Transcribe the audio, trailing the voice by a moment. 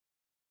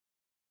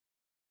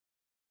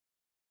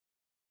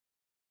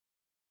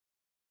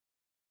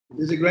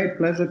It is a great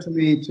pleasure to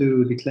me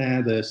to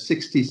declare the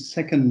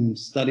 62nd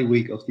study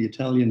week of the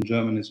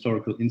Italian-German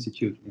Historical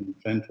Institute in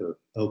Trento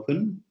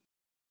open.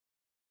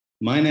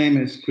 My name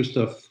is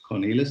Christoph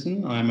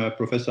Cornelissen. I'm a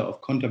professor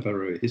of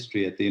contemporary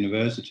history at the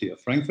University of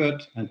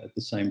Frankfurt and at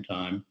the same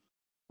time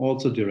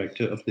also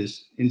director of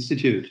this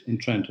institute in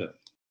Trento.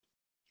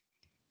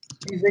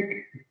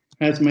 ISIC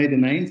has made a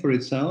name for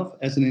itself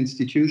as an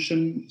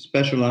institution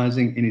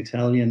specializing in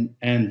Italian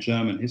and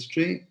German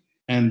history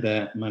and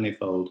their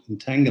manifold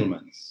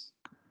entanglements,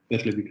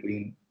 especially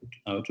between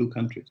our two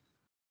countries.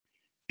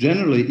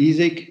 Generally,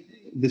 ISIC,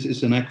 this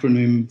is an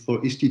acronym for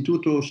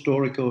Istituto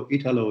Storico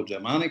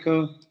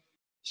Italo-Germanico,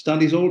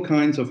 studies all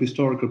kinds of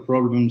historical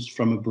problems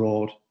from a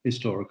broad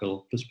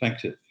historical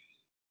perspective.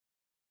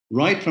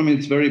 Right from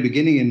its very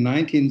beginning in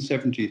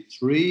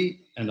 1973,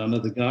 and under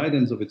the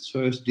guidance of its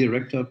first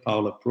director,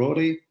 Paola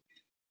Prodi,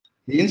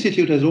 the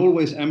Institute has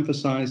always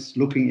emphasized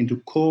looking into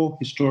core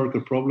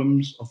historical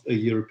problems of a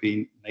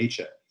European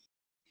nature.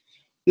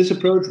 This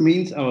approach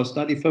means our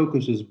study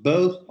focuses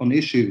both on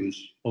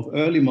issues of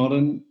early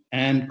modern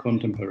and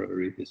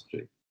contemporary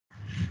history.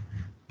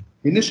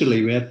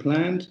 Initially, we had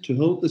planned to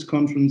hold this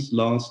conference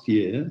last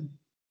year,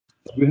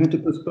 but we had to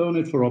postpone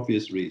it for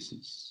obvious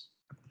reasons.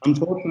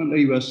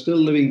 Unfortunately, we are still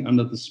living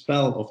under the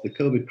spell of the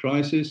COVID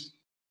crisis,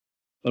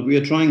 but we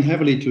are trying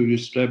heavily to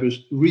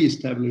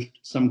re-establish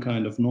some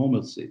kind of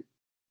normalcy.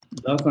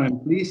 Thus, I'm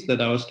pleased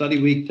that our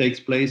study week takes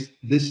place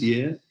this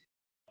year,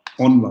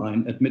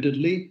 online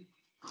admittedly,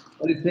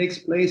 but it takes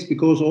place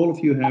because all of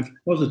you have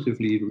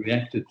positively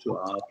reacted to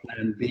our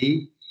plan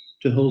B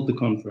to hold the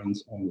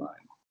conference online.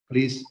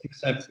 Please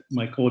accept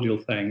my cordial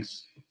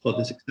thanks for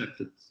this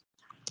acceptance.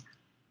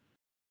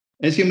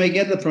 As you may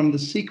gather from the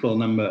sequel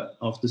number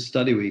of the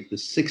study week, the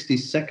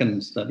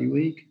 62nd study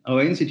week,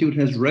 our institute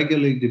has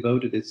regularly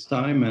devoted its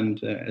time,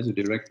 and as a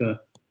director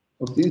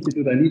of the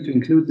Institute, I need to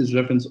include this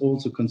reference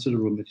also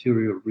considerable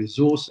material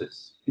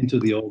resources into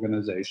the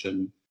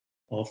organization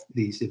of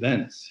these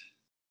events.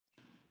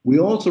 We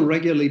also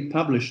regularly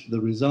publish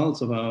the results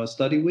of our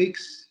study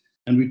weeks,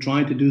 and we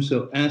try to do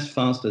so as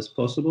fast as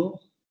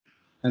possible.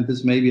 And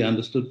this may be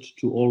understood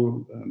to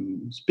all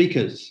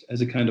speakers as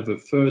a kind of a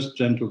first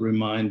gentle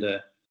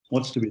reminder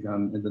what's to be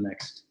done in the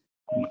next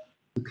month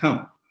to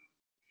come.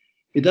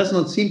 It does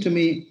not seem to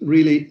me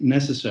really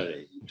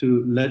necessary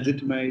to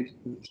legitimate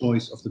the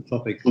choice of the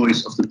topic.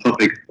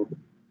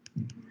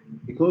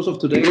 Because of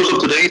today,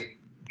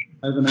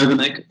 I have an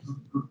echo.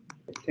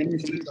 Can you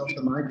switch off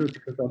the micro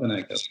because of an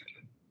echo?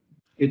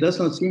 It does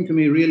not seem to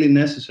me really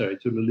necessary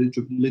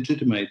to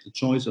legitimate the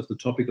choice of the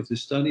topic of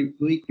this study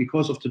week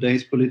because of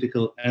today's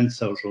political and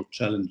social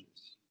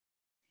challenges.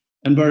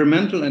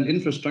 Environmental and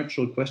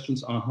infrastructural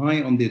questions are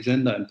high on the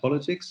agenda in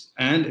politics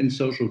and in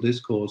social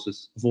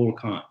discourses of all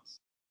kinds.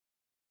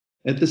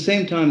 At the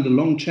same time, the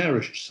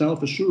long-cherished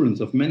self-assurance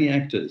of many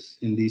actors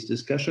in these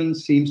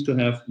discussions seems to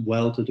have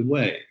weltered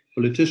away.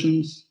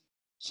 Politicians,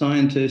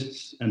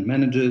 scientists and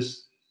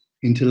managers,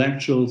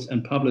 intellectuals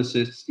and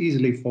publicists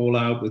easily fall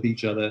out with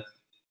each other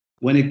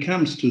when it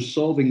comes to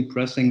solving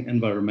pressing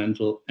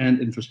environmental and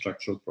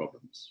infrastructural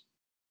problems.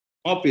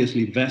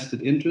 Obviously,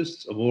 vested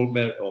interests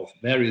of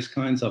various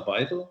kinds are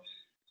vital,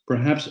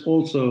 perhaps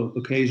also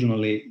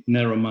occasionally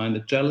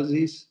narrow-minded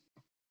jealousies,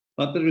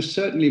 but there is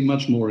certainly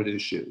much more at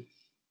issue.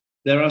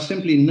 There are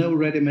simply no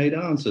ready-made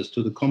answers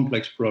to the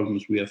complex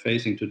problems we are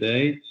facing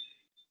today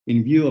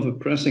in view of a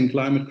pressing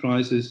climate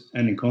crisis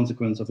and in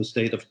consequence of a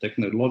state of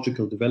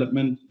technological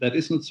development that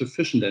is not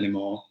sufficient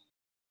anymore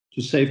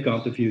to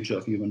safeguard the future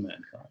of human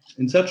mankind.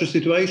 In such a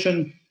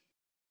situation,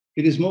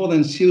 it is more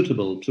than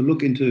suitable to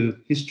look into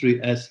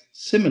history as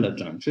similar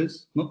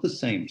junctures, not the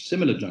same,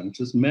 similar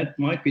junctures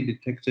might be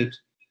detected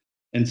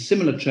and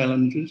similar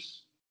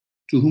challenges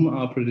to whom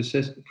our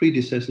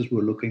predecessors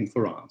were looking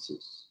for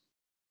answers.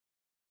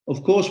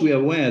 Of course, we are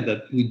aware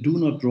that we do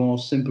not draw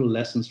simple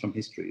lessons from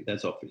history,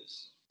 that's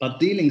obvious. But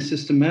dealing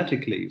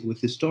systematically with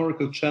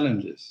historical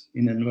challenges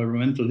in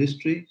environmental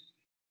history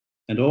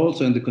and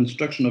also in the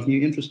construction of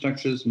new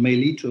infrastructures may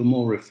lead to a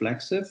more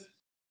reflexive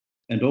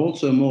and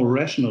also a more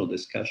rational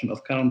discussion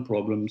of current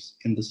problems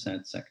in the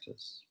said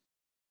sectors.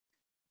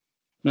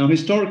 Now,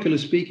 historically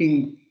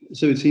speaking,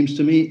 so it seems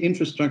to me,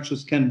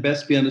 infrastructures can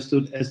best be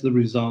understood as the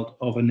result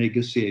of a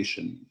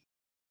negotiations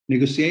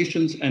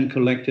and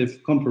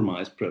collective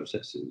compromise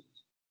processes.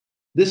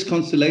 This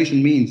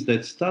constellation means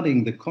that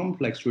studying the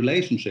complex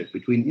relationship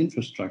between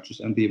infrastructures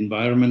and the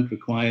environment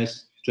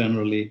requires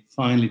generally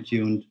finely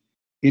tuned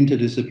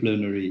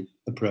interdisciplinary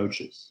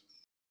approaches.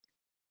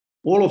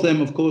 All of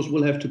them, of course,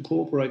 will have to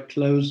cooperate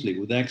closely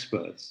with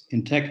experts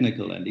in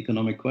technical and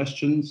economic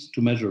questions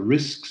to measure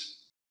risks,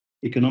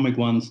 economic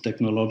ones,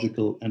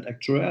 technological and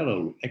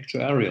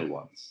actuarial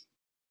ones.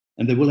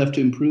 And they will have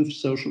to improve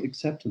social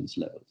acceptance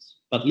levels.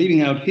 But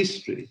leaving out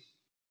history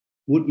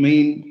would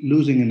mean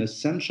losing an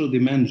essential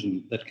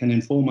dimension that can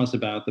inform us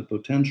about the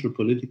potential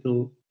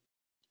political,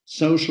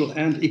 social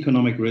and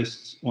economic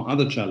risks or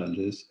other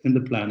challenges in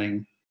the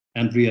planning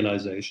and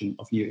realization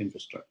of new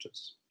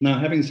infrastructures. Now,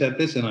 having said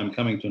this, and I'm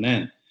coming to an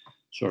end,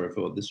 sorry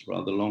for this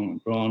rather long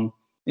and drawn,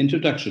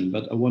 introduction,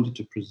 but I wanted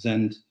to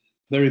present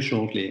very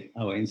shortly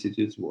our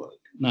institute's work.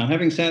 Now,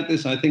 having said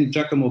this, I think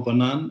Giacomo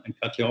Bonan and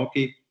Katja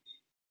Occhi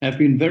have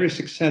been very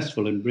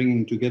successful in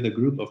bringing together a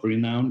group of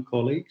renowned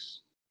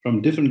colleagues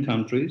from different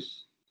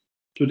countries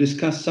to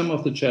discuss some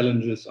of the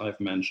challenges I've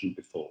mentioned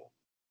before.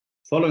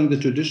 Following the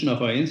tradition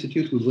of our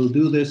institute, we will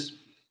do this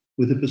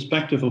with the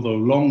perspective of a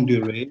longue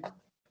durée,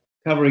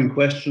 covering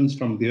questions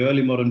from the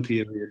early modern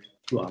period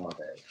to our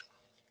day.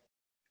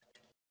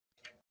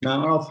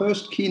 Now, our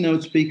first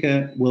keynote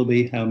speaker will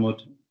be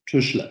Helmut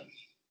Tüchler.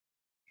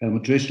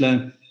 Helmut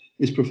Tüchler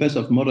is Professor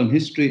of Modern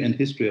History and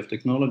History of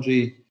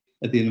Technology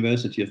at the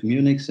University of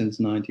Munich since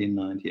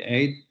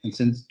 1998, and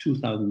since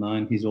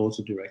 2009, he's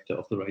also director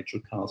of the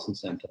Rachel Carson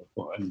Center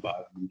for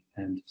Environment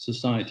and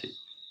Society.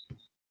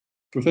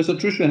 Professor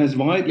Tüchler has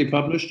widely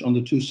published on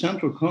the two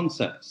central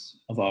concepts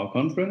of our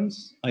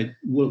conference. I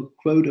will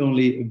quote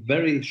only a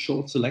very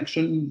short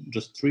selection,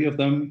 just three of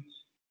them.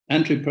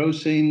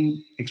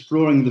 Anthropocene,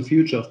 Exploring the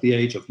Future of the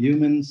Age of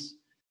Humans.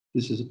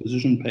 This is a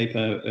position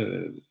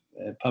paper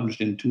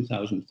published in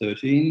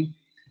 2013.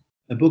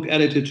 A book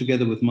edited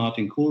together with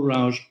Martin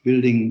Kohlrausch,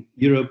 Building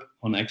Europe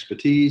on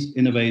Expertise,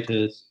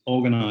 Innovators,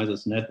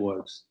 Organizers,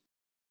 Networks,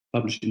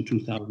 published in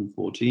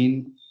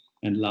 2014.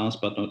 And last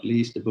but not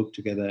least, a book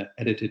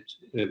edited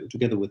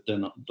together with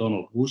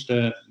Donald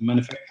Wooster,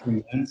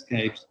 Manufacturing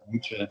Landscapes,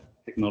 Future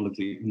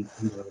Technology in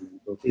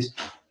Environmental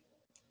History,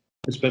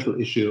 a special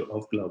issue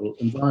of Global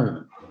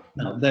Environment.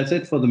 Now, that's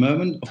it for the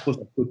moment. Of course,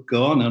 I could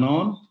go on and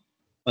on,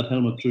 but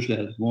Helmut Tüchler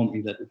has warned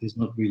me that it is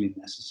not really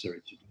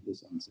necessary to do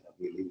this, and so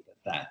we'll leave it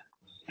at that.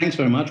 Thanks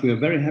very much. We are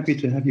very happy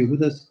to have you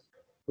with us,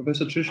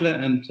 Professor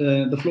Tüchler, and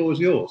the floor is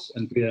yours,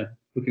 and we are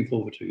looking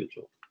forward to your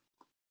talk.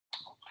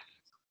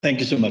 Thank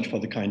you so much for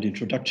the kind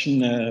introduction,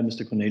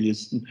 Mr.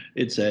 Cornelius.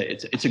 It's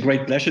a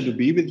great pleasure to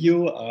be with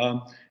you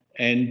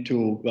and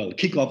to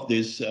kick off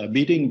this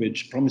meeting,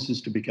 which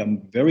promises to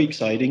become very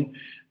exciting.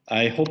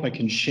 I hope I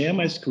can share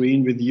my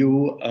screen with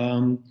you,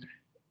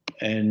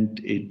 and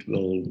it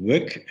will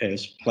work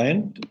as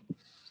planned.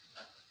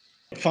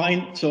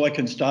 Fine, so I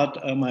can start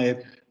my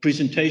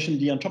presentation.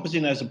 The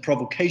Anthropocene as a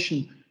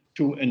provocation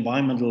to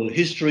environmental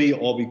history,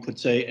 or we could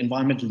say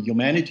environmental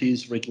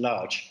humanities writ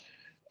large.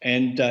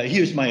 And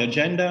here's my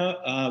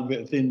agenda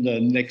within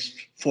the next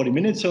 40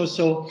 minutes or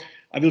so.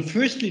 I will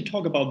firstly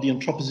talk about the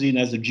Anthropocene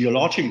as a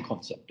geological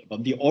concept,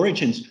 about the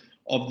origins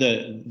of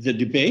the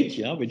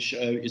debate, which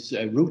is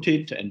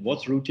rooted and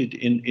was rooted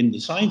in the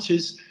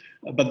sciences,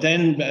 but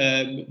then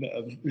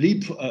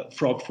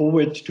leapfrog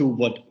forward to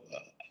what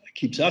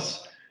keeps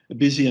us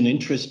busy and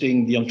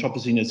interesting, the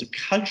Anthropocene as a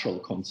cultural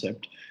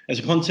concept, as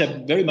a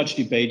concept very much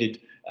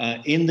debated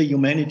in the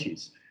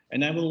humanities.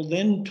 And I will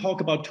then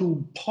talk about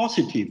two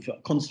positive,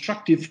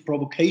 constructive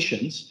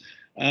provocations.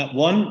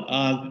 One,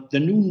 the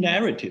new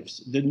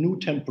narratives, the new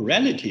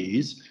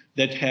temporalities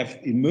that have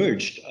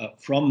emerged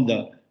from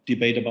the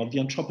debate about the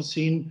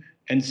Anthropocene.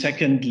 And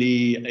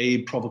secondly,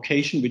 a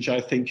provocation, which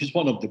I think is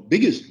one of the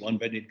biggest one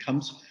when it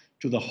comes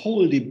to the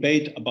whole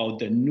debate about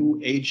the new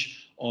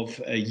age of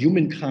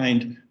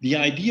humankind, the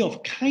idea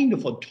of kind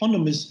of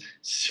autonomous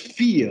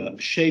sphere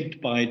shaped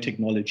by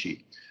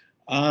technology.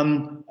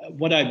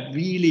 What I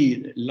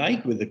really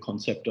like with the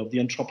concept of the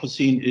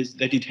Anthropocene is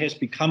that it has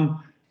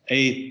become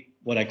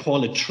what I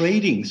call a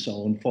trading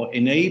zone for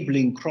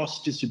enabling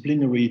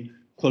cross-disciplinary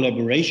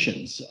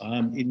collaborations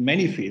in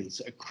many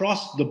fields,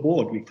 across the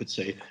board, we could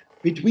say,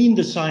 between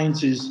the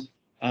sciences,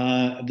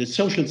 the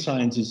social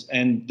sciences,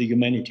 and the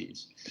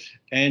humanities.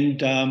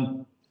 And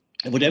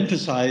I would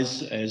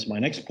emphasize, as my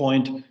next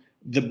point,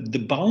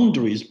 the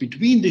boundaries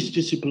between these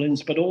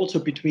disciplines, but also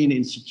between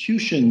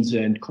institutions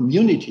and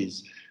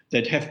communities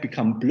that have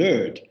become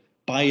blurred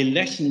by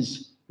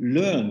lessons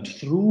learned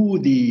through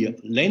the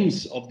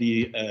lens of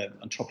the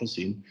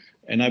Anthropocene.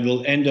 And I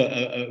will end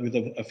with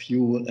a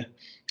few,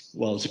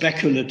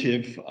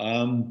 speculative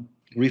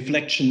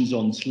reflections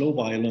on slow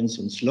violence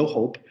and slow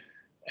hope,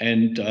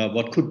 and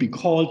what could be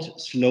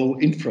called slow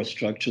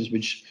infrastructures,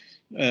 which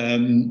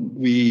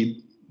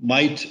we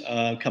might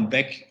come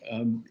back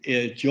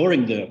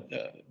during the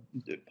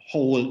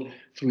whole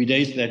 3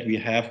 days that we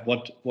have,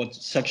 what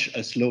such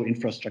a slow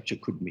infrastructure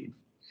could mean.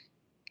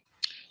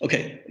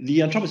 Okay, the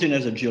Anthropocene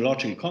as a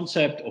geological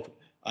concept.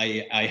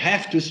 I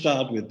have to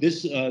start with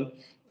this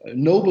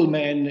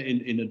nobleman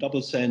in a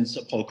double sense,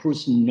 Paul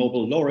Cruson,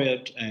 Nobel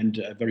laureate and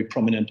a very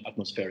prominent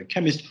atmospheric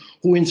chemist,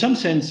 who in some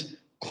sense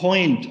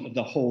coined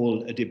the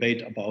whole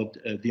debate about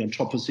the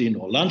Anthropocene,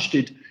 or launched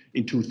it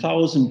in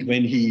 2000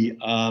 when he,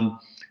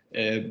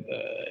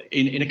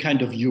 in a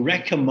kind of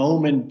eureka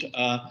moment,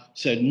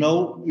 said,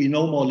 no, we're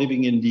no more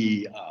living in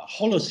the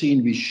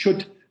Holocene, we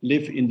should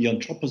live in the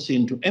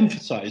Anthropocene to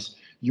emphasize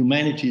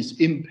humanity's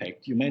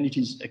impact,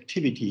 humanity's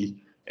activity,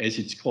 as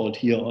it's called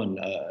here on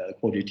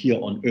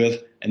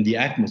Earth and the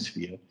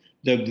atmosphere.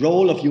 The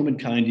role of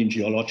humankind in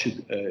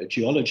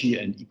geology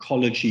and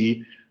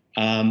ecology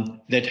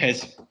that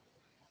has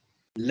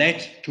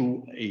led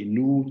to a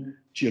new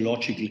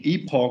geological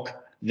epoch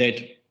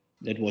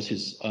that was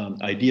his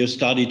idea,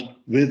 started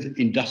with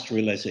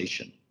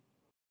industrialization.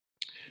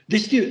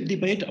 This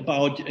debate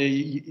about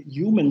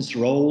humans'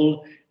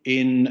 role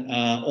in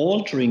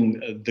altering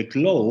the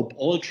globe,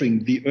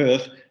 altering the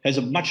Earth, has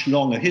a much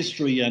longer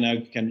history, and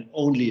I can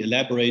only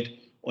elaborate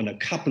on a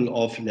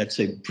couple of, let's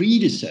say,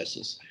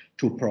 predecessors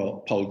to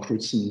Paul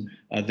Crutzen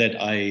that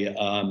I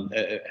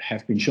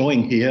have been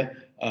showing here.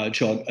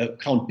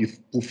 Count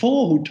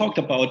Buffon, who talked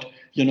about,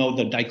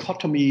 the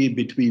dichotomy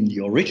between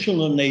the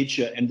original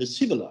nature and the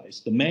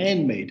civilized, the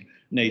man-made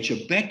nature,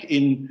 back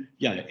in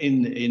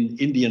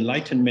the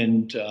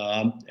Enlightenment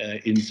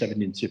in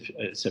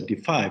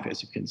 1775,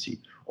 as you can see.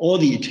 Or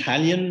the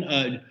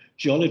Italian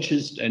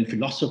geologist and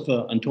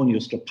philosopher Antonio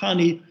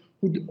Stoppani,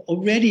 who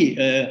already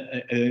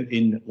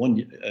in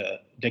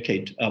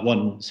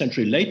one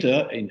century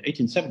later, in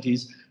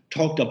 1870s,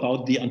 talked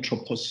about the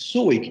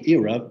Anthropozoic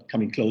era,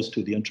 coming close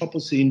to the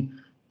Anthropocene,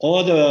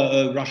 or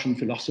the Russian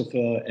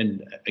philosopher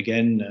and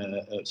again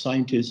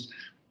scientist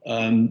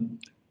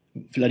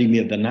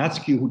Vladimir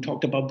Vernadsky, who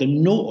talked about the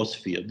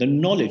noosphere, the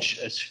knowledge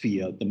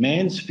sphere, the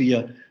man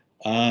sphere,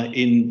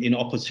 in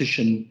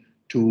opposition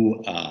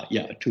to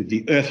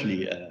the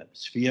earthly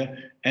sphere.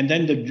 And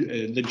then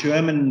the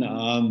German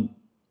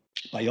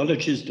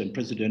biologist and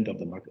president of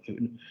the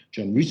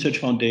German Research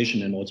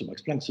Foundation and also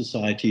Max Planck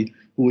Society,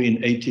 who in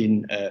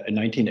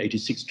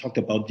 1986 talked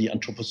about the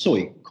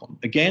Anthropozoic.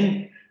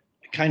 Again,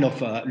 kind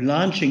of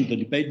launching the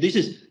debate. This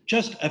is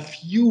just a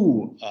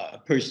few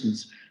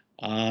persons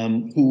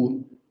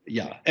who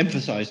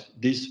emphasized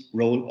this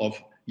role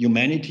of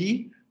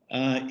humanity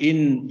as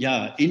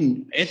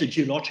a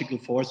geological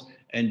force.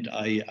 And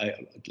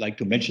I'd like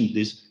to mention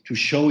this to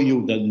show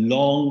you the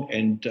long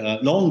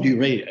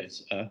durée,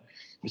 as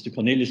Mr.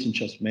 Cornelissen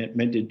just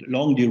meant it,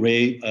 long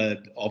durée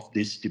of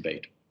this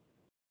debate.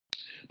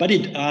 But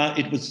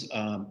it was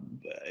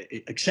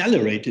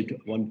accelerated,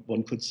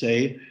 one could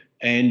say,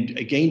 and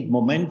gained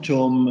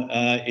momentum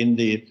in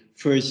the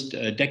first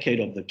decade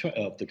of the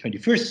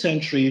 21st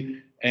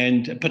century,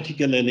 and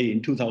particularly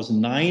in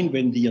 2009,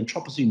 when the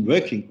Anthropocene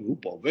Working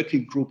Group, or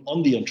Working Group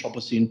on the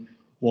Anthropocene,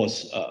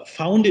 was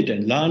founded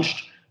and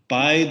launched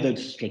by the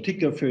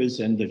stratigraphers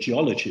and the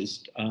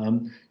geologists.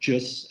 And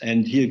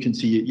here you can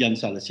see Jan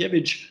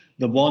Salasiewicz,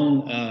 the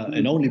one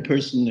and only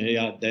person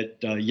that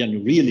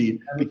Jan really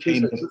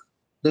became.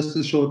 Just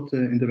a short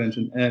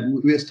intervention.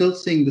 We are still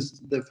seeing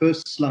the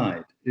first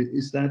slide.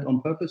 Is that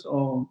on purpose,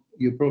 or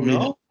you probably?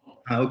 No.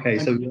 Okay,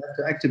 so you have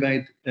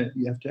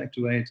to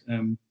activate.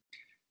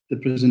 The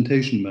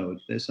presentation mode.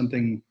 There's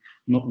something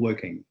not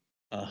working.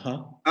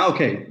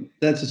 Okay,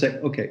 that's a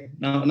sec. Okay,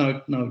 now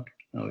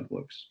it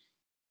works.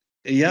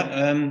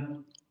 Yeah.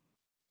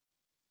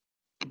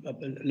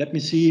 Let me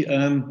see.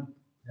 Can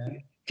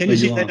you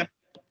see that?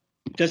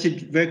 Does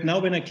it work now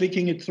when I'm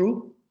clicking it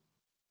through?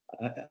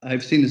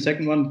 I've seen the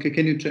second one.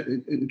 Can you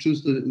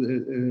choose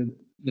the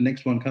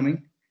next one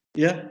coming?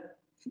 Yeah.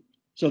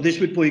 So this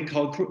would be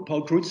called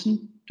Paul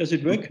Crutzen. Does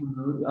it work?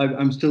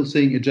 I'm still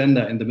seeing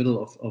agenda in the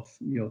middle of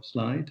your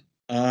slide.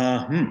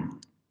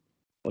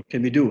 What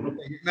can we do?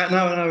 Okay.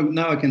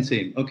 Now I can see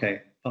him.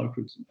 Okay, Paul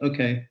Crutzen.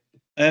 Okay.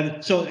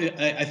 So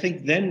I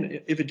think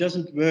then if it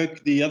doesn't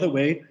work the other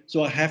way,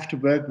 so I have to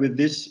work with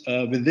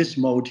this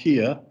mode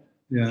here.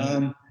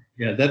 Yeah.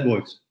 Yeah, that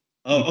works.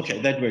 Oh, okay,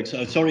 that works.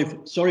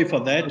 Sorry for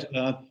that,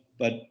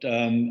 but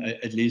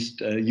at least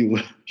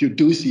you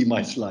do see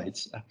my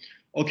slides.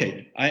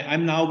 Okay,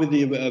 I'm now with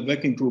the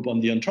working group on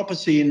the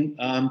Anthropocene,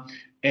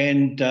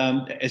 and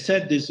as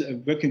said, this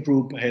working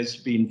group has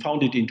been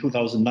founded in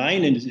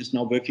 2009 and is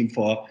now working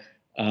for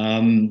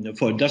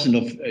a dozen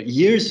of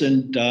years.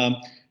 And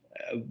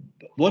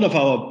one of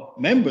our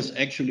members,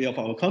 actually, of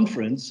our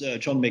conference,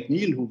 John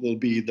McNeil, who will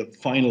be the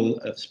final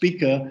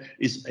speaker,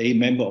 is a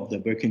member of the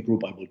working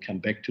group. I will come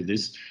back to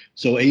this.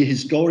 So a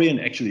historian,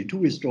 actually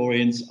two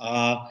historians,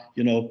 are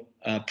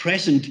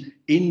present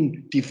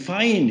in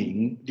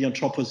defining the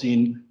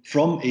Anthropocene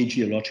from a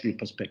geological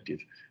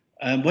perspective.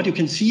 What you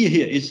can see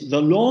here is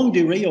the long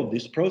delay of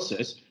this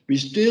process. We're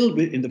still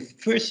in the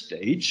first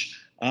stage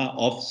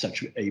of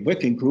such a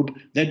working group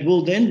that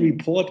will then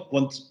report,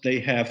 once they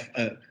have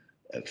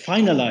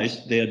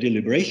finalized their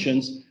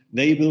deliberations,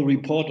 they will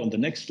report on the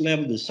next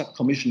level, the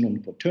Subcommission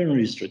on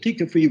Quaternary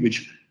Stratigraphy,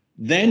 which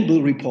then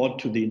will report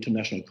to the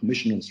International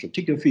Commission on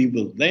Stratigraphy,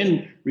 will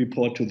then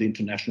report to the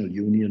International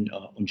Union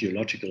on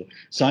Geological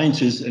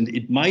Sciences. And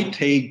it might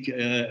take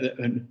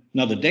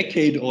another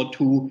decade or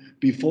two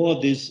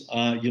before this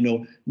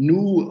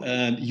new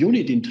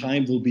unit in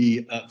time will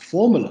be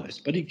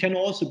formalized. But it can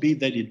also be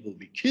that it will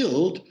be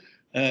killed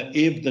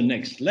if the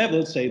next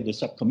level, say the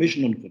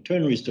Subcommission on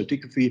Quaternary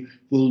Stratigraphy,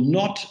 will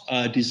not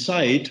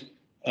decide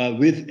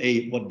with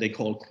what they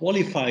call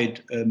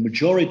qualified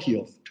majority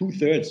of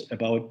 2/3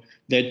 about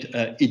that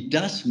it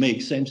does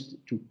make sense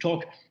to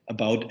talk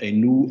about a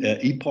new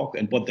epoch.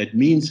 And what that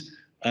means,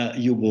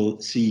 you will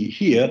see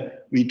here.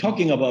 We're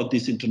talking about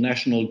this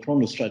international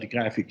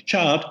chronostratigraphic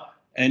chart,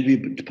 and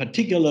we're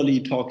particularly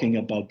talking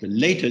about the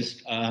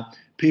latest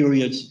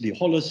periods, the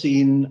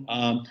Holocene,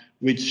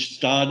 which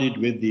started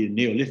with the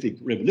Neolithic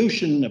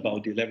Revolution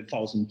about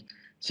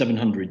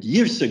 11,700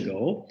 years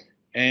ago.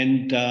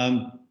 And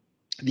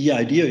the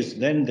idea is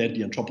then that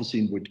the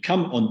Anthropocene would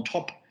come on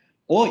top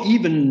or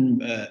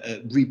even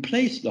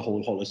replace the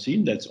whole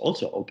Holocene. That's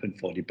also open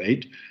for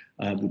debate,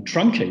 would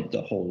truncate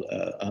the whole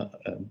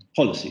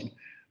Holocene.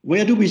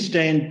 Where do we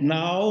stand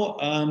now?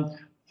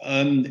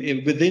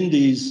 Within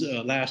these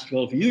last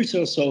 12 years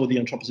or so, the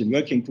Anthropocene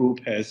Working Group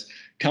has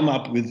come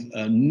up with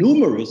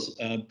numerous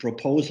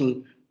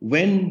proposals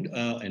when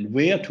and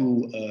where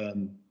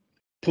to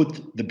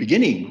put the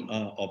beginning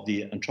of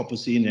the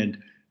Anthropocene,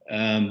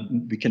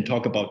 and we can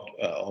talk about,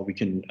 or we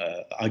can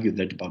argue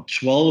that about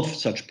 12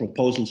 such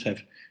proposals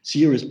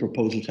serious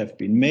proposals have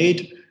been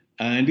made,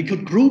 and we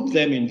could group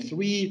them in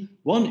three.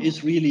 One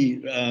is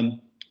really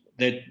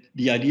that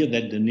the idea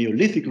that the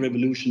Neolithic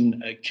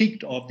revolution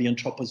kicked off the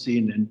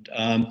Anthropocene, and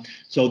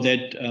so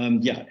that,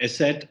 as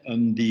said,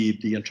 the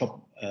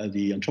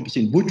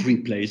Anthropocene would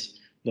replace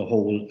the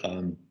whole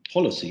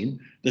Holocene.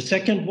 The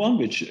second one,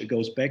 which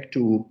goes back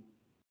to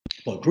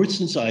Paul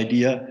Crutzen's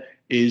idea,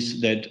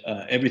 is that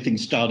everything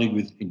started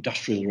with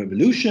industrial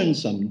revolution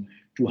some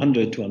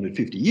 200,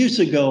 250 years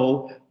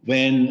ago,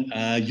 when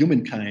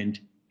humankind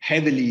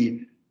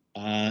heavily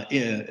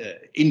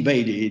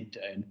invaded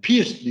and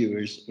pierced the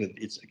earth with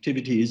its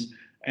activities.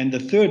 And the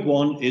third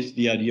one is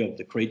the idea of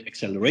the Great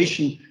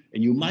Acceleration.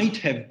 And you might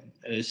have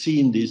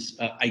seen this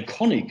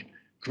iconic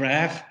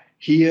graph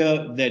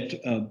here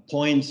that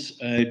points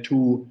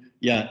to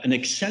an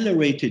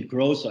accelerated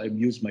growth. I've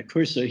used my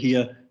cursor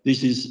here.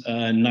 This is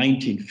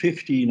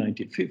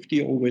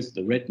 1950, always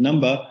the red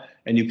number.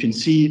 And you can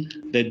see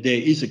that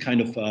there is a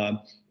kind of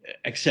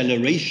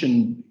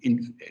acceleration,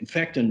 in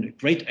fact, a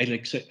great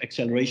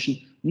acceleration,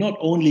 not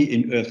only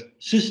in Earth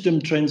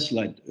system trends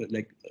like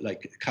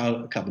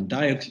carbon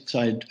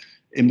dioxide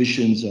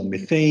emissions or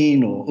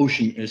methane or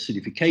ocean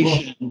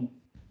acidification.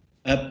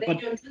 They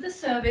don't do the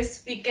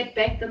service, we get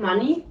back the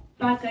money,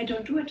 but they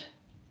don't do it.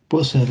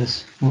 What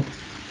service? What?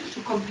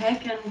 To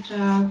compact,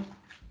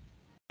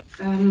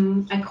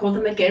 and I call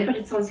them again, but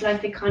it sounds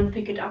like they can't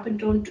pick it up and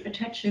don't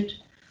attach it.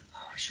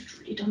 Oh, I should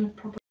really done it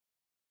properly.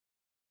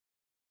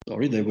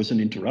 Sorry, there was an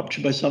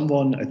interruption by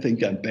someone. I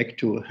think I'm back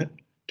to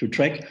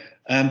track.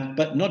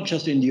 But not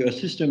just in the Earth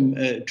system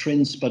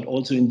trends, but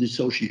also in the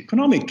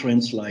socio-economic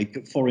trends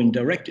like foreign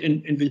direct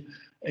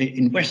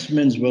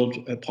investments, world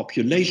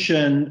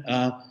population,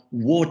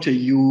 water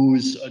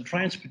use,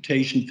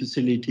 transportation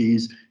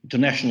facilities,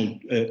 international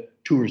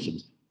tourism.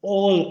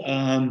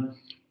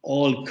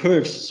 All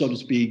curves, so to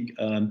speak,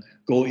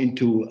 go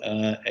into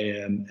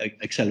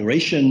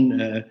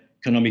acceleration,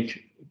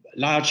 economic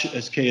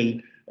large-scale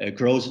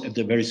growth at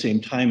the very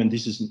same time. And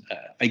this is an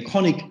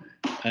iconic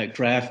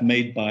graph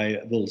made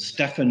by Will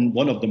Steffen,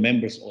 one of the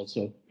members,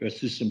 also Earth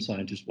system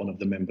scientist, one of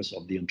the members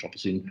of the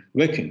Anthropocene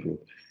Working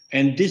Group.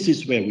 And this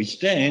is where we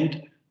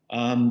stand,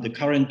 the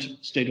current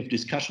state of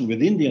discussion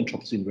within the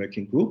Anthropocene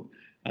Working Group.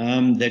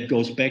 That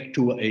goes back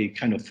to a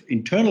kind of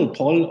internal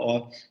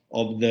poll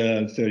of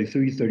the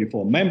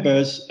 34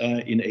 members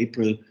in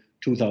April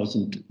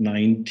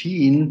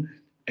 2019.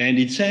 And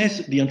it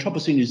says the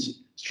Anthropocene is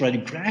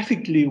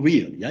stratigraphically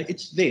real. Yeah,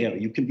 it's there.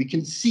 We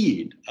can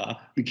see it.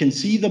 We can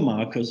see the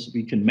markers.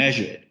 We can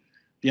measure it.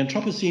 The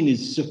Anthropocene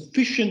is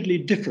sufficiently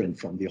different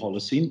from the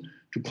Holocene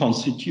to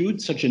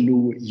constitute such a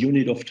new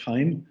unit of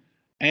time.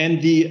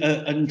 And the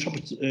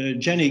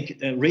anthropogenic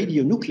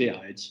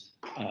radionuclides,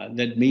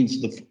 that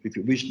means, if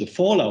you wish, the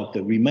fallout,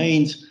 the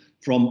remains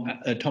from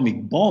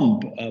atomic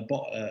bombing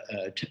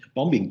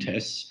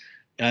tests,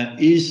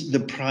 is the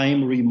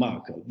primary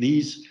marker.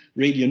 These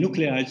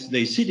radionuclides,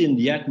 they sit in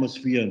the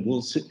atmosphere and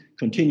will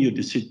continue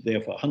to sit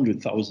there for hundreds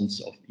of thousands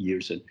of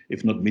years,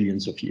 if not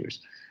millions of years.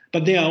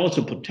 But there are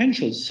also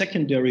potential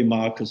secondary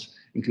markers,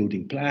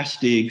 including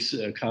plastics,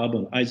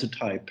 carbon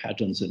isotype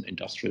patterns, and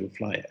industrial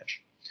fly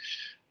ash.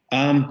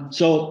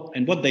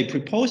 And what they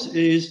propose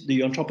is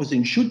the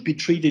Anthropocene should be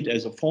treated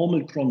as a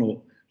formal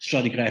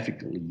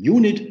chronostratigraphical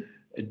unit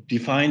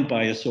defined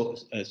by a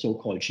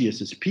so-called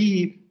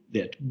GSSP,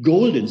 that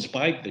golden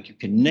spike that you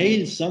can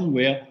nail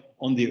somewhere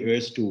on the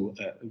Earth to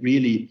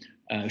really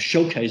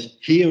showcase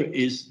here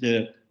is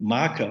the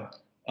marker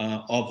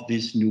of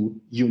this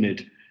new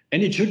unit.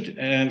 And it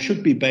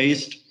should be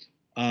based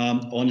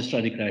on a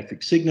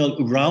stratigraphic signal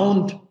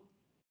around,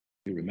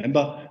 you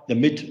remember, the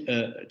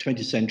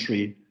mid-20th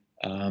century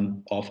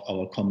of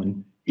our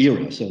common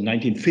era. So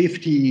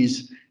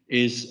 1950s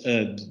is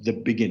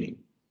the beginning.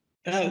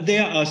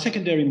 There are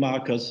secondary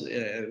markers,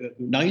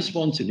 nice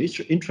ones and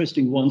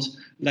interesting ones,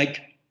 like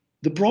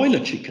the broiler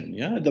chicken,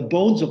 the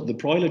bones of the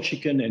broiler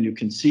chicken, and you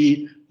can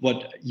see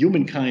what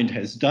humankind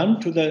has done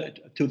to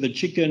the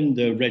chicken,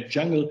 the red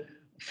jungle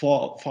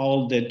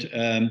fowl that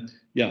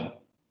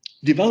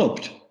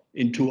developed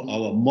into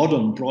our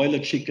modern broiler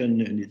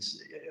chicken, and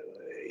it's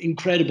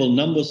incredible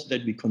numbers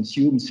that we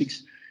consume,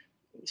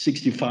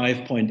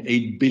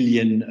 65.8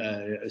 billion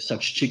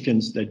such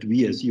chickens that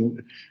we as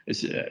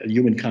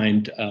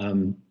humankind are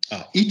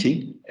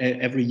eating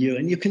every year.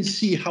 And you can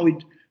see how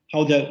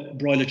the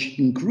broiler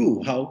chicken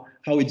grew, how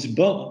its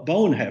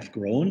bone have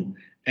grown.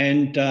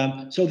 And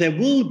so there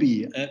will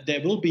be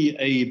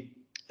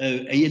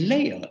a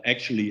layer,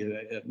 actually,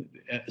 a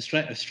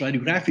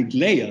stratigraphic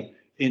layer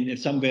in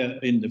somewhere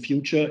in the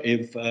future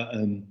if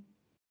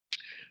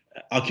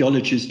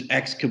archaeologists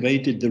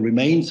excavated the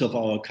remains of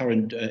our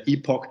current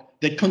epoch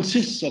that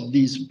consists of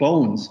these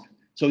bones.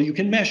 So you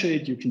can measure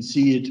it, you can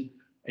see it,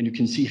 and you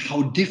can see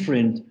how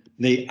different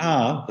they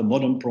are, the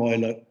modern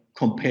broiler,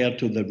 compared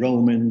to the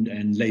Roman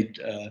and late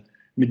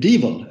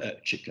medieval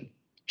chicken.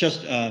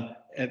 Just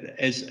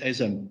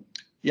as an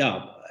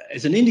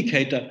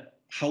indicator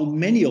how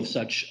many of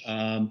such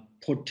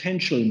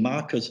potential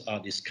markers are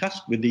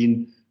discussed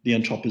within the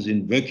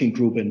Anthropocene working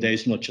group, and there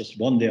is not just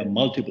one, there are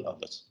multiple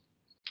others.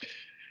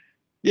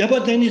 Yeah,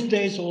 but then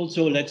there is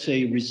also, let's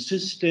say,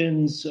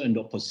 resistance and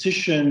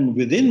opposition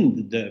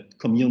within the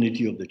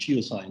community of the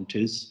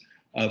geoscientists.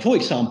 For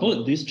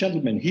example, this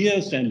gentleman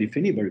here, Stanley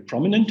Finney, very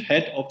prominent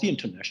head of the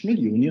International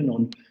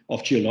Union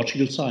of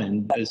Geological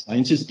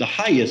Sciences, the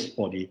highest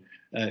body,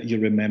 you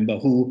remember,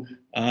 who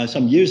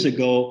some years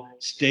ago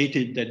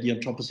stated that the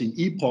Anthropocene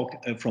epoch,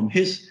 from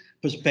his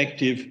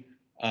perspective,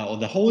 or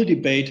the whole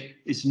debate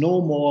is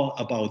no more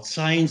about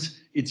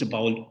science, it's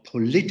about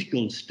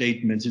political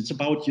statements. It's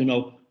about,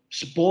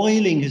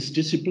 spoiling his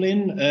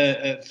discipline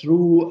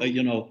through,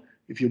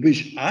 if you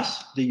wish,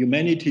 us, the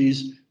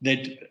humanities,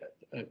 that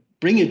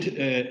bring it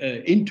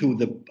into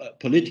the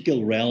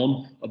political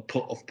realm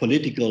of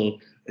political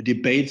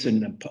debates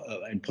and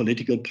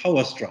political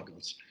power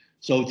struggles.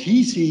 So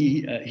he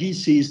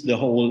sees the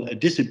whole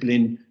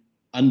discipline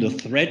under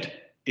threat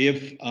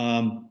if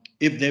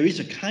there is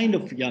a kind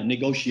of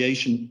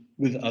negotiation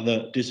with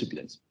other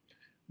disciplines.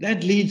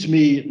 That leads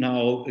me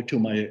now to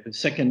my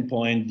second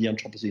point, the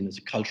Anthropocene as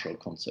a cultural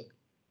concept.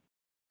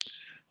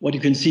 What you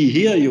can see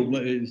here,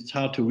 it's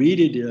hard to read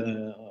it,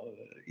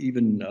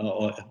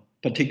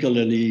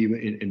 particularly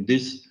in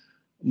this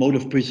mode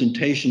of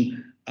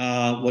presentation.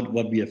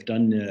 What we have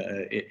done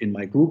in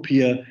my group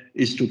here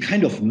is to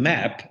kind of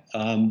map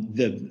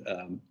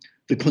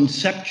the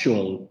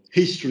conceptual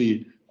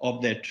history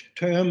of that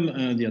term.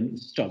 It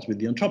starts with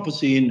the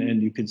Anthropocene,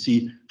 and you can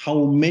see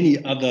how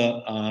many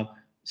other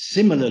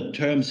similar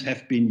terms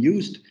have been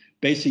used,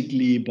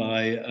 basically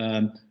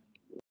by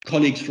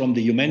colleagues from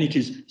the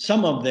humanities,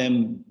 some of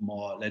them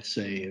more, let's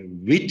say,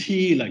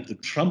 witty, like the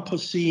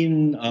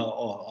Trumpocene,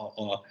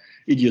 or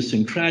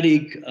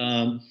idiosyncratic,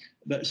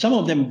 but some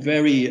of them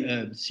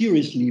very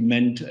seriously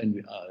meant,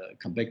 and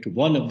come back to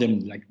one of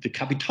them, like the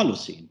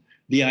Capitalocene.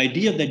 The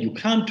idea that you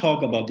can't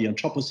talk about the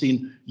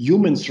Anthropocene,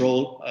 humans'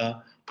 role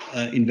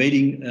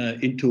invading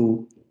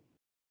into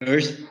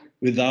Earth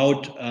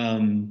without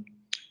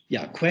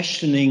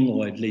questioning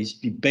or at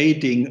least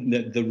debating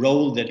the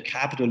role that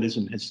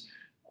capitalism has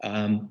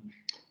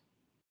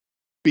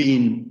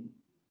been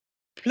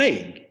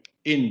playing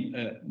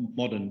in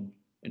modern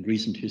and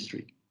recent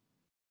history.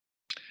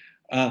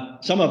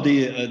 Some of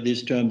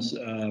these terms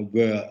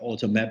were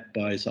also mapped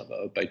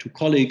by two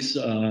colleagues,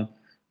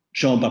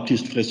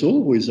 Jean-Baptiste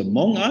Fresseau, who is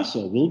among us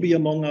or will be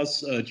among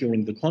us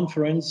during the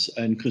conference,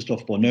 and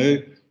Christophe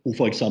Bonneux, who,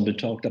 for example,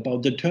 talked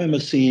about the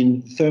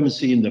Thermocene,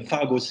 the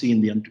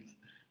Phagocene, the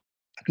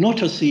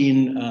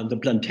Agnotocene, the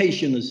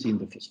Plantationocene,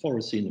 the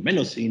Phosphorocene, the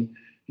Menocene,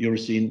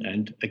 Eocene,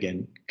 and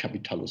again,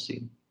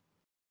 Capitalocene.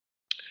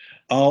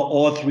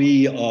 All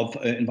three of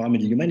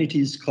environmental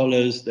humanities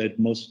scholars that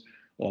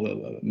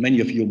many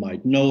of you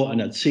might know,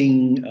 Anat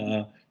Singh,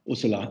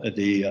 Ursula,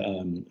 the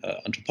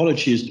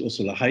anthropologist,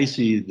 Ursula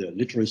Heisey, the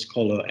literary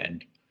scholar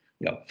and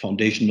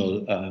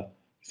foundational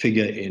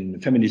figure in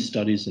feminist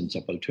studies and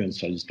subaltern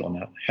studies,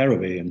 Donna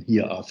Haraway, and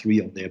here are three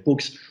of their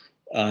books,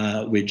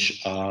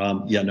 which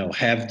have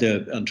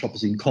the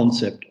Anthropocene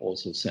concept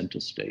also center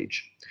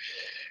stage.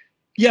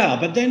 Yeah,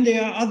 but then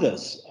there are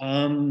others,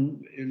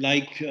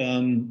 like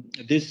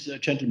this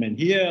gentleman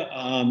here,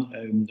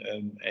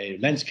 a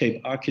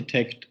landscape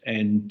architect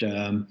and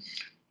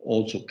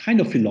also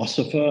kind of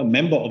philosopher,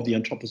 member of the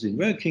Anthropocene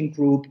Working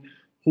Group,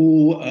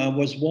 who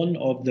was one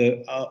of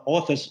the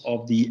authors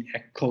of the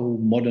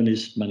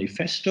Eco-Modernist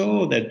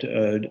Manifesto that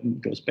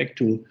goes back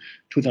to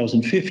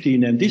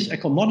 2015. And this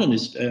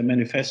Eco-Modernist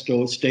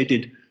Manifesto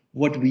stated,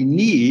 what we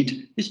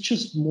need is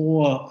just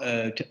more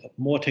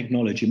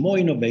technology, more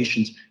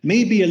innovations,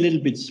 maybe a little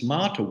bit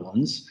smarter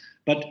ones,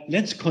 but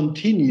let's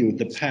continue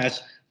the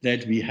path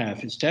that we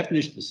have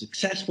established, the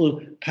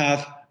successful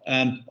path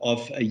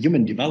of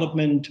human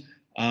development.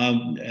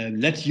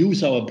 Let's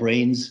use our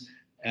brains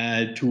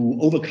to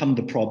overcome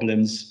the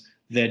problems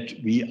that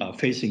we are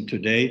facing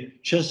today,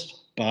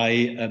 just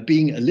by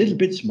being a little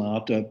bit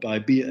smarter, by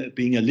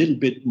being a little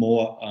bit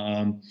more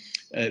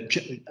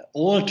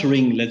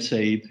altering, let's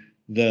say,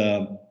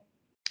 the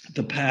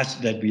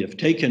path that we have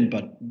taken,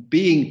 but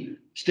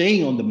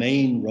staying on the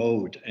main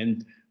road.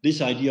 And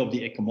this idea of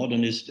the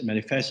Eco-Modernist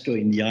Manifesto,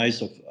 in the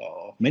eyes of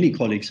many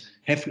colleagues,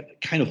 have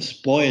kind of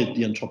spoiled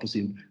the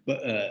Anthropocene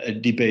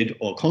debate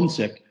or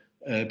concept,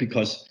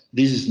 because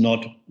this is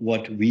not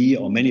what we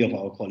or many of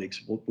our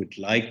colleagues would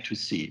like to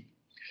see.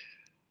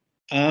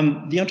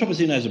 The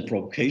Anthropocene as a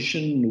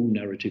provocation, new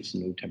narratives,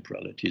 new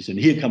temporalities. And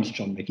here comes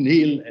John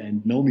McNeill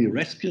and Naomi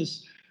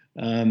Oreskes.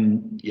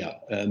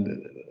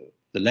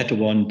 the latter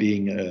one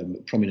being a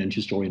prominent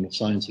historian of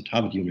science at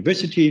Harvard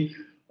University,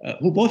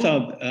 who both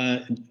are,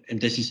 and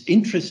this is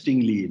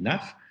interestingly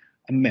enough,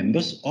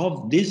 members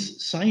of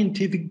this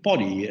scientific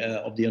body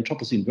of the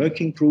Anthropocene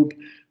Working Group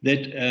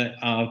that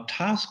are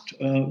tasked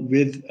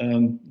with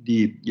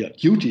the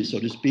duty, so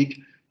to speak,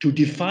 to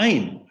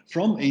define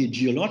from a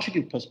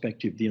geological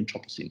perspective the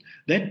Anthropocene.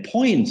 That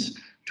points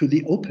to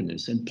the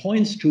openness and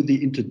points to the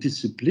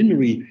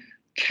interdisciplinary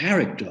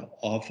character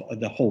of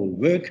the whole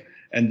work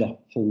and the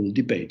whole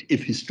debate.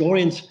 If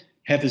historians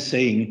have a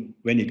saying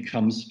when it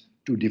comes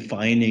to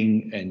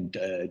defining and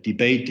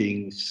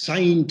debating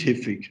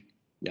scientific,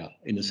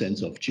 in a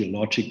sense of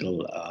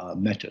geological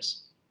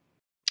matters.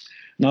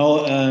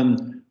 Now,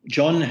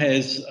 John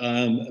has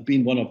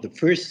been one of the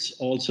first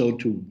also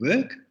to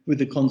work with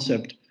the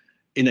concept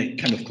in a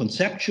kind of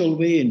conceptual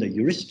way, in a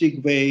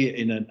heuristic way,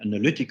 in an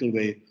analytical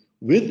way,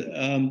 with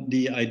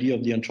the idea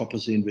of the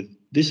Anthropocene, with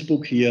this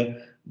book here,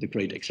 The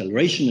Great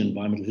Acceleration,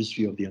 Environmental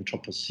History of the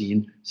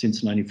Anthropocene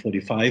since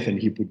 1945, and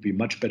he would be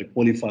much better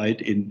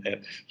qualified in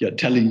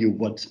telling you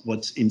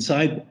what's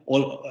inside.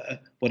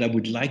 What I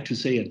would like to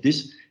say at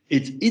this,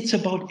 it's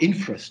about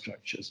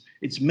infrastructures.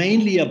 It's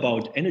mainly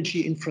about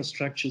energy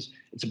infrastructures.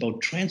 It's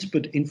about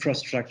transport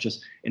infrastructures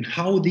and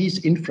how these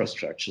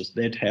infrastructures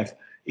that have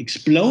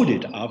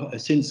exploded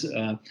since,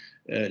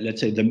 let's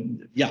say,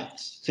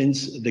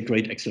 since the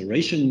Great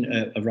Acceleration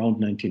around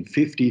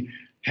 1950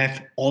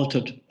 have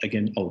altered,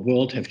 again, our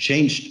world, have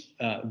changed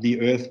the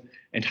Earth,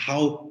 and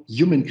how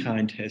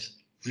humankind has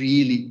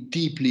really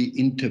deeply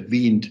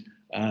intervened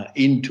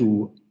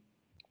into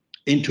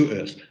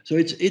Earth. So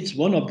it's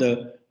one of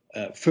the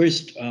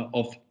first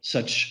of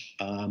such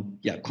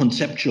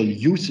conceptual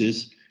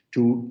uses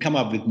to come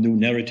up with new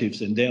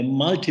narratives, and there are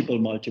multiple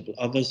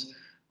others,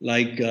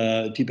 like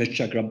Dipesh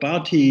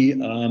Chakrabarty,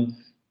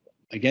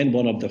 again,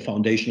 one of the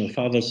foundational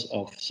fathers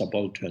of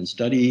subaltern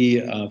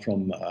study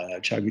from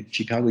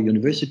Chicago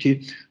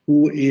University,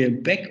 who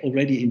back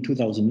already in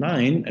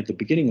 2009, at the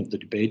beginning of the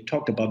debate,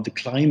 talked about the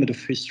climate of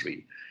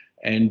history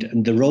and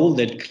the role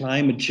that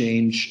climate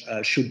change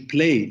should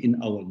play in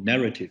our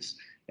narratives.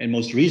 And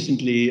most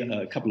recently,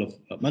 a couple of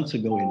months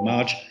ago in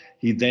March,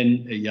 he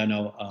then,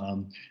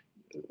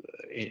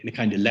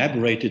 kind of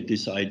elaborated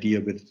this idea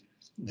with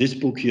this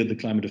book here, The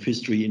Climate of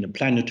History in a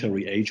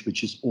Planetary Age,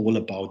 which is all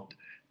about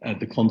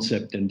the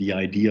concept and the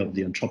idea of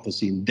the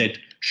Anthropocene that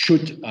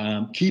should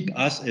keep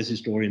us as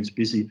historians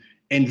busy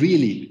and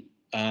really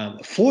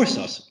force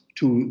us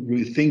to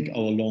rethink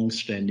our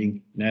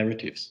long-standing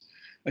narratives.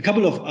 A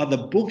couple of other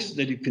books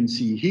that you can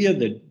see here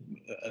that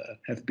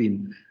have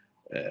been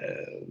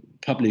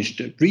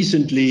published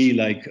recently,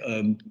 like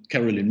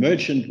Carolyn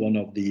Merchant, one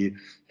of the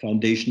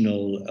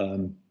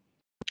foundational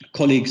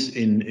colleagues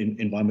in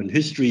environmental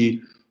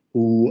history,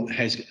 who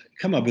has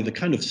come up with a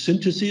kind of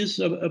synthesis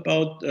of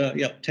about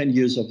 10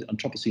 years of the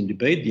Anthropocene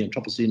debate, the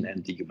Anthropocene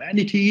and the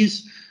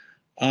humanities,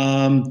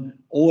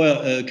 or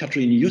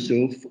Katrine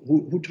Yusuf,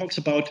 who talks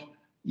about,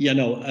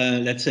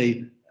 let's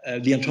say,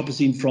 the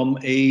Anthropocene from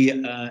a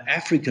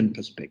African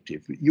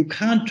perspective. You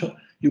can't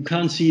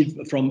see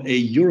it from a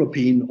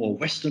European or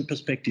Western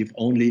perspective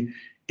only.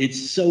 It's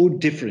so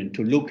different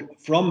to look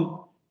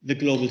from the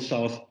global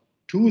South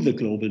to the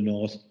global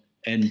North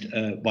and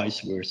vice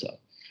versa.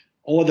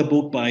 Or the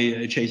book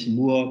by Jason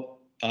Moore,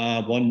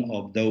 one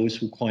of those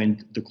who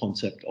coined the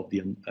concept of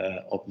the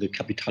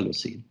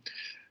Capitalocene.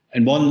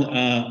 And one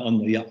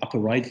on the upper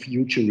right,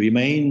 Future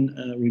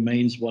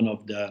remains one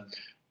of the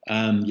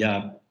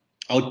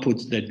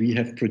outputs that we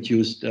have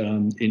produced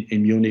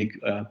in Munich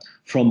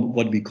from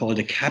what we call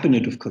the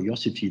Cabinet of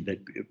Curiosity that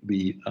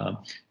we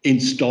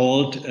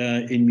installed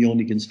in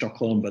Munich, in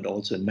Stockholm, but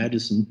also in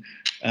Madison,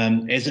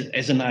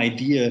 as an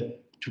idea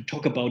to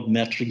talk about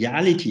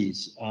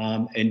materialities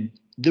and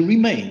the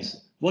remains.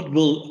 What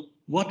will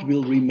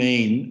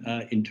remain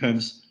in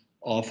terms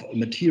of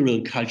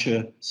material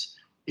cultures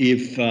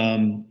if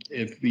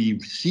we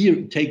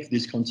take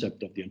this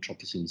concept of the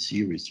Anthropocene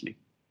seriously?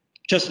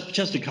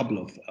 Just a couple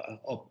of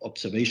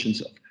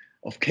observations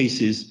of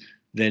cases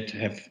that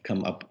have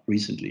come up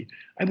recently.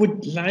 I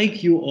would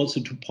like you also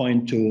to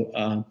point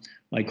to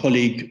my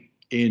colleague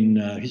in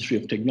history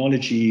of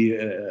technology,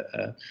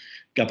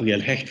 Gabriel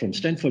Hecht from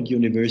Stanford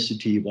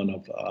University, one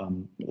of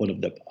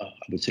the I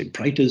would say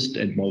brightest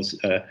and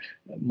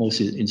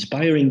most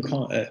inspiring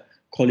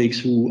colleagues,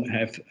 who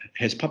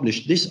has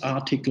published this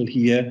article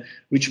here,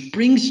 which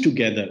brings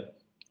together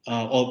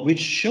or which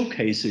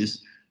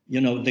showcases,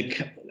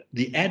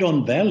 the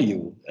add-on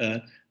value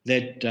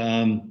that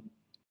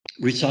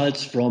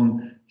results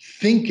from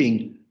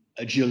thinking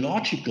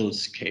geological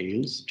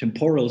scales,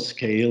 temporal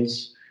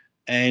scales,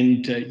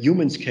 and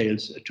human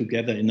scales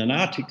together in an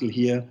article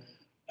here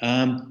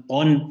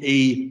on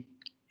a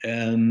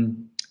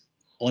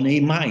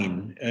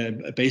mine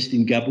based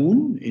in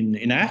Gabon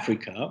in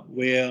Africa,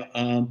 where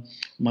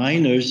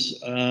miners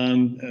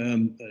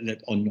on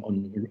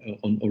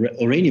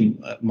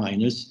uranium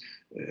miners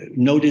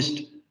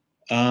noticed,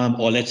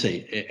 or let's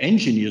say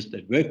engineers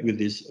that worked with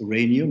this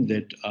uranium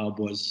that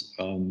was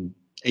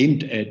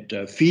aimed at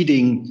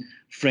feeding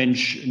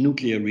French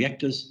nuclear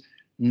reactors,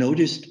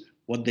 noticed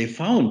what they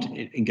found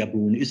in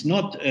Gabon is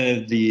not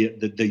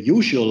the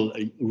usual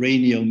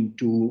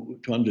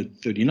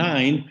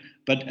uranium-239,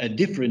 but a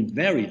different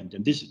variant.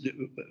 And this,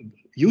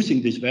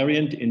 using this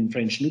variant in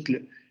French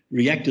nuclear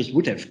reactors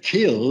would have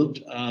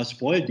killed,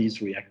 spoiled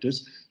these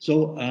reactors.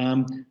 So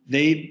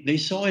they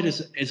saw it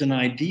as an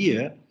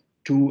idea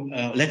to,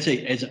 let's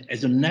say,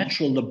 as a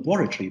natural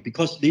laboratory,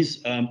 because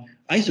these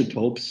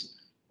isotopes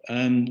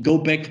go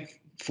back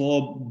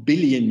 4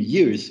 billion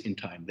years in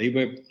time. They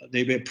were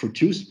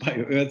produced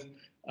by Earth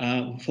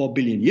 4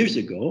 billion years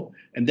ago,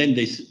 and then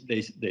they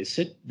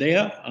sit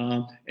there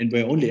and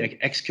were only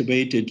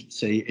excavated,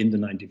 say, in the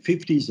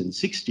 1950s and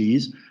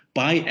 60s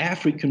by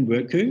African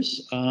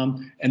workers,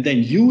 and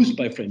then used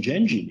by French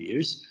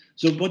engineers.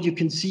 So what you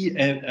can see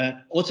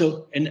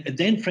also, and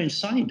then French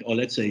scientists, or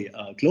let's say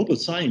global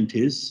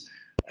scientists,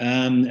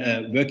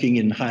 working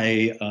in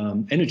high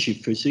energy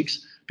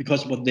physics,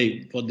 because what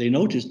they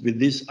noticed with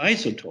this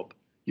isotope,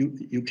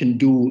 you can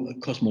do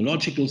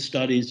cosmological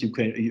studies, you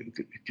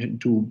can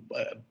do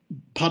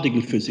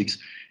particle physics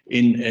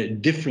in a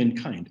different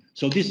kind.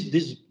 So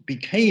this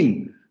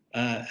became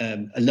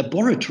a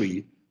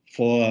laboratory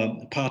for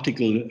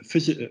particle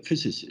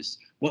physicists.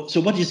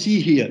 So what you see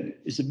here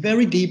is a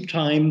very deep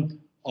time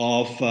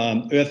of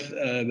Earth,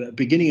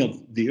 beginning of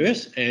the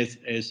Earth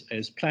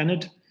as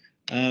planet.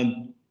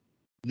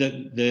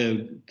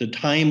 The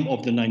time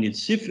of the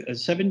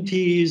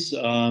 1970s,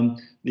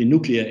 the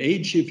nuclear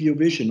age, if you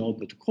wish, and all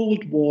the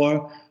Cold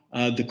War,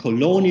 the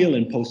colonial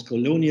and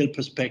post-colonial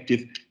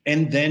perspective,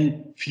 and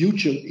then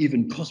future,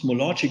 even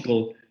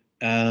cosmological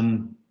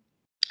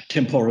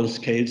temporal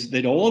scales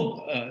that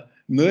all have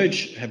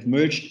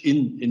merged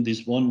in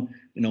this one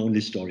and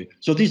only story.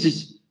 So this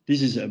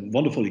is a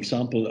wonderful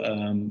example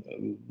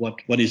what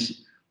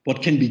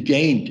can be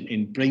gained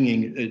in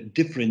bringing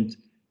different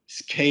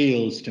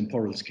scales,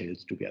 temporal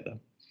scales together.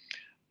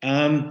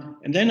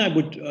 And then I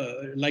would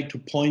like to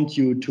point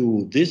you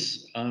to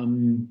this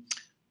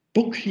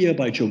book here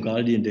by Joe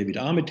Galdi and David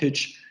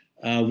Armitage,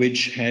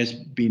 which has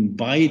been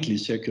widely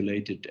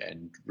circulated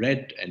and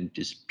read and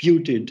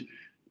disputed,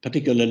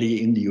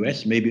 particularly in the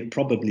US,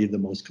 probably the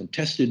most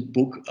contested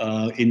book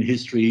in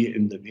history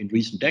in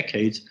recent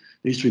decades,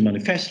 the History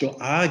Manifesto,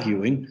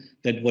 arguing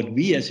that what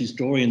we as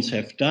historians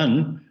have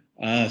done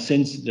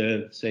since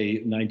the,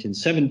 say,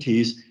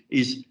 1970s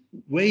is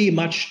way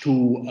much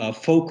to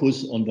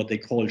focus on what they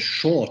call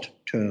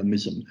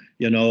short-termism.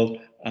 You know,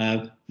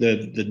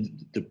 the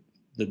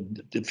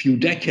few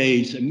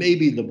decades, and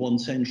maybe the 1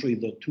 century,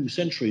 the 2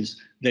 centuries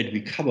that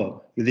we cover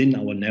within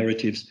our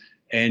narratives,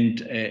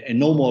 and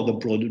no more the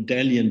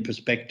Brodelian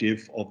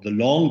perspective of the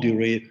longue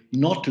durée,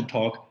 not to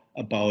talk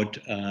about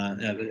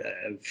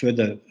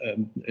further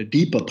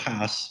deeper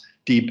paths,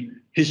 deep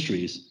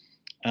histories.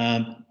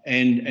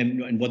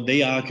 And what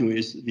they argue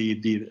is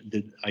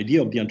the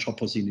idea of the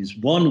Anthropocene is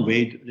one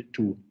way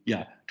to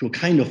a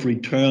kind of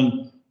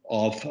return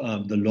of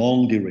the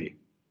longue durée.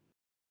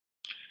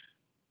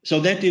 So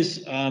that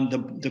is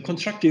the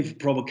constructive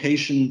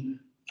provocation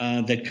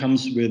that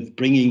comes with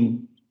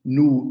bringing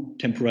new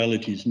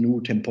temporalities,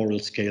 new temporal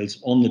scales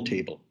on the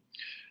table.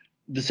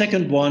 The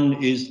second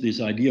one is this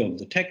idea of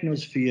the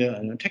technosphere,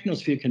 and a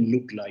technosphere can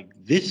look like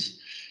this.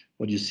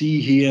 What you see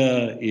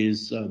here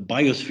is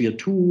Biosphere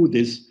 2,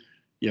 this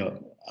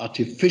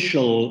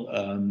artificial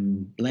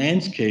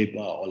landscape,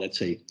 or let's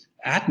say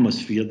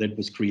atmosphere that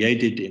was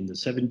created in the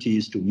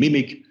 70s to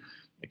mimic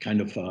a kind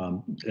of,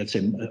 let's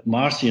say,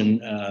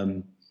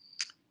 Martian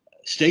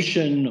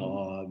station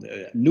or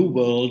new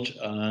world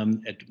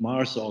at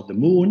Mars or the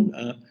Moon,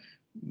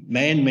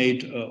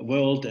 man-made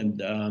world, and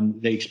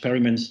they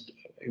experimented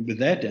with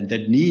that, and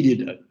that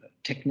needed a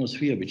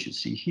technosphere, which you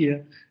see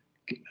here.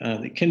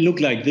 It can look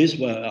like this,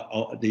 where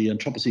the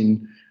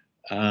Anthropocene,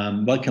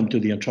 welcome to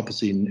the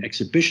Anthropocene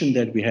exhibition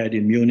that we had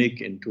in Munich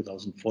in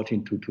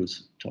 2014 to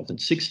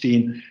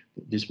 2016.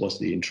 This was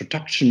the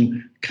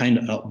introduction, kind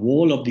of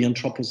wall of the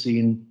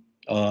Anthropocene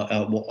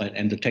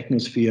and the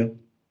technosphere.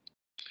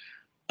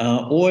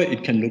 Or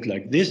it can look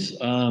like this.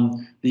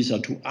 These are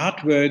 2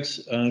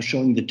 artworks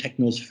showing the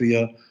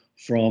technosphere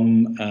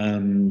from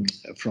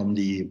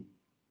the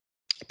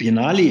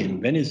Biennale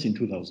in Venice in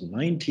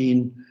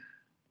 2019.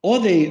 Or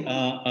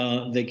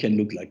they can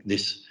look like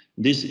this.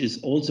 This is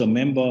also a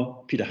member,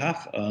 Peter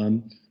Huff,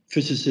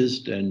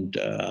 physicist and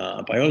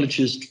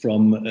biologist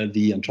from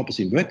the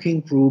Anthropocene Working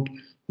Group,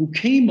 who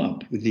has come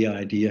up with the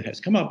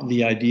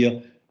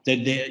idea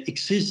that there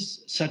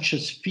exists such a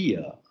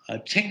sphere, a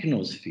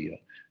technosphere,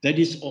 that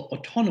is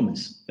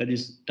autonomous, that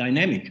is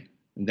dynamic,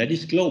 and that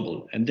is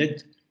global, and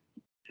that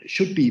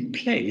should be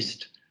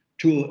placed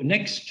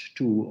next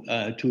to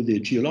the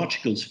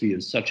geological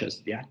spheres, such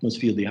as the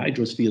atmosphere, the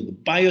hydrosphere, the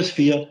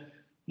biosphere,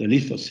 the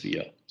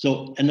lithosphere.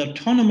 So an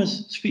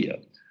autonomous sphere,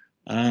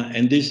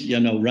 and this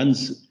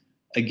runs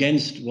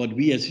against what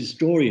we as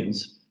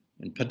historians,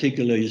 in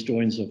particular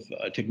historians of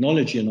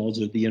technology and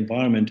also the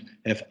environment,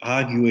 have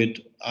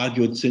argued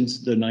since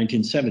the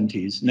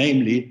 1970s,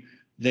 namely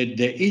that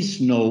there is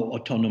no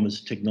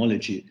autonomous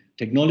technology.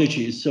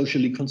 Technology is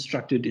socially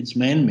constructed, it's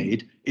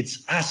man-made,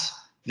 it's us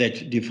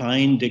that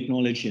define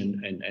technology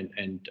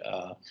and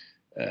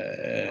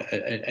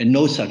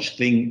no such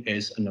thing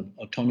as an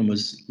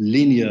autonomous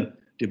linear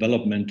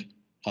development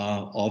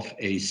of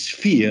a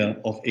sphere,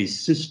 of a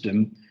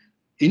system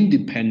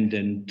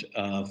independent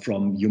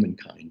from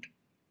humankind.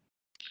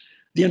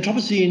 The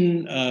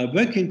Anthropocene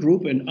Working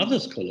Group and other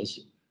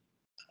scholars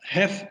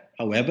have,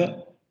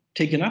 however,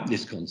 taken up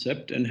this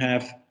concept and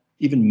have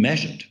even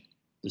measured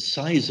the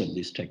size of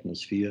this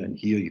technosphere. And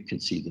here you can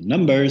see the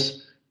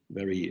numbers,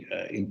 very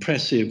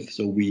impressive.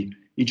 So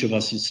each of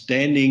us is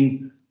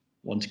standing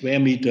 1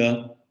 square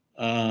meter,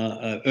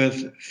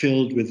 Earth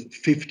filled with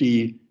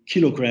 50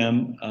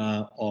 kilogram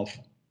of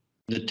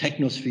the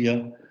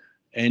technosphere,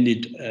 and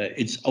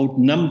it's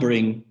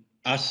outnumbering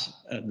us,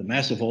 the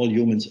mass of all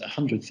humans,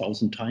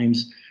 100,000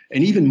 times.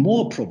 And even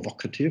more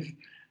provocative,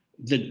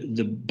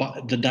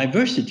 the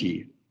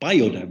diversity,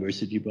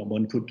 biodiversity, what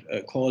one could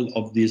call,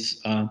 of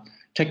this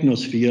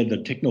technosphere, the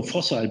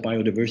techno-fossil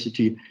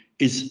biodiversity,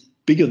 is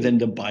bigger than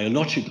the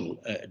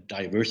biological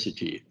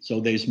diversity. So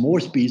there's more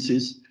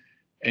species,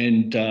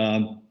 and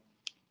I'm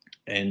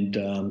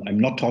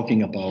not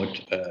talking about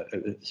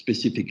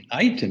specific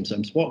items,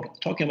 I'm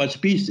talking about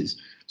species.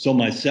 So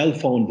my cell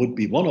phone would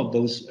be one of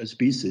those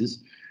species,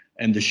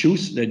 and the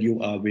shoes that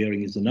you are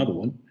wearing is another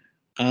one.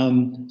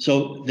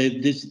 So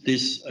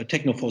this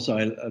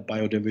techno-fossil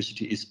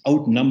biodiversity is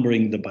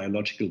outnumbering the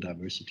biological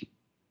diversity.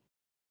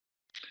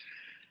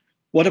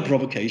 What a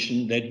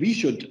provocation that we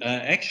should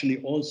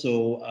actually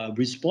also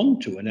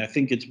respond to. And I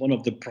think it's one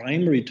of the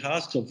primary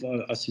tasks of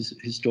us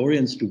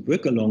historians to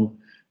work along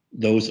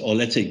those, or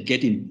let's say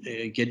get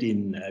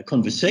in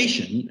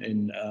conversation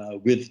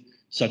with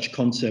such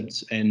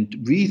concepts and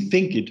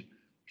rethink it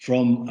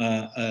from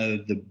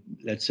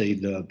let's say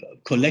the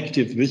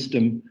collective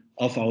wisdom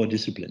of our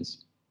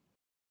disciplines.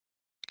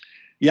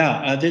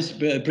 Yeah, this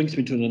brings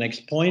me to the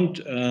next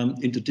point,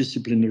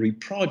 interdisciplinary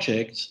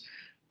projects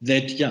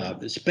that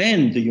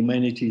span the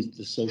humanities,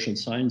 the social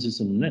sciences,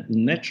 and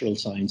natural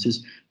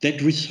sciences,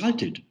 that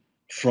resulted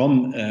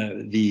from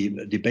the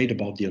debate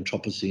about the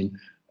Anthropocene.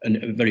 And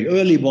a very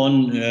early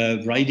one,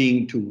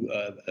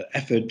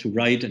 effort to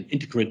write an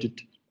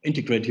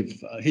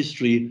integrative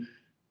history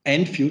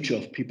and future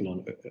of people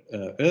on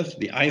Earth,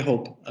 the I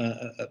Hope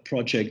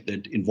project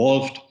that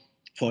involved,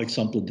 for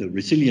example, the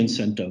Resilience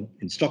Center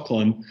in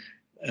Stockholm,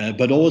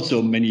 but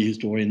also many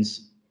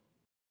historians,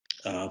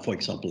 for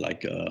example,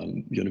 like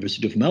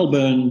University of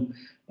Melbourne,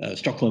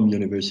 Stockholm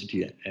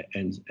University,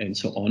 and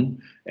so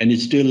on. And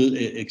it's still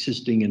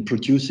existing and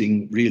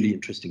producing really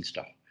interesting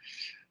stuff.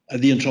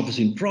 The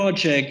Anthropocene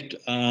project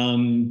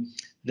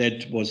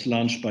that was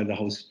launched by the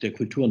Haus der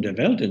Kultur und der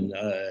Welt and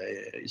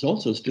is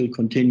also still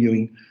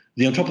continuing.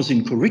 The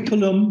Anthropocene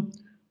curriculum,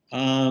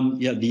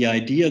 the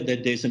idea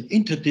that there's an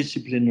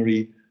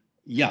interdisciplinary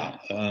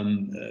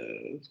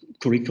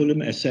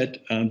curriculum, as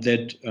said,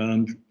 that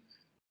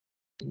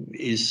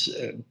is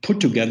put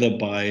together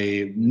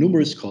by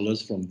numerous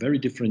scholars from very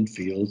different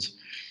fields.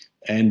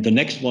 And the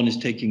next one is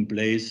taking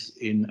place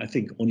in, I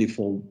think, only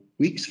 4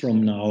 weeks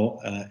from now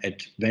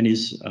at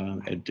Venice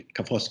at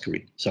Ca'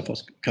 Foscari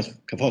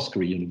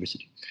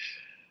University.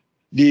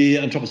 The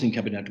Anthropocene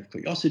Cabinet of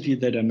Curiosity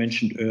that I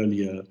mentioned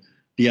earlier,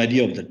 the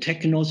idea of the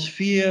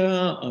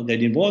technosphere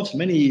that involves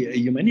many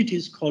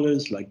humanities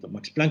scholars like the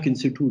Max Planck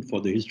Institute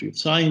for the History of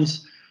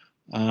Science,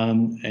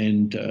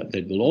 and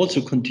that will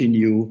also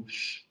continue,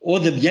 or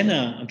the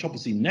Vienna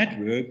Anthropocene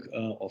Network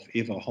of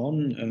Eva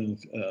Horn,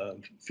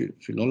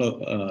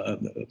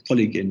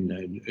 colleague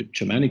in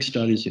Germanic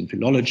studies, in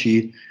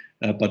philology,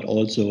 but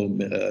also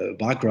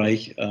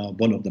Wagreich,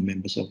 one of the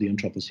members of the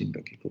Anthropocene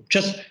Working Group.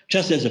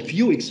 Just as a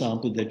few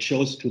examples that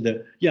shows to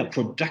the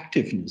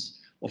productiveness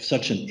of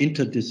such an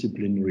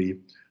interdisciplinary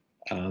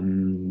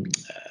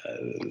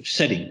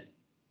setting.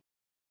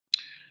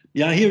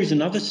 Yeah, here is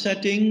another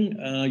setting.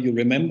 You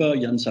remember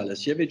Jan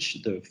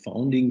Salasiewicz, the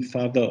founding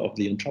father of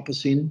the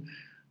Anthropocene.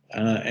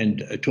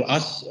 And to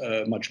us,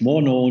 much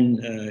more known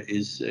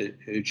is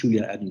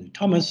Julia Adelaide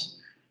Thomas,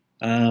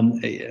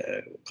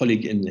 a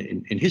colleague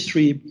in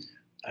history.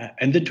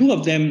 And the two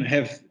of them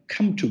have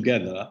come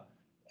together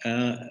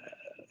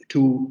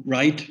to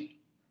write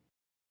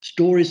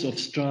stories of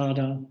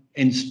strata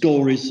and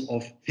stories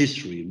of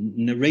history,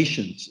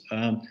 narrations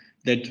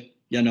that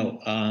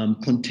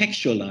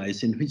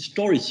contextualize and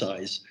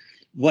historicize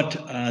what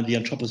the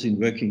Anthropocene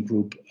Working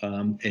Group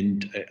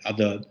and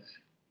other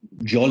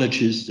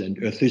geologists and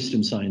earth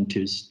system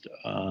scientists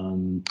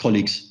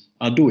colleagues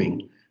are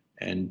doing.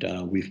 And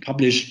we've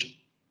published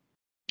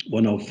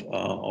one of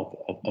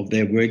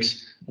their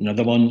works,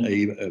 another one,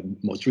 a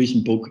most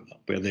recent book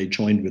where they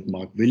joined with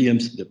Mark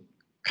Williams, the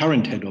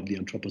current head of the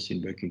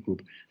Anthropocene Working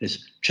Group, has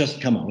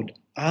just come out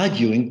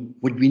arguing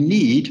what we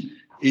need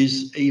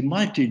is a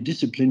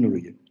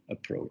multidisciplinary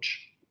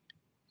approach.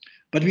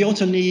 But we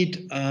also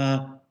need,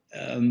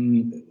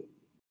 actually,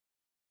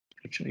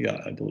 yeah,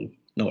 I will,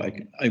 no,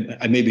 I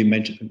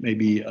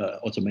maybe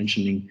also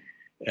mentioning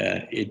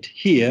it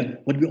here.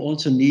 What we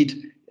also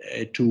need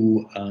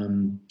to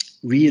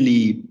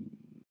really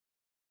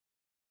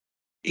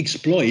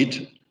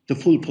exploit the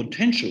full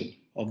potential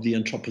of the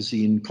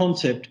Anthropocene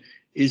concept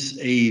is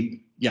a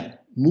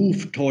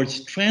move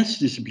towards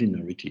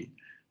transdisciplinarity,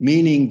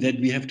 meaning that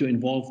we have to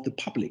involve the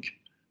public,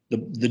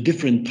 the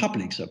different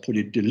publics. I put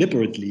it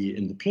deliberately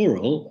in the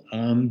plural.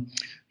 And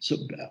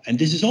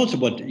this is also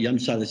what Jan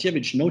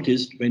Salasiewicz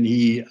noticed when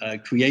he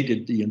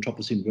created the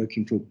Anthropocene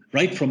Working Group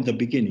right from the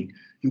beginning.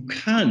 You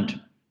can't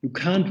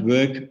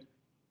work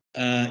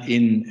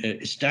in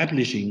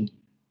establishing,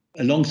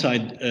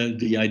 alongside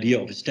the idea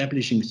of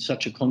establishing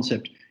such a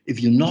concept, if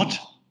you're not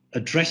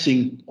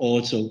addressing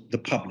also the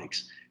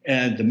publics.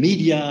 The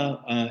media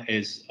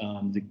as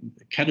the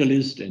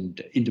catalyst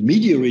and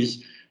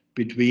intermediaries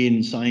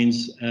between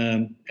science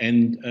and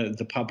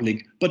the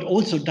public, but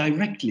also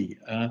directly,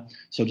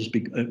 so to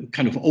speak,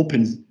 kind of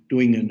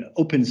doing an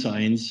open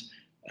science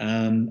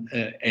and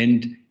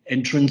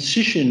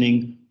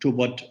transitioning to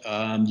what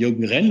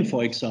Jürgen Renn,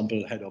 for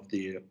example,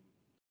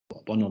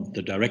 one of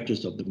the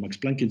directors of the Max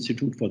Planck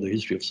Institute for the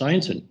History of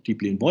Science and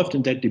deeply involved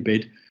in that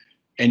debate,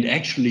 and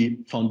actually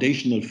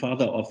foundational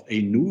father of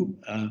a new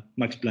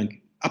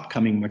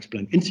upcoming Max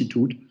Planck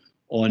Institute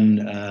on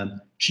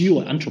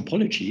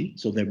geoanthropology.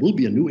 So there will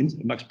be a new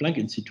Max Planck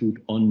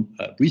Institute on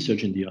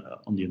research on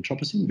the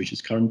Anthropocene, which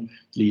is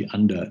currently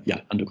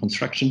under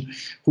construction,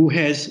 who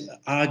has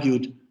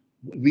argued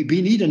we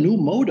need a new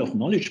mode of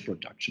knowledge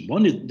production,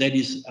 one that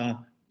is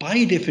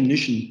by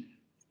definition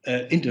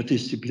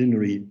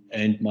interdisciplinary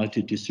and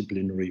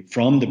multidisciplinary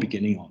from the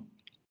beginning on.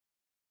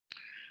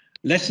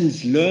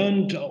 Lessons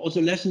learned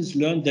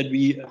that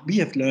we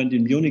have learned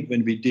in Munich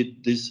when we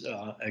did this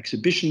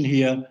exhibition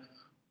here.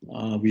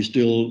 We're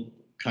still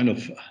kind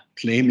of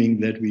claiming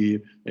that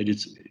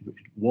it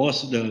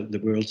was the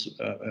world's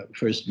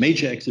first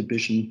major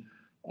exhibition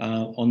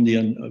on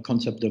the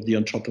concept of the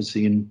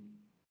Anthropocene.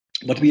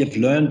 What we have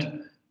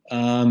learned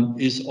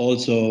is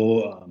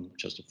also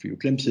just a few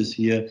glimpses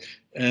here.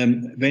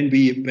 When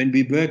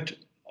we worked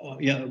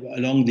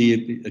along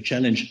the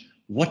challenge,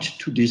 what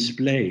to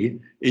display,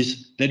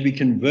 is that we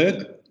can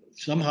work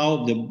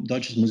somehow. The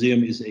Deutsches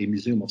Museum is a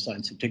museum of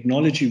science and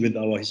technology with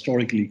our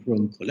historically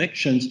grown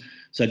collections,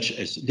 such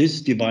as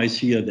this device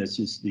here. This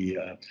is the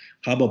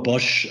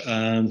Haber-Bosch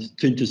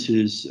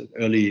synthesis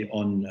early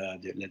on,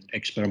 the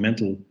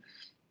experimental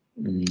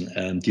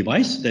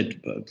device that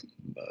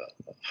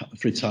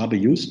Fritz Haber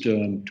used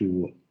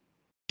to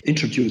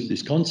introduce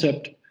this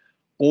concept,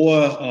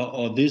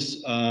 or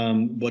this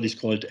what is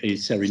called a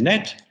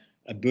Serenette,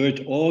 a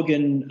bird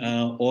organ,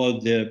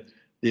 or the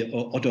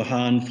Otto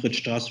Hahn, Fritz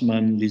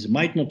Strassmann, Lise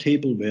Meitner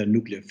table where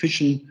nuclear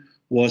fission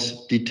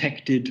was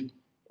detected,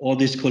 or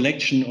this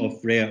collection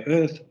of rare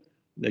earth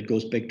that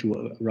goes back to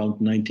around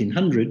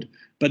 1900.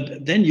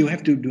 But then you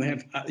have to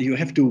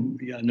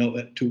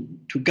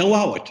go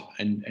out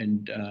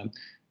and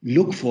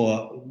look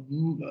for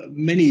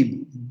many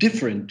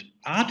different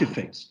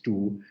artifacts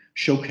to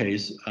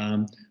showcase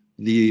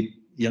the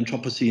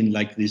Anthropocene,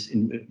 like this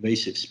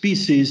invasive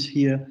species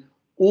here,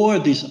 or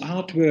this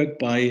artwork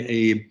by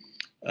a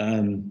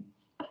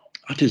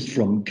artist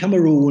from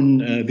Cameroon,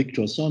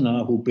 Victor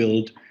Sonna, who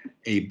built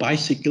a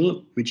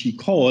bicycle, which he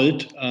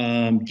called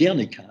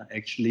Guernica,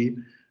 actually,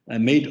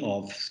 made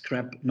of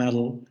scrap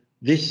metal.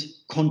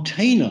 This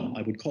container,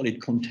 I would call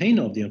it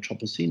container of the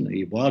Anthropocene,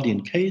 a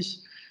Wardian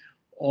case,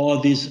 or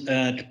these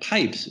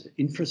pipes,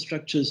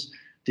 infrastructures,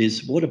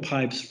 these water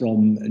pipes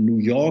from New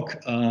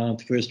York,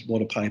 the first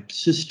water pipe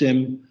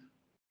system,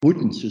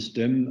 wooden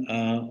system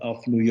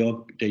of New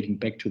York dating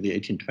back to the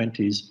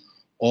 1820s,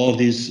 or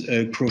this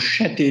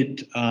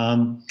crocheted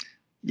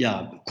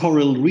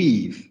coral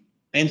reef,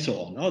 and so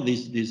on. All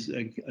this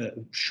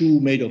shoe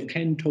made of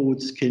cane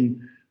toad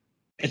skin,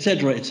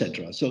 etc.,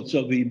 etc. So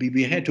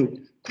we had to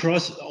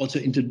cross also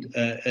into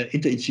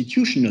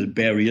interinstitutional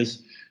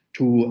barriers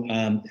to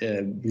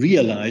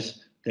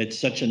realize that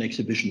such an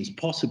exhibition is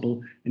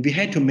possible, and we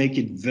had to make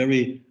it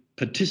very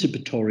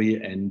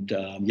participatory and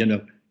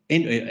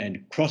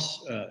and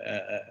cross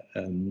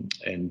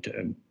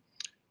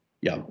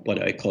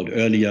what I called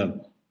earlier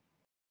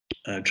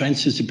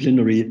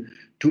transdisciplinary,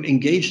 to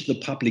engage the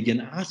public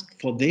and ask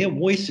for their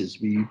voices.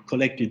 We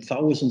collected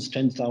thousands,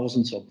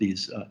 10,000s of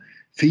these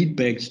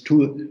feedbacks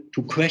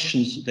to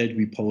questions that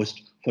we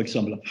posed. For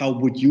example, how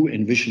would you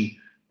envision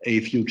a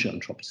future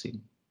Anthropocene?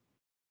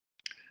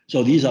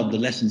 So these are the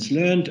lessons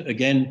learned.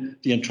 Again,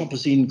 the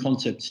Anthropocene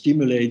concept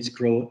stimulates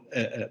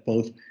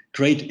both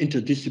great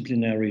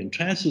interdisciplinary and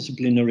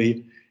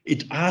transdisciplinary.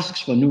 It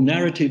asks for new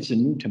narratives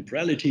and new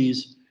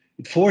temporalities.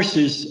 It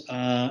forces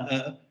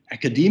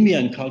academia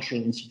and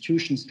cultural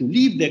institutions to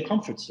leave their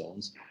comfort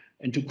zones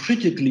and to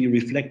critically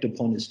reflect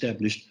upon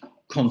established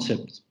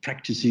concepts,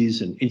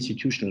 practices, and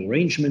institutional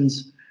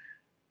arrangements.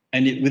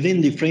 And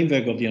within the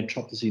framework of the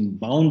Anthropocene,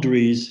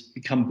 boundaries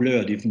become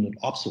blurred, if not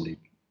obsolete,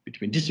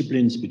 between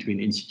disciplines, between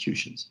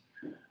institutions.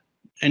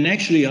 And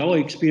actually, our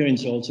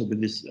experience also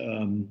with this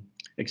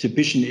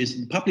exhibition is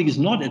the public is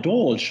not at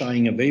all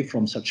shying away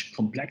from such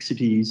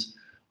complexities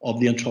of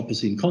the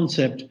Anthropocene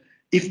concept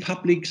if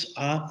publics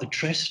are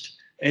addressed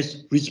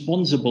as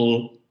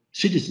responsible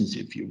citizens,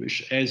 if you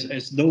wish,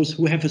 as those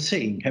who have a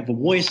saying, have a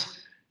voice,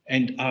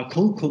 and are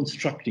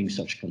co-constructing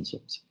such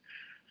concepts.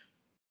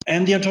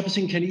 And the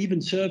Anthropocene can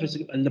even serve as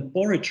a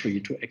laboratory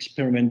to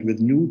experiment with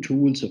new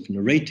tools of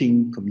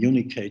narrating,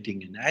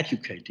 communicating, and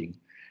educating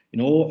in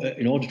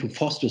order to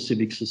foster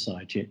civic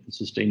society and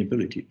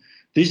sustainability.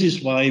 This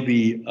is why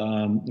we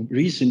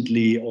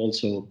recently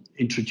also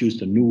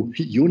introduced a new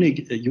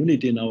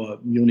unit in our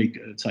Munich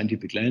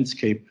scientific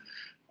landscape,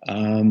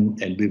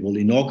 and we will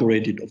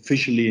inaugurate it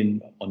officially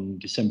on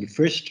December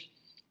 1st.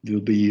 It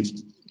will be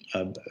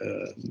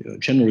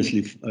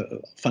generously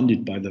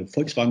funded by the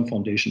Volkswagen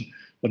Foundation,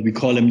 what we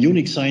call a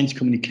Munich Science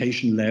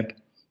Communication Lab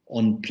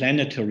on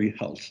planetary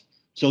health.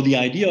 So the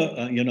idea,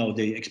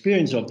 the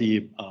experience of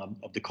the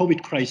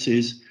COVID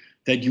crisis,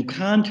 that you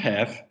can't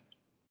have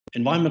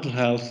environmental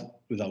health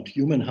without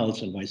human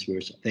health and vice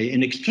versa. They're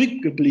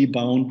inextricably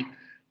bound,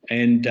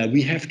 and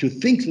we have to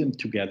think them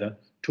together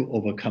to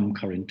overcome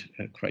current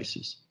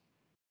crises.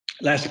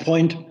 Last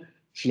point,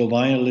 slow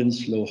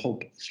violence, slow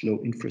hope, slow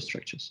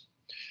infrastructures.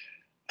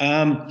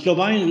 Slow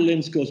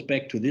violence goes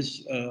back to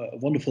this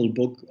wonderful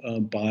book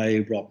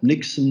by Rob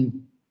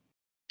Nixon,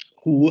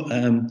 who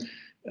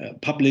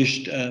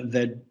published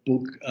that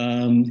book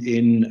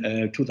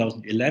in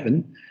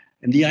 2011.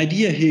 And the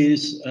idea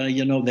is,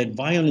 that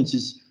violence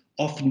is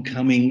often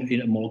coming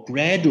in a more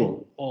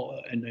gradual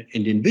and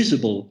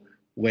invisible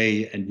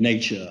way and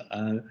nature.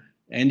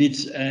 And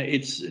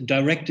it's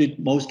directed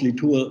mostly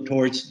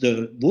towards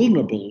the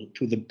vulnerable,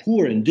 to the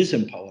poor and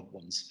disempowered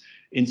ones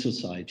in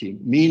society,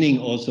 meaning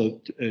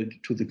also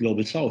to the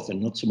global south and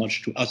not so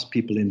much to us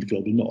people in the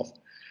global north.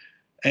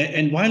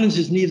 And violence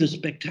is neither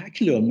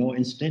spectacular nor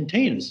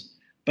instantaneous,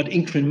 but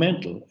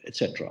incremental,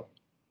 etc.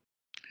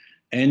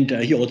 And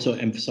he also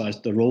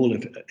emphasized the role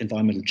of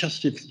environmental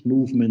justice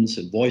movements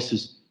and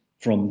voices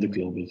from the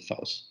global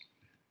south.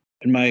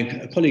 And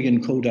my colleague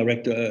and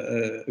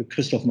co-director,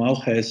 Christoph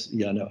Mauch, has,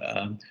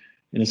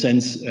 in a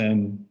sense,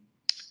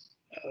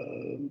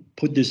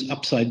 put this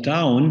upside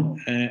down,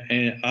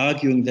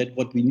 arguing that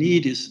what we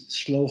need is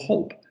slow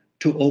hope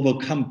to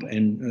overcome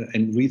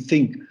and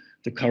rethink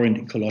the current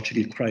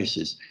ecological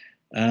crisis.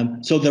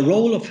 So the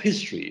role of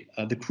history,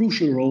 the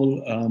crucial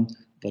role,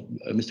 what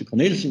Mr.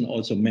 Cornelissen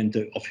also meant,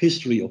 of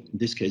history, in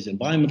this case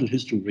environmental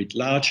history writ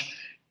large,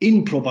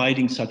 in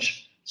providing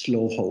such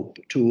slow hope,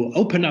 to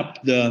open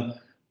up the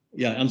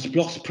Ernst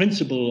Bloch's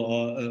principle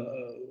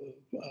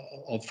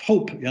of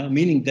hope,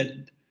 meaning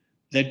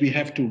that we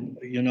have to,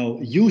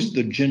 use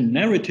the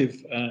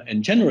narrative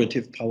and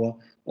generative power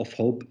of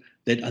hope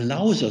that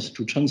allows us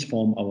to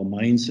transform our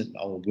minds and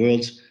our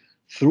worlds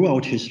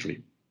throughout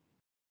history.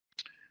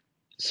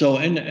 So,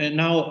 and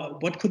now,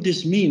 what could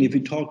this mean if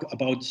we talk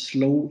about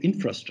slow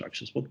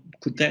infrastructures? What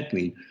could that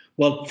mean?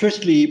 Well,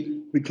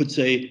 firstly, we could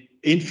say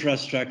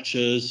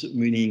infrastructures,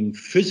 meaning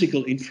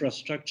physical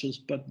infrastructures,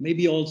 but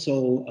maybe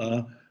also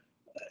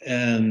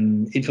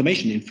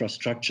information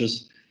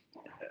infrastructures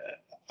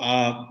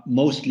are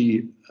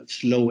mostly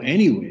slow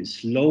anyway,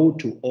 slow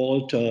to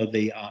alter.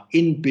 They are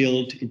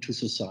inbuilt into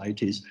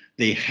societies.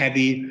 They're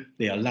heavy.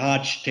 They are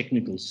large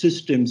technical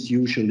systems,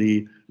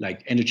 usually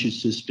like energy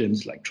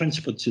systems, like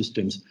transport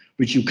systems,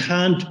 which you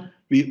can't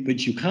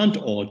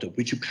alter,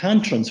 which you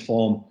can't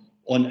transform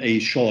on a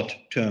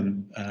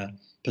short-term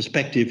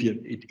perspective.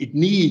 It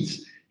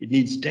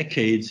needs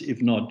decades,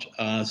 if not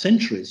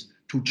centuries,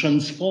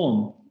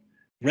 to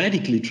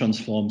radically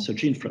transform such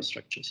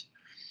infrastructures.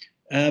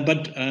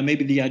 But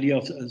maybe the idea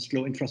of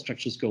slow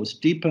infrastructures goes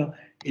deeper.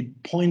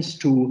 It points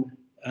to,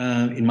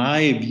 in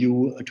my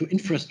view, to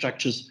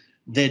infrastructures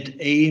that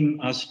aim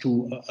us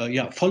to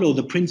follow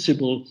the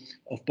principle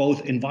of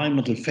both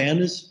environmental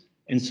fairness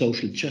and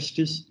social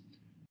justice.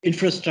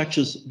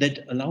 Infrastructures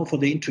that allow for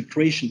the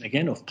integration,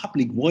 again, of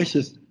public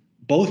voices,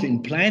 both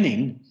in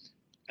planning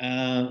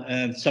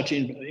such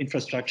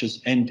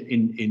infrastructures and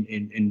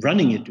in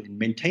running it, in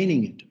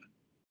maintaining it.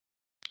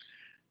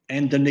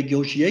 And the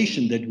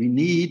negotiation that we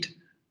need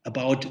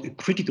about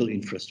critical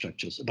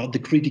infrastructures, about the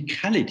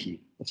criticality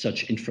of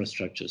such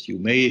infrastructures. You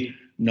may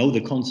know the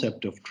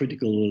concept of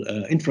critical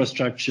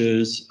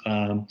infrastructures,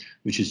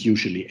 which is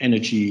usually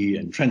energy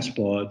and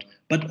transport,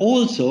 but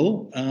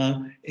also,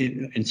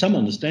 and some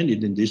understand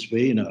it in this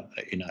way, in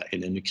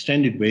an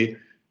extended way,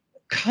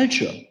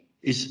 culture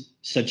is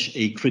such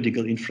a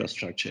critical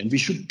infrastructure. And we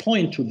should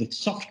point to the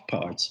soft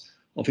parts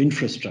of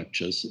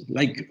infrastructures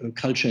like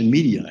culture and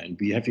media. And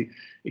we have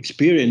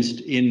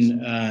experienced in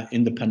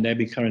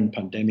the current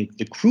pandemic,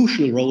 the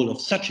crucial role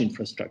of such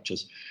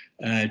infrastructures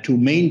to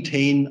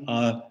maintain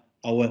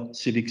our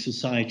civic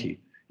society.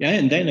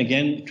 And then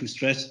again, to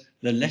stress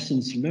the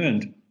lessons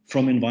learned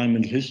from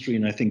environmental history.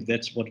 And I think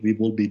that's what we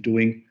will be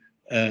doing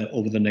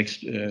over the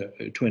next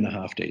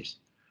 2.5 days.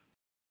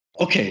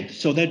 Okay,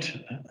 so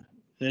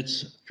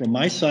that's from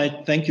my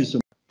side. Thank you so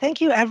much. Thank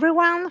you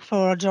everyone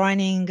for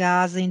joining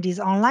us in this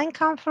online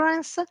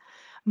conference.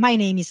 My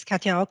name is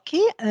Katia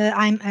Occhi.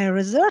 I'm a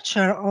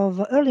researcher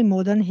of early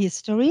modern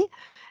history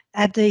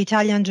at the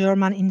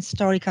Italian-German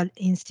Historical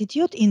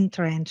Institute in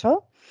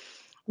Trento.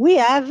 We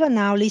have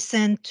now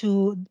listened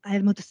to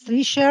Helmut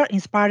Strischer's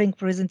inspiring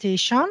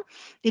presentation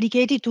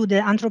dedicated to the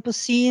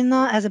Anthropocene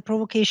as a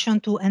provocation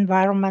to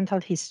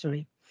environmental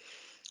history.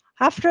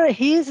 After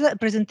his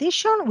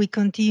presentation, we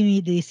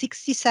continue the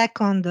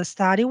 60-second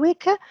study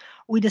week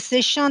with a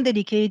session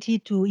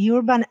dedicated to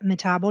urban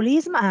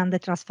metabolism and the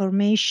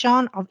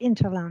transformation of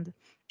hinterland,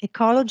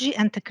 ecology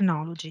and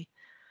technology.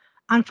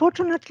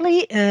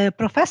 Unfortunately,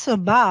 Professor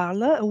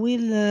Barl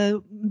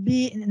will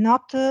be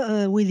not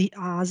with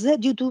us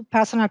due to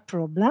personal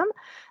problem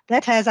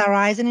that has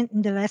arisen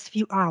in the last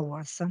few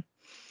hours.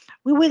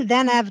 We will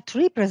then have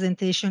 3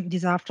 presentations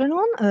this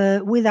afternoon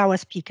with our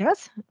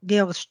speakers,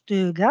 Georg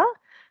Stöger,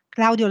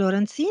 Claudio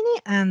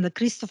Lorenzini, and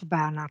Christoph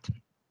Bernhard.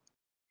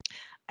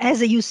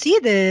 As you see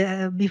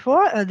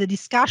before, the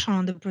discussion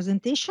on the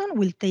presentation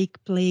will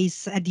take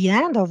place at the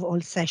end of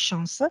all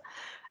sessions,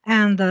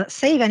 and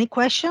save any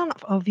question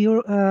of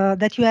you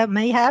that you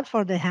may have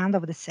for the end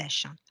of the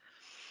session.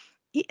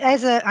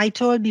 As I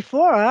told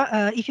before,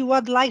 if you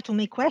would like to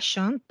make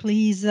question,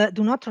 please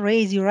do not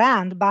raise your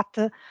hand,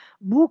 but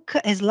book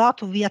a slot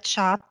via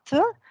chat,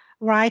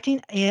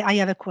 writing I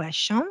have a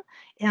question,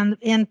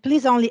 and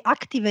please only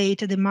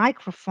activate the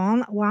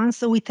microphone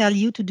once we tell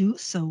you to do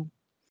so.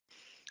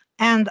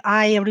 And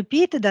I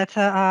repeat that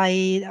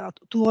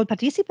to all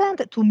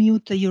participants to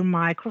mute your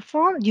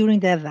microphone during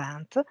the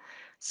event.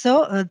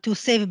 So to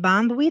save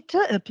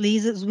bandwidth,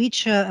 please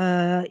switch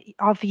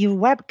off your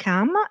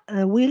webcam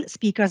while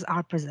speakers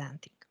are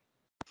presenting.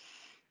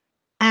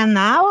 And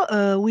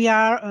now we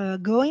are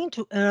going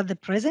to hear the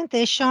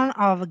presentation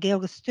of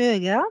Georg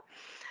Stöger.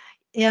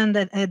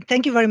 And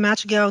thank you very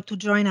much, Georg, to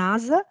join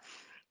us.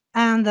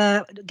 And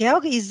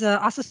Georg is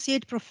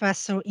Associate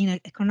Professor in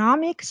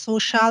Economic,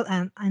 Social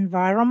and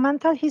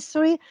Environmental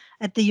History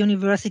at the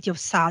University of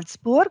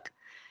Salzburg.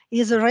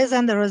 His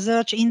recent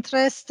research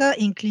interests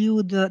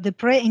include the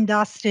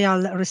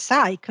pre-industrial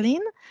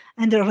recycling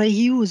and the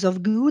reuse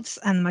of goods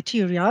and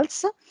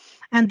materials,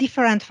 and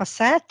different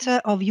facets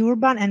of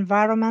urban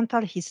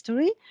environmental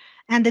history,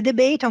 and the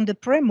debate on the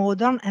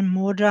pre-modern and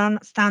modern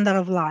standard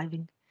of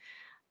living.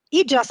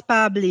 He just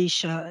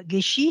published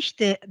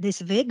Geschichte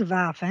des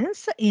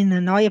Wegwerfens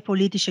in Neue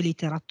Politische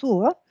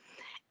Literatur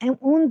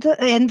und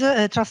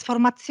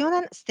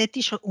Transformationen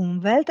städtischer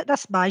Umwelt,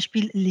 das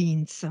Beispiel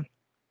Linz.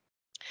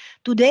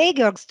 Today,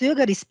 Georg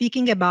Stöger is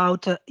speaking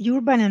about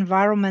urban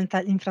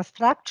environmental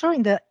infrastructure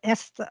in the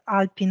East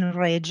Alpine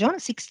region,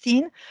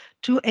 16th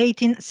to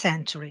 18th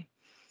century.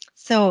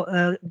 So,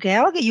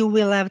 Georg, you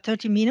will have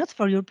 30 minutes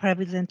for your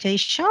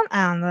presentation,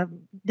 and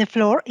the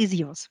floor is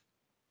yours.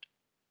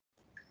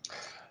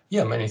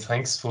 Yeah, many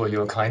thanks for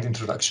your kind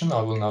introduction.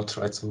 I will now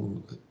try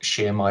to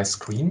share my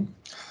screen.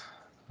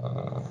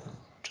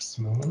 Just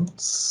a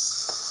moment.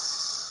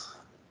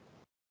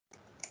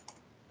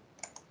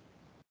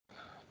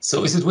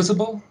 So is it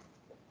visible?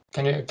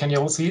 Can you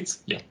all see it?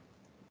 Yeah.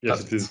 Yes,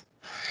 it is.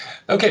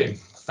 Okay,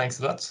 thanks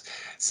a lot.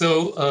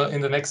 So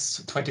in the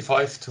next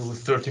 25 to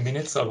 30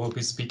 minutes, I will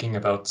be speaking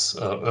about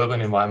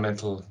urban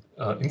environmental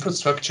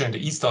infrastructure in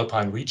the East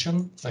Alpine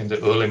region in the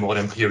early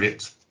modern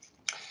period.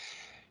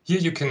 Here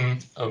you can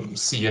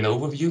see an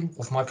overview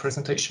of my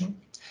presentation.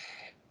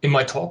 In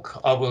my talk,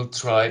 I will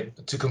try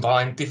to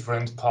combine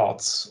different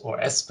parts or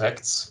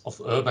aspects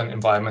of urban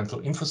environmental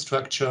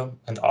infrastructure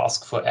and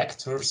ask for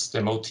actors,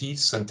 their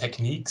motifs and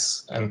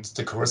techniques, and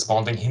the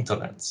corresponding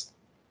hinterlands.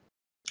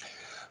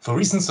 For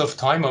reasons of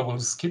time, I will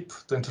skip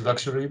the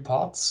introductory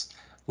parts,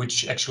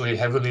 which actually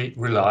heavily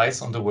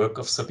relies on the work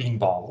of Sabine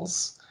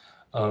Barls.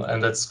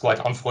 And that's quite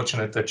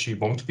unfortunate that she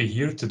won't be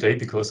here today,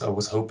 because I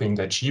was hoping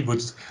that she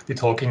would be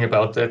talking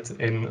about that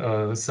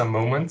in some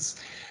moments,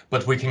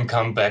 but we can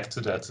come back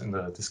to that in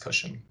the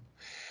discussion.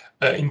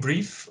 In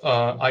brief,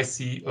 I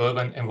see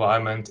urban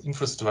environment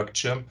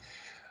infrastructure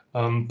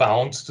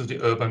bound to the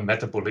urban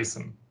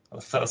metabolism,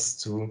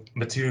 thus to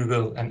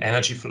material and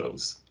energy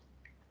flows.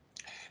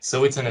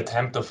 So it's an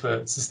attempt of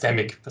a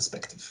systemic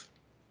perspective.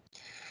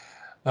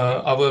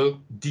 I will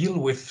deal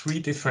with 3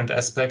 different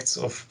aspects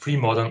of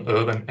pre-modern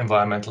urban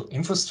environmental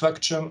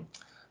infrastructure.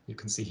 You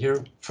can see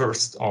here,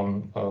 first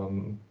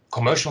on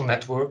commercial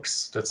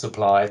networks that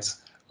supplied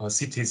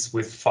cities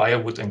with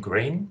firewood and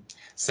grain.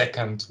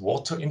 Second,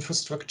 water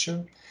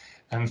infrastructure.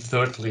 And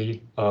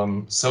thirdly,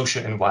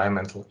 social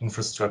environmental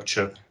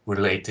infrastructure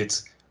related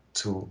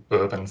to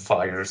urban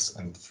fires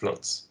and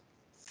floods.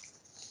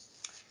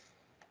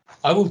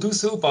 I will do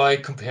so by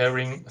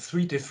comparing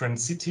 3 different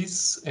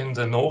cities in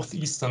the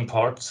northeastern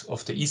part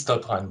of the East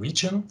Alpine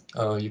region.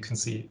 You can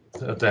see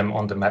them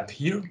on the map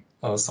here,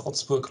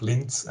 Salzburg,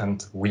 Linz,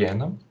 and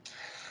Vienna.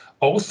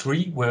 All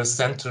 3 were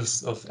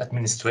centers of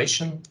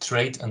administration,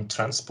 trade, and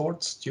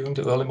transport during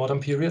the early modern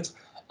period,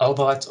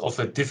 albeit of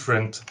a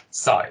different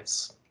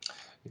size.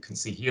 You can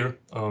see here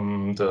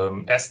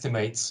the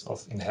estimates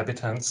of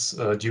inhabitants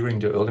during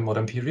the early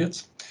modern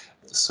period.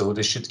 So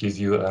this should give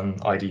you an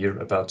idea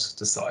about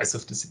the size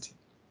of the city.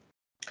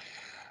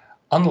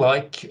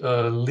 Unlike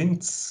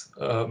Linz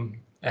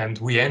and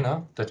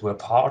Vienna, that were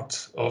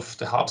part of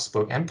the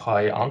Habsburg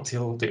Empire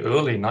until the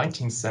early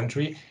 19th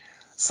century,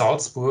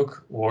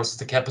 Salzburg was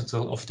the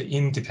capital of the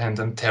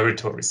independent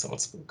territory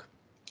Salzburg.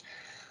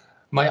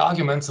 My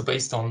arguments are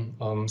based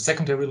on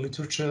secondary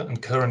literature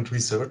and current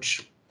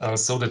research,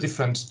 so the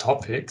different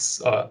topics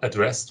are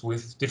addressed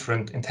with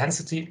different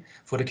intensity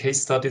for the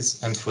case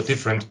studies and for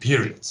different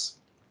periods.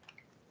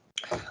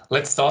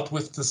 Let's start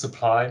with the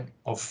supply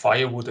of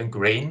firewood and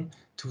grain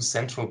to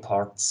central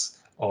parts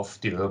of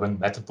the urban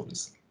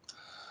metabolism.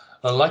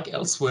 Like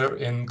elsewhere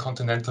in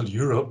continental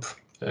Europe,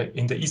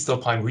 in the East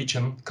Alpine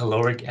region,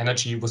 caloric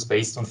energy was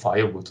based on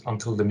firewood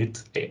until the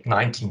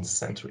mid-19th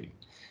century.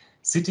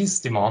 Cities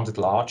demanded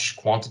large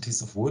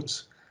quantities of wood,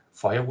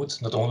 firewood,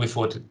 not only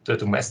for the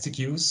domestic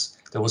use,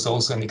 there was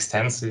also an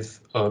extensive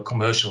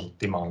commercial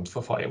demand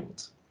for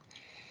firewood.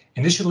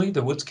 Initially,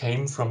 the wood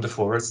came from the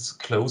forests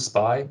close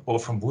by or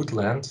from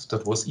woodland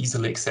that was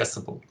easily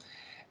accessible,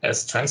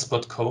 as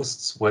transport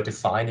costs were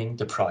defining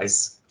the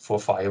price for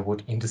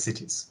firewood in the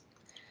cities.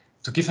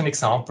 To give an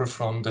example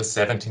from the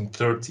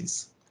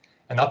 1730s,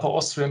 an Upper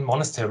Austrian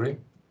monastery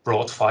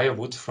brought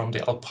firewood from the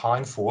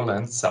Alpine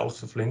foreland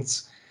south of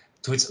Linz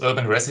to its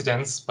urban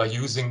residence by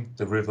using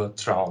the river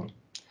Traun.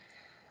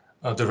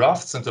 The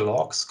rafts and the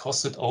logs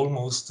costed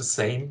almost the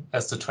same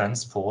as the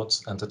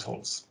transport and the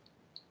tolls.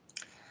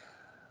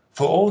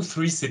 For all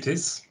three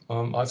cities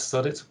I've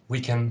studied,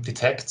 we can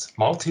detect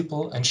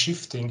multiple and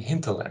shifting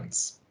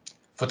hinterlands.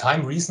 For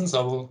time reasons, I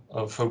will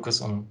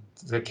focus on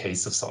the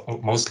case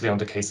of mostly on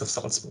the case of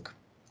Salzburg.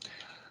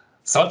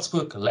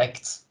 Salzburg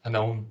lacked an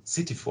own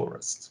city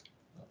forest.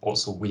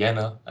 Also,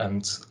 Vienna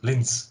and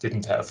Linz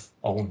didn't have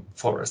own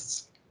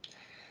forests.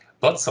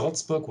 But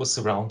Salzburg was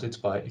surrounded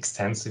by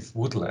extensive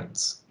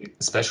woodlands,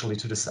 especially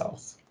to the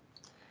south.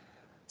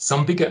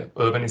 Some bigger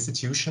urban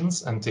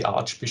institutions and the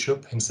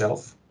Archbishop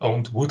himself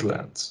owned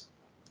woodland,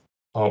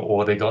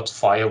 or they got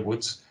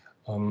firewood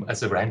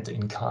as a rent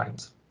in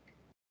kind.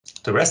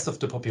 The rest of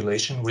the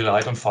population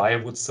relied on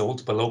firewood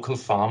sold by local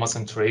farmers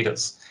and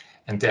traders,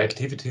 and their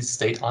activities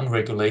stayed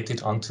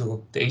unregulated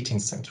until the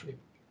 18th century.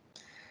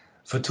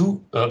 For two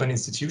urban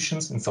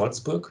institutions in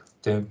Salzburg,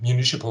 the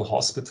municipal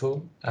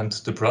hospital and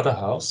the Brother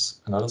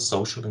House, another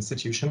social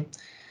institution,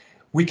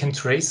 we can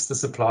trace the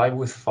supply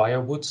with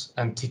firewood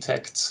and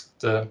detect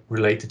the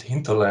related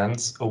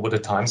hinterlands over the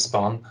time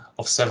span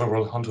of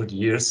several hundred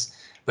years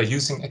by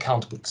using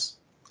account books.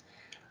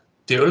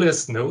 The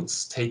earliest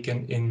notes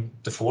taken in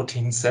the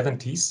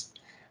 1470s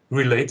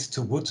relate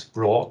to wood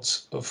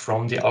brought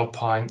from the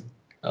Alpine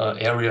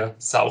area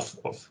south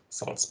of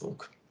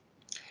Salzburg.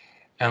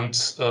 And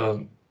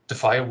the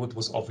firewood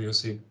was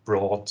obviously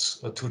brought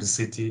to the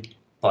city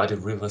by the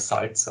river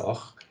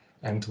Salzach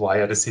and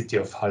via the city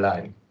of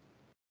Hallein.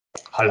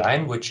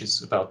 Hallein, which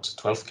is about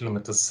 12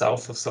 kilometers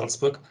south of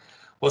Salzburg,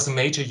 was a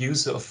major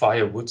user of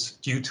firewood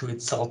due to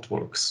its salt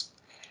works.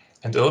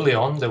 And early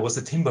on, there was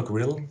a timber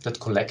grill that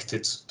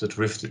collected the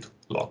drifted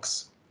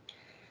logs.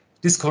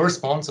 This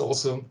corresponds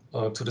also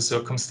to the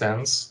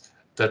circumstance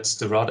that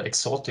the rather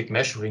exotic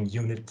measuring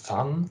unit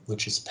Pfann,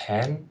 which is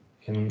pan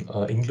in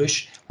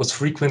English, was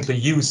frequently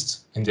used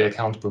in the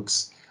account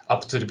books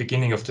up to the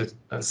beginning of the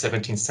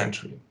 17th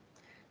century.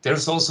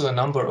 There's also a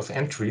number of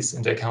entries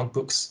in the account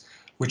books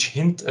which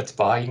hint at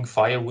buying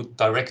firewood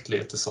directly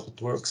at the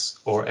salt works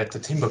or at the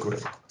timber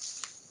grill.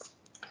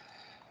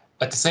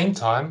 At the same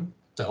time,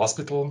 the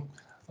hospital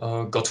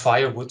got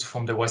firewood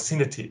from the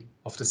vicinity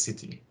of the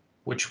city,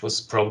 which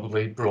was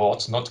probably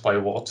brought not by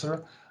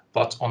water,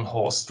 but on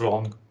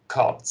horse-drawn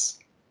carts.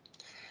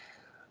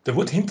 The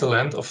wood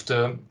hinterland of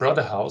the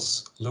Brother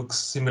House looks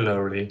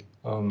similarly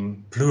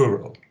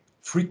plural.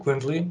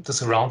 Frequently, the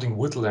surrounding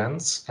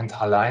woodlands and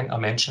Hallein are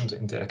mentioned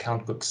in the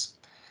account books.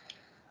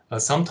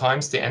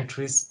 Sometimes the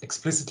entries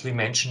explicitly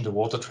mention the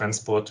water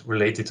transport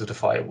related to the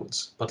firewood,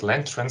 but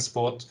land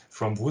transport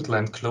from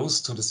woodland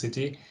close to the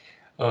city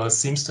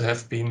seems to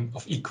have been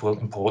of equal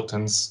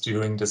importance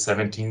during the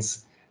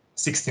 16th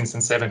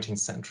and 17th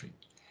century.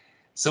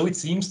 So it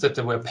seems that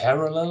there were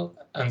parallel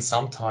and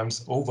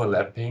sometimes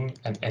overlapping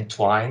and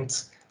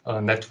entwined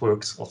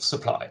networks of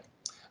supply.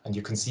 And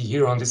you can see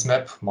here on this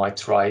map, might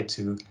try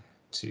to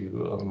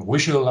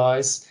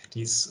visualize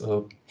these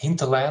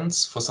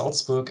hinterlands for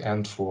Salzburg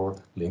and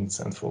for Linz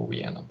and for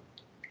Vienna.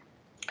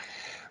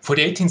 For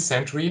the 18th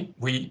century,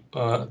 we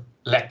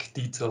lack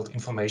detailed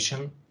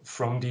information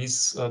from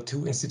these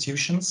two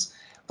institutions,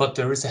 but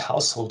there is a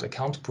household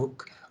account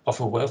book of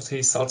a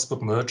wealthy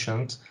Salzburg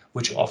merchant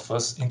which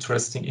offers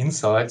interesting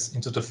insights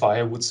into the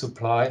firewood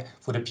supply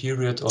for the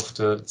period of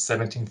the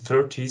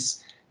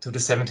 1730s to the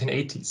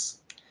 1780s.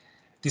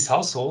 This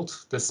household,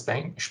 the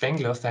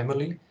Spengler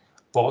family,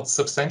 bought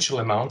substantial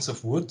amounts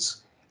of wood,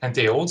 and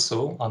they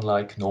also,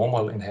 unlike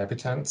normal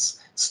inhabitants,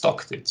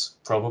 stocked it,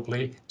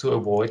 probably to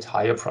avoid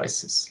higher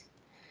prices.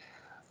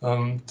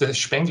 The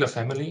Spengler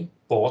family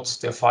bought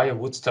their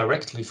firewood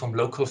directly from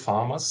local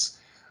farmers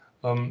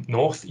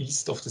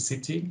northeast of the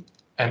city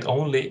and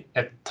only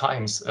at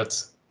times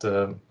at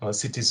the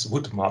city's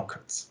wood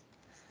markets.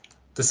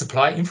 The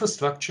supply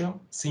infrastructure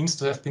seems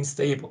to have been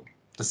stable.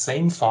 The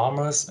same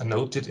farmers are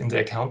noted in the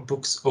account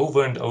books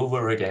over and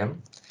over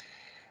again.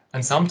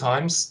 and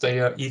sometimes they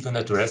are even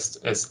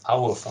addressed as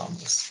our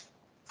farmers.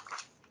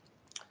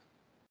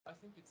 I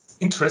think it's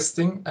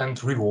interesting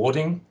and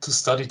rewarding to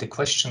study the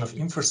question of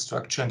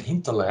infrastructure and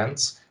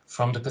hinterlands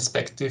from the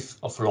perspective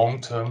of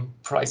long-term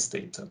price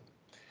data.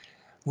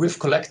 We've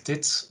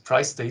collected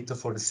price data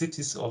for the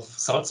cities of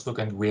Salzburg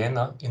and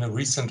Vienna in a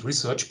recent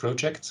research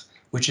project,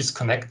 which is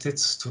connected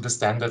to the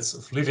standards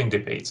of living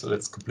debate, so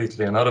that's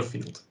completely another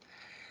field.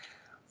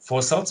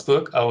 For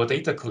Salzburg, our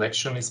data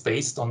collection is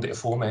based on the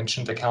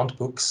aforementioned account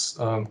books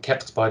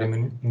kept by the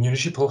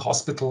municipal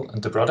hospital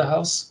and the Brother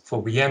House,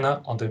 for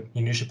Vienna on the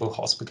municipal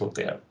hospital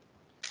there.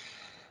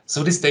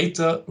 So this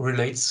data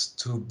relates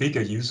to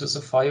bigger users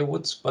of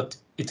firewood, but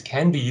it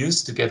can be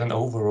used to get an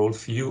overall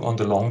view on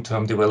the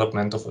long-term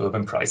development of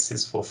urban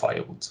prices for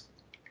firewood.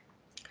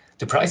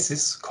 The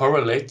prices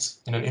correlate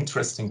in an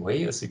interesting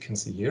way, as you can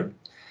see here.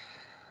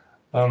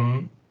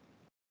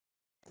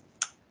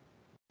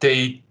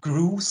 They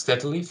grew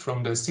steadily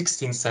from the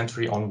 16th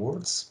century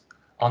onwards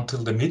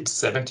until the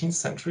mid-17th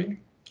century.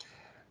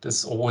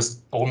 There's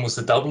almost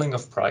a doubling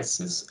of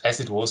prices, as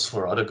it was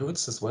for other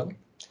goods as well.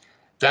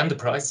 Then the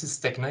prices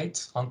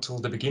stagnate until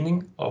the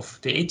beginning of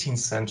the 18th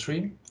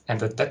century,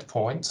 and at that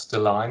point the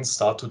lines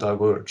start to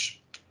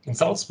diverge. In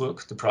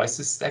Salzburg, the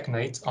prices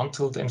stagnate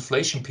until the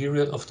inflation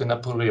period of the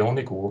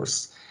Napoleonic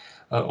Wars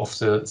of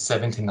the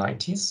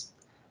 1790s,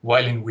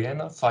 while in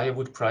Vienna,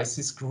 firewood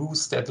prices grew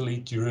steadily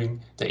during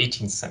the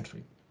 18th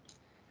century.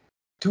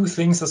 Two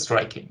things are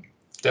striking.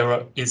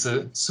 There is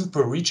a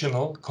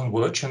super-regional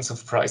convergence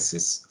of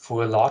prices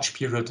for a large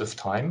period of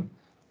time,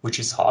 which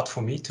is hard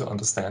for me to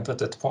understand at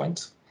that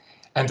point,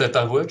 and a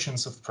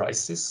divergence of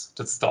prices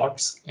that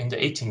starts in the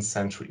 18th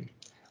century,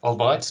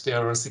 albeit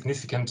there are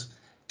significant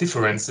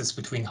differences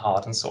between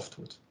hard and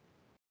softwood.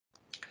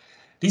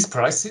 These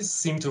prices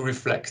seem to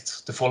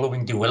reflect the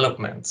following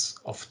developments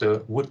of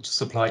the wood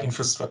supply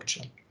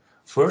infrastructure.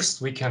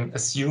 First, we can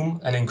assume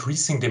an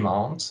increasing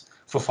demand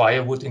for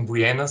firewood in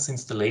Vienna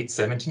since the late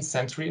 17th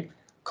century,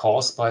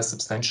 caused by a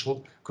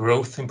substantial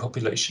growth in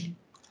population.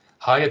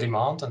 Higher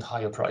demand and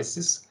higher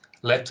prices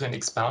led to an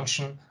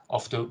expansion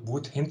of the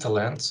wood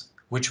hinterland,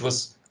 which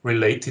was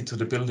related to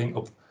the building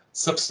of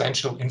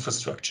substantial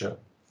infrastructure.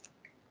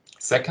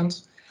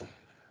 Second,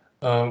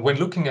 when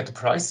looking at the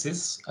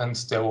prices and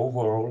their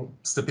overall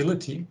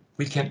stability,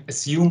 we can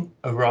assume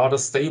a rather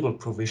stable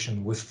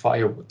provision with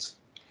firewood.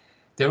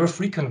 There are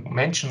frequent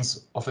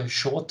mentions of a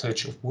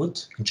shortage of wood,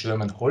 in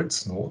German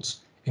Holznot,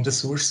 in the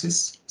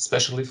sources,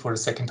 especially for the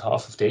second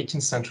half of the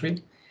 18th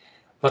century,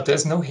 but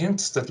there's no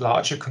hint that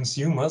larger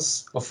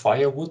consumers of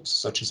firewood,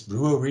 such as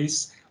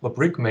breweries or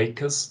brick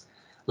makers,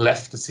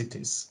 left the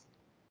cities.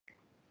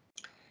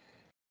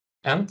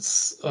 And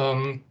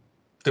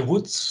the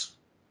woods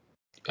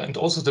and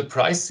also the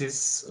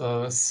prices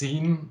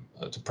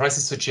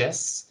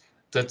suggest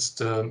that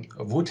the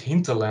wood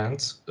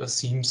hinterland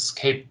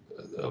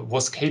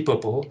was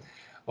capable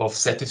of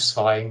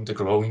satisfying the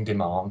growing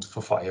demand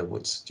for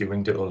firewood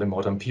during the early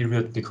modern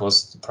period,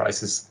 because the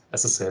prices,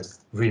 as I said,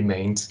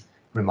 remained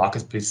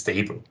remarkably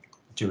stable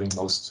during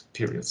most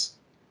periods.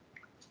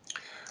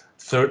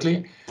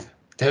 Thirdly,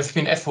 there have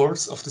been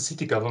efforts of the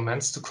city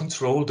governments to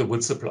control the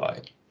wood supply,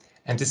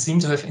 and they seem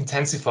to have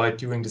intensified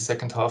during the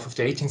second half of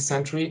the 18th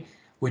century,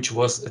 which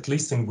was, at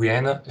least in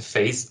Vienna, a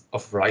phase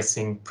of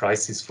rising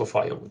prices for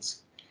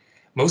firewoods.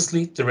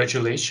 Mostly the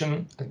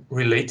regulation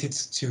related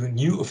to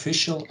new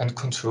official and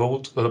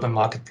controlled urban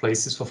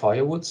marketplaces for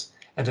firewoods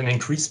and an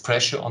increased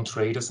pressure on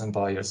traders and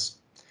buyers.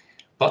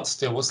 But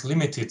there was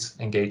limited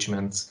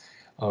engagement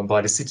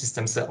by the cities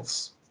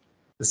themselves.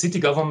 The city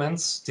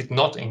governments did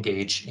not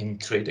engage in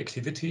trade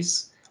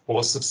activities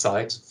or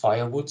subside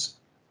firewood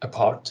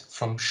apart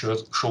from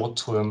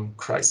short-term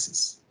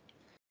crises.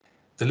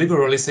 The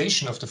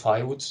liberalization of the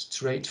firewood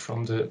trade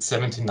from the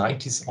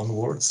 1790s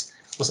onwards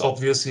was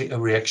obviously a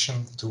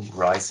reaction to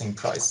rising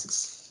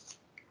prices.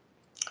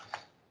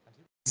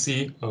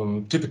 See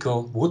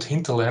typical wood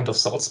hinterland of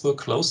Salzburg,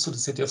 close to the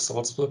city of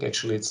Salzburg.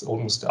 Actually, it's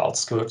almost the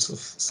outskirts of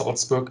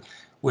Salzburg,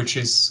 which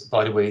is,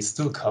 by the way,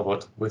 still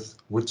covered with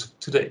wood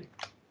today.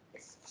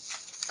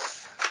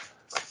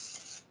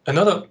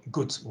 Another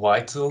good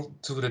vital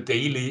to the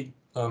daily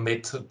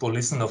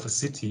metabolism of a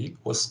city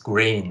was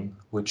grain,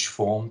 which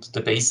formed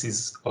the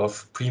basis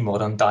of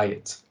pre-modern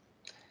diet.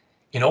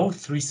 In all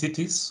three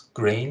cities,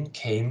 grain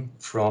came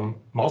from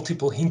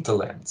multiple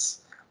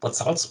hinterlands, but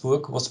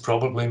Salzburg was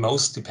probably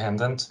most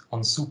dependent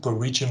on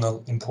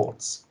super-regional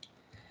imports.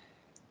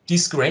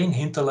 These grain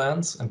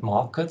hinterlands and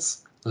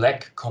markets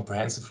lack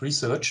comprehensive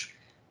research,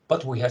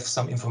 but we have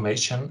some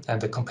information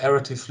and a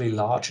comparatively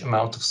large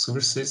amount of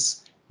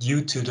sources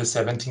due to the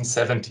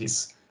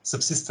 1770s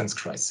subsistence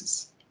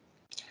crisis.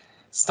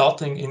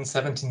 Starting in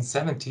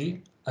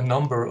 1770, a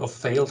number of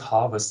failed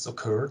harvests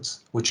occurred,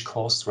 which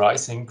caused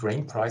rising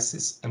grain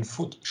prices and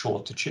food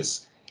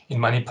shortages in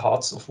many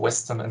parts of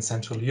Western and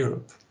Central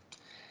Europe.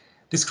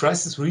 This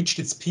crisis reached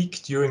its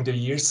peak during the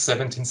years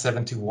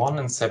 1771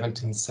 and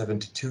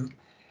 1772,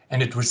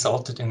 and it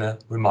resulted in a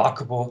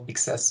remarkable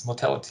excess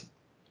mortality.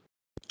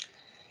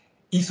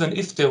 Even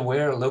if there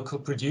were local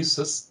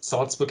producers,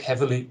 Salzburg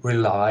heavily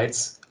relied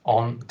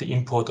on the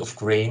import of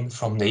grain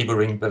from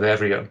neighboring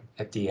Bavaria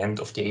at the end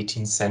of the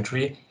 18th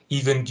century,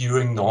 even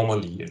during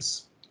normal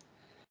years.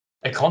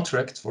 A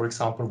contract, for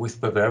example,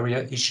 with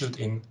Bavaria issued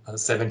in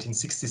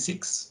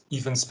 1766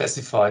 even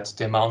specified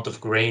the amount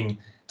of grain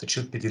that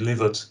should be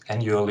delivered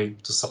annually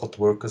to salt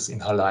workers in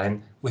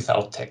Hallein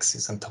without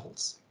taxes and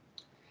tolls.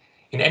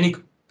 In any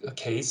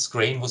case,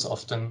 grain was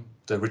often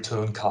the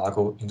return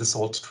cargo in the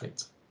salt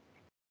trade.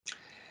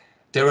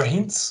 There are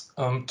hints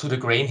to the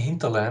grain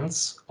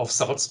hinterlands of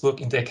Salzburg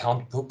in the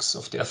account books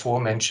of the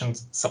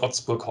aforementioned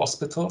Salzburg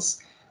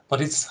hospitals,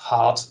 but it's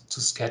hard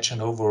to sketch an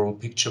overall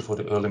picture for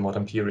the early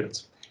modern period,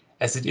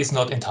 as it is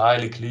not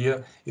entirely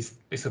clear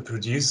if a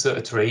producer,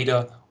 a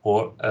trader,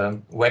 or a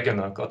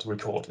wagoner got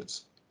recorded.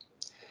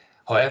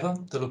 However,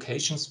 the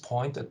locations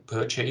point at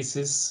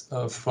purchases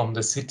from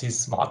the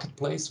city's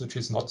marketplace, which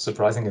is not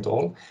surprising at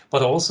all,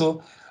 but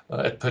also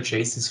at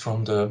purchases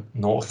from the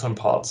northern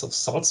parts of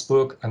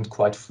Salzburg and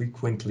quite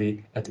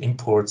frequently at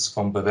imports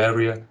from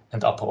Bavaria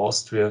and Upper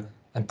Austria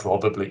and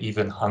probably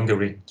even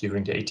Hungary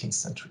during the 18th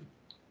century.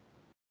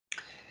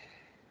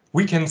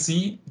 We can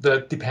see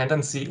the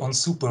dependency on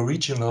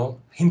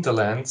super-regional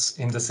hinterlands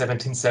in the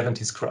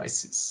 1770s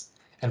crisis,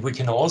 and we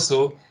can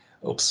also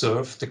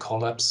observe the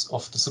collapse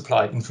of the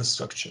supply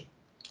infrastructure.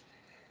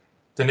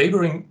 The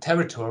neighboring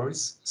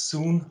territories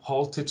soon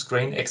halted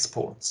grain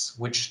exports,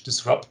 which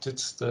disrupted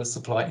the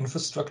supply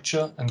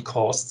infrastructure and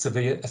caused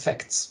severe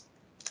effects.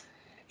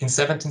 In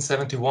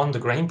 1771, the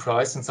grain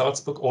price in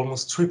Salzburg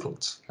almost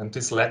tripled, and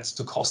this led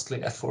to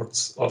costly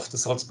efforts of the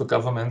Salzburg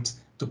government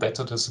to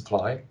better the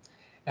supply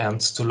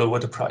and to lower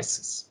the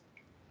prices.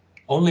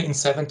 Only in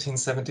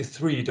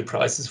 1773, the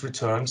prices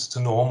returned to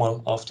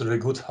normal after a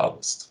good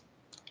harvest.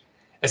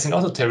 As in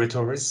other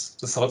territories,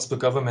 the Salzburg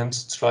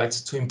government tried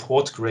to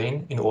import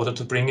grain in order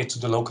to bring it to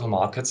the local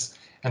markets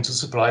and to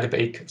supply the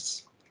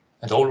bakers.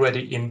 And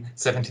already in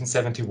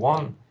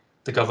 1771,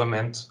 the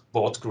government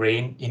bought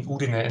grain in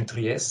Udine and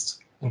Trieste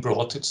and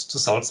brought it to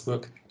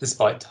Salzburg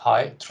despite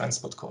high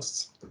transport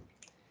costs.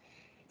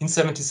 In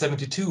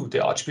 1772,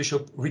 the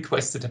Archbishop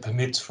requested a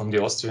permit from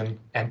the Austrian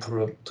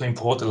Emperor to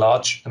import a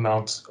large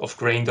amount of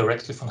grain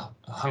directly from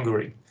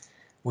Hungary,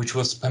 which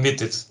was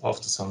permitted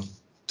after some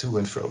to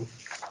and fro.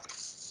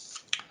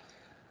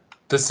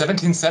 The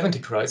 1770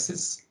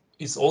 crisis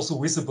is also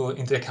visible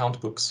in the account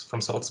books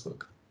from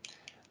Salzburg.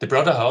 The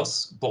Brother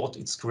House bought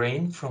its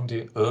grain from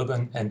the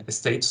urban and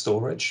estate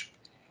storage,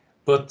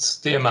 but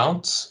the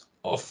amount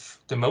of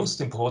the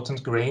most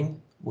important grain,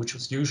 which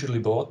was usually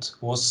bought,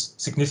 was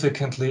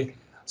significantly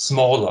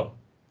smaller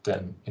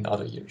than in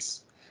other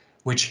years,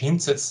 which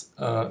hints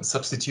at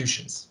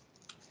substitutions.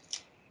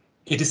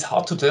 It is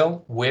hard to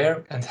tell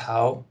where and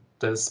how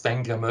the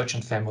Spengler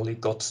merchant family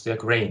got their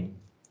grain.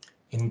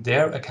 In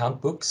their account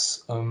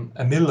books,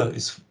 a miller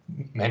is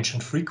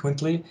mentioned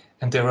frequently,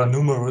 and there are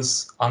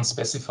numerous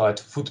unspecified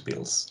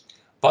footbills.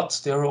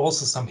 But there are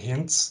also some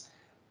hints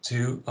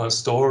to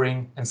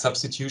storing and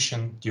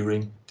substitution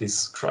during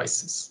this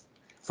crisis.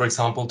 For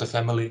example, the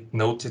family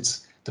noted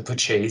the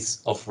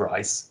purchase of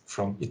rice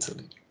from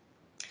Italy.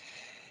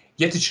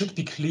 Yet it should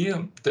be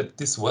clear that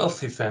this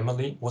wealthy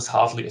family was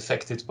hardly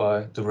affected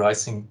by the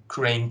rising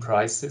grain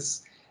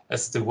prices,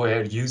 as they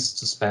were used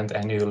to spend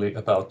annually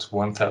about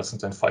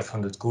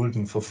 1,500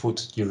 gulden for food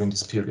during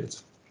this period.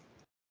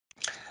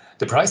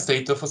 The price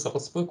data for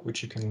Salzburg,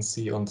 which you can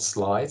see on the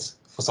slide,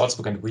 for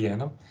Salzburg and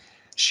Vienna,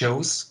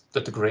 shows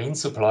that the grain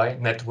supply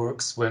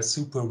networks were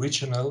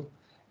super-regional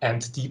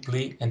and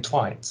deeply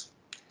entwined.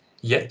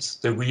 Yet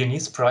the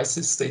Viennese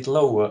prices stayed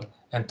lower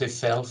and they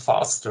fell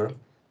faster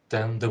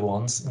than the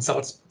ones in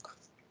Salzburg.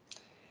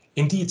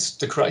 Indeed,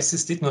 the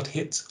crisis did not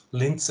hit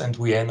Linz and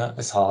Vienna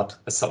as hard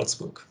as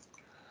Salzburg.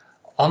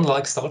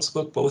 Unlike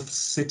Salzburg, both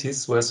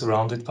cities were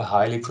surrounded by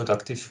highly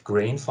productive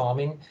grain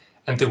farming,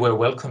 and they were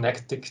well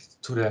connected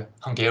to the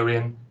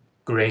Hungarian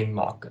grain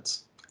market,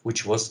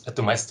 which was a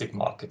domestic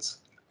market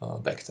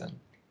back then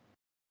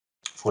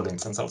for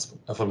Linz and Salzburg,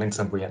 for Linz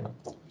and Vienna.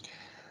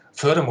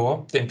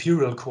 Furthermore, the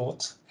imperial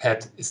court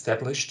had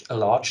established a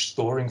large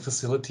storing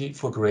facility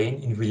for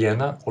grain in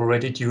Vienna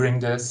already during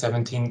the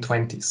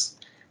 1720s,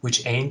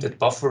 which aimed at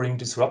buffering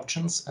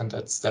disruptions and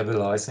at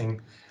stabilizing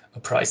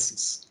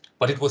prices.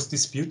 But it was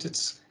disputed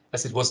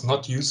as it was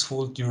not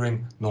useful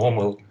during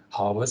normal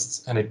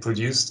harvests and it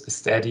produced a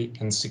steady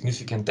and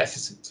significant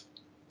deficit.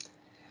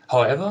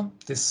 However,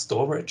 this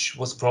storage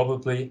was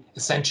probably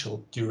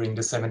essential during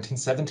the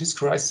 1770s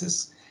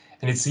crisis,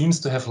 and it seems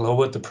to have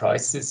lowered the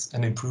prices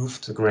and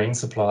improved the grain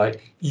supply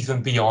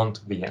even beyond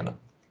Vienna.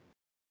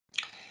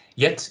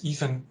 Yet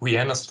even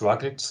Vienna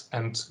struggled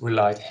and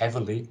relied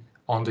heavily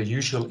on the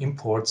usual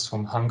imports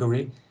from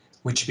Hungary,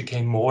 which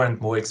became more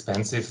and more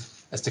expensive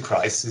as the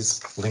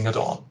crisis lingered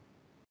on.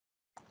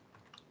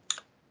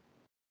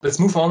 Let's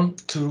move on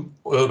to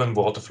urban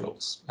water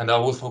flows, and I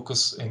will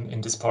focus in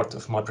this part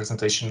of my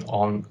presentation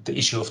on the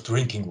issue of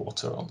drinking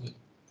water only.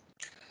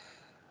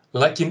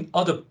 Like in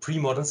other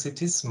pre-modern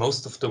cities,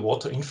 most of the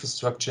water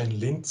infrastructure in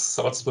Linz,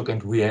 Salzburg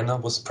and Vienna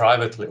was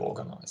privately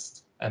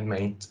organized, and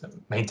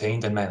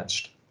maintained and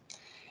managed.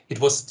 It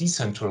was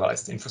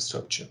decentralized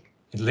infrastructure.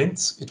 In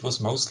Linz, it was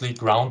mostly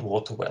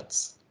groundwater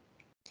wells.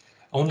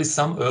 Only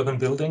some urban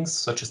buildings,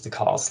 such as the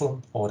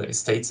castle or the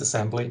estates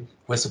assembly,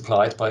 were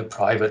supplied by a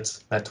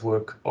private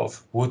network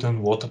of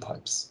wooden water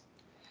pipes.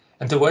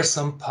 And there were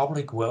some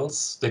public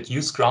wells that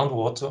used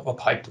groundwater or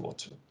piped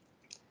water.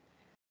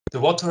 The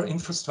water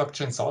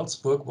infrastructure in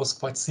Salzburg was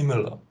quite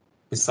similar.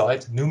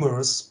 Beside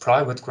numerous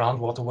private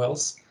groundwater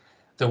wells,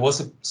 there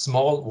was a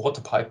small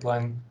water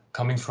pipeline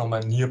coming from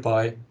a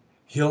nearby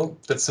hill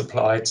that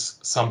supplied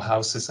some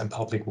houses and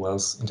public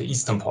wells in the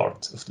eastern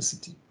part of the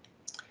city.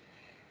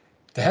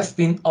 There have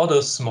been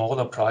other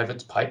smaller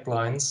private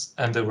pipelines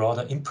and a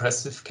rather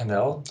impressive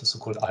canal, the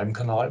so-called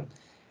Almkanal,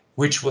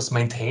 which was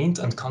maintained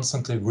and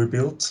constantly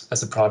rebuilt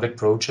as a private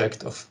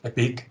project of a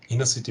big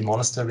inner-city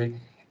monastery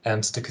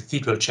and the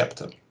cathedral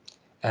chapter.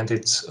 And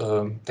it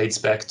dates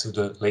back to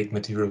the late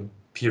medieval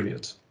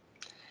period.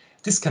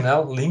 This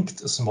canal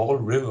linked a small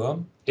river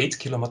 8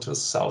 kilometers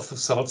south of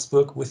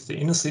Salzburg with the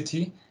inner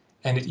city,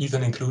 and it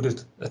even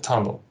included a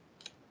tunnel.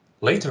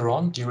 Later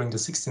on, during the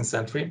 16th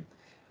century,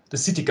 the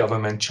city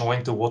government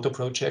joined the water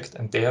project,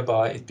 and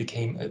thereby it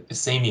became a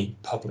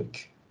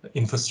semi-public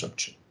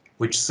infrastructure,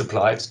 which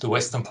supplied the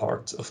western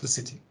part of the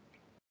city.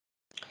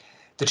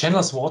 The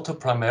channel's water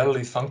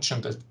primarily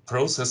functioned as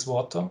process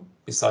water.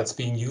 Besides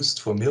being used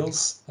for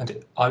mills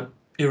and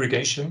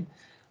irrigation,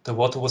 the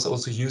water was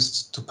also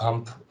used to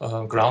pump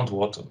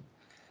groundwater,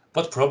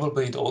 but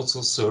probably it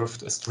also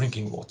served as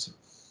drinking water.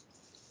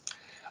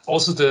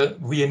 Also, the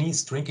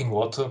Viennese drinking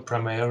water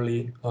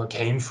primarily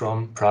came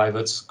from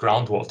private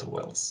groundwater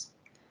wells.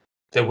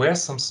 There were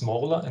some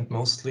smaller and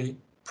mostly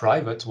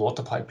private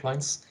water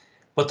pipelines,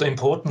 but the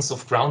importance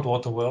of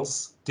groundwater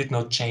wells did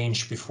not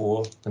change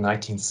before the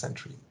 19th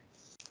century.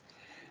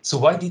 So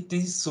why did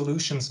these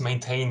solutions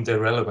maintain their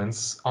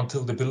relevance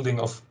until the building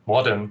of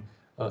modern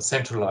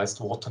centralized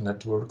water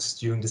networks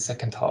during the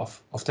second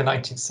half of the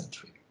 19th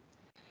century?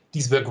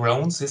 These were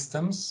grown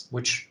systems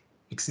which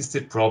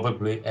existed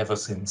probably ever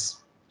since.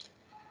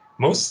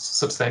 Most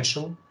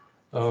substantial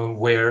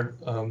were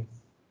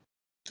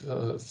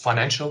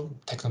financial,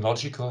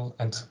 technological,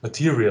 and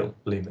material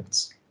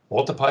limits.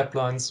 Water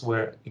pipelines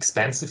were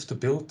expensive to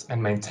build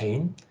and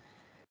maintain.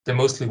 They're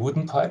mostly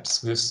wooden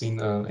pipes. We've seen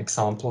an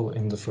example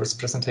in the first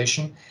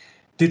presentation.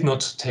 Did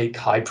not take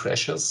high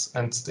pressures,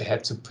 and they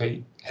had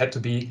to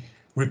be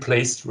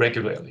replaced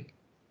regularly.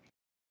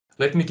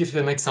 Let me give you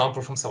an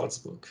example from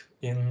Salzburg.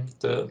 In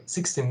the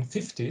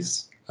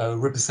 1650s, a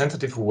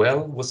representative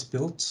well was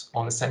built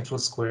on a central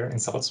square in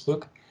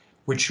Salzburg,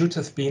 which should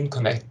have been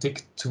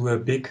connected to a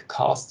big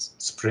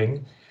cast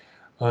spring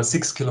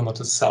 6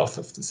 kilometers south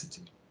of the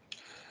city.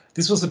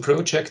 This was a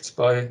project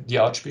by the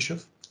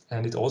Archbishop,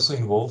 and it also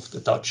involved a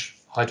Dutch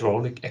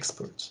hydraulic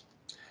expert.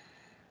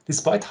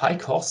 Despite high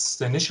costs,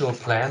 the initial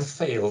plan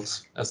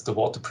failed as the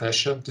water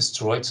pressure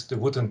destroyed the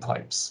wooden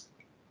pipes.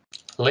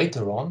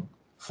 Later on,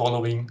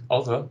 following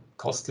other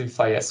costly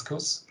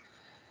fiascos,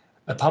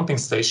 a pumping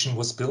station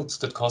was built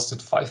that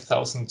costed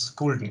 5,000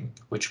 gulden,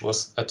 which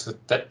was at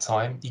that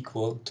time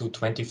equal to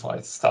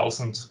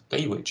 25,000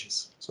 day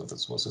wages. So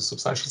this was a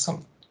substantial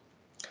sum.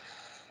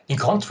 In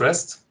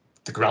contrast,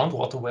 the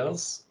groundwater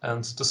wells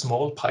and the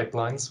small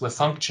pipelines were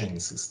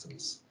functioning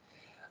systems.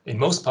 In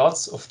most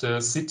parts of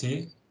the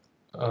city,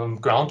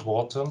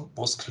 groundwater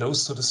was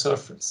close to the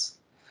surface.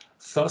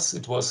 Thus,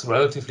 it was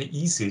relatively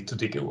easy to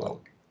dig a well.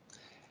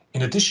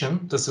 In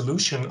addition, the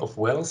solution of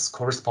wells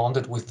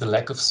corresponded with the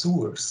lack of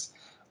sewers,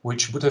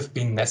 which would have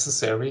been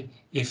necessary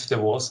if there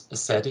was a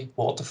steady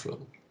water flow.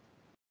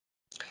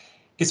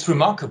 It's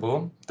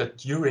remarkable that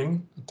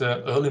during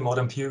the early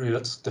modern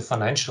period, the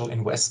financial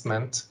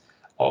investment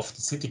of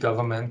the city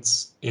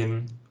governments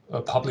in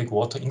public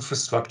water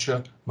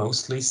infrastructure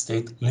mostly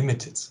stayed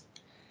limited.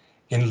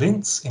 In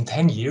Linz, in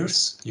 10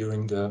 years,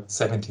 during the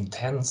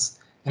 1710s,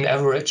 an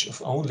average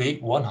of only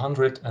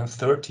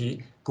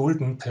 130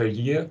 gulden per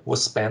year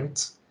was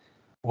spent,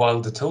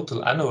 while the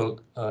total annual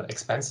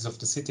expenses of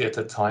the city at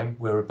that time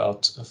were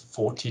about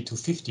 40 to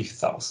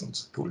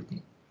 50,000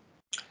 gulden.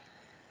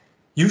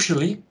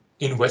 Usually,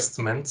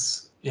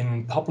 investments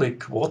in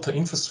public water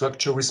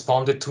infrastructure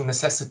responded to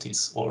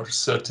necessities or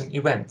certain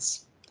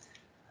events.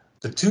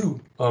 The two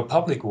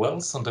public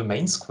wells on the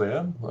main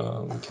square,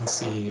 we can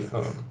see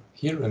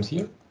here and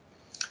here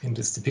in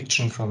this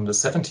depiction from the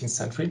 17th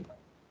century.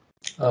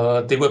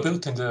 They were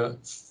built in the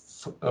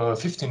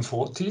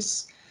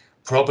 1540s,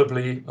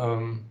 probably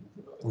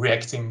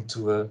reacting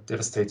to a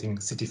devastating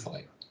city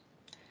fire.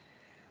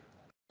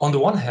 On the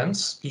one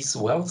hand, these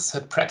wells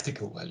had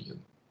practical value.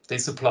 They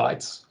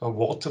supplied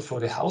water for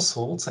the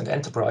households and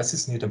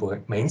enterprises near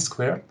the main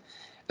square,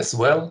 as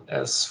well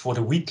as for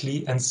the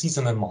weekly and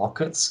seasonal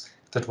markets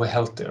that were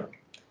held there.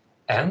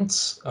 And,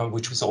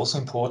 which was also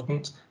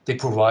important, they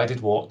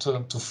provided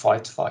water to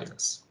fight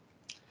fires.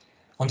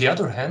 On the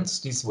other hand,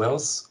 these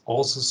wells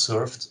also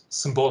served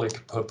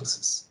symbolic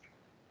purposes,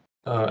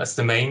 as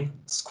the main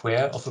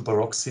square of a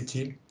Baroque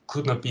city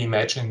could not be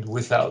imagined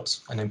without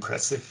an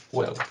impressive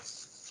well.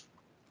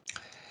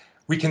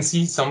 We can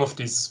see some of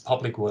these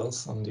public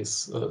wells on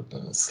this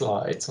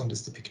slides, on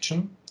this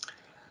depiction.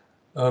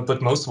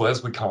 But most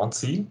wells we can't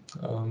see.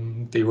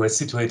 They were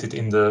situated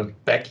in the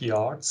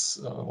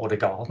backyards or the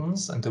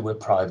gardens, and they were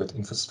private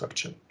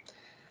infrastructure,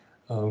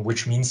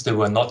 which means they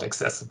were not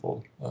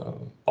accessible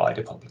by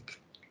the public.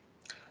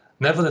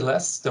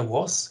 Nevertheless, there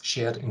was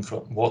shared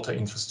water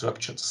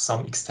infrastructure to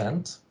some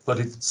extent, but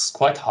it's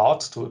quite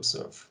hard to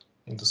observe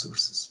in the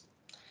sources.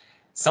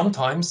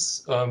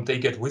 Sometimes they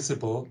get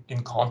visible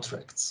in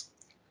contracts.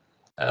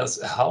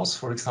 As a house,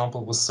 for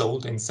example, was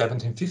sold in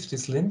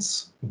 1750s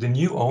Linz, the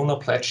new owner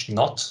pledged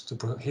not to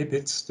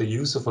prohibit the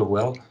use of a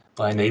well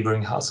by a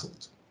neighboring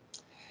household.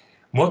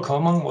 More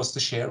common was the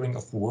sharing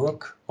of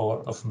work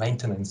or of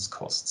maintenance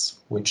costs,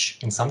 which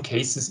in some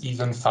cases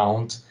even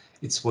found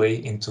its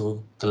way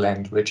into the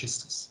land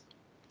registers.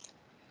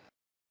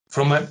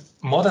 From a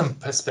modern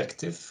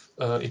perspective,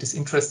 it is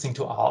interesting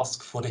to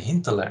ask for the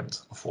hinterland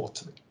of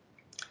water.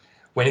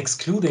 When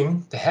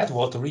excluding the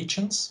headwater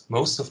regions,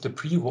 most of the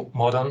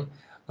pre-modern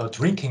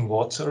drinking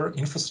water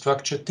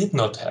infrastructure did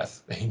not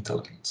have a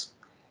hinterland,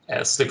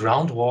 as the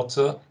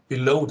groundwater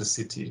below the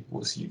city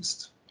was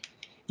used.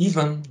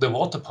 Even the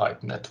water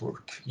pipe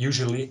network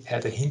usually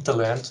had a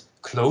hinterland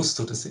close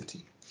to the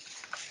city.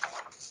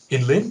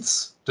 In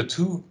Linz, the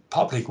two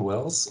public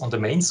wells on the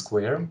main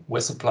square were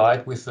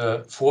supplied with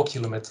a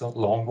 4-kilometer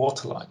long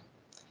water line.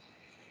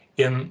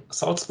 In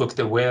Salzburg,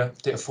 there were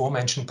the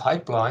aforementioned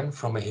pipeline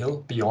from a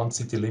hill beyond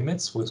city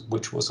limits,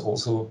 which was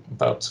also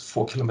about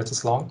 4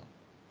 kilometers long.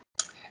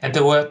 And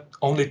there were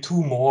only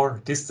two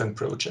more distant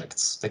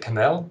projects, the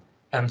canal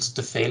and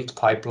the failed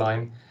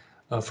pipeline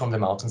from the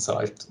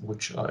mountainside,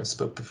 which I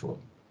spoke before,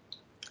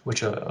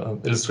 which I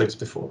illustrated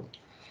before.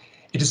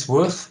 It is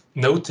worth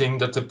noting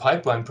that the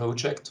pipeline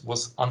project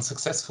was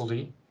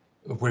unsuccessfully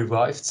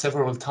revived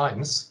several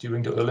times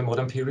during the early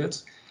modern period,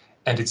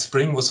 and its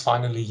spring was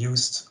finally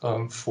used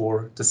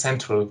for the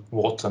central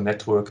water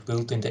network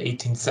built in the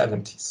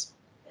 1870s.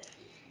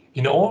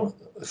 In all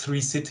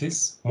three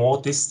cities,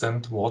 more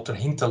distant water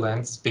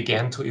hinterlands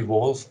began to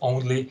evolve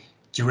only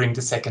during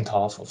the second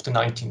half of the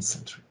 19th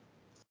century.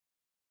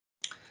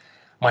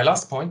 My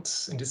last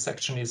point in this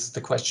section is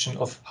the question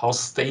of how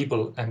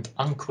stable and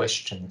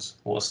unquestioned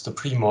was the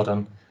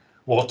pre-modern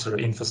water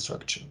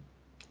infrastructure.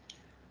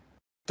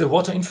 The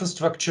water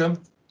infrastructure,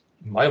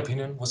 in my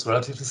opinion, was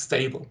relatively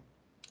stable.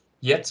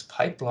 Yet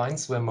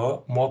pipelines were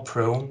more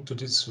prone to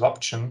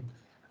disruption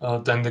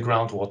than the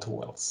groundwater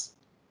wells.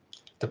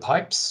 The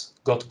pipes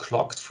got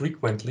clogged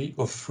frequently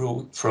or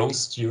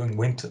froze during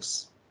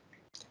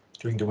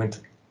the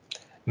winter.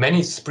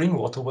 Many spring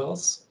water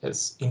wells,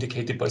 as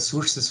indicated by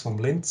sources from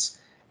Linz,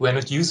 were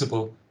not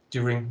usable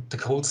during the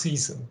cold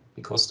season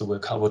because they were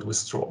covered with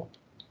straw.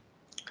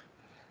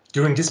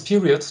 During this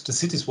period, the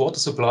city's water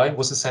supply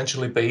was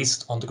essentially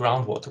based on the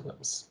groundwater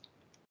wells.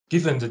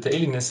 Given the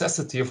daily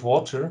necessity of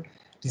water,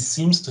 this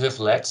seems to have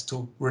led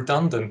to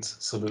redundant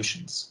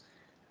solutions.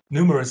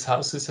 Numerous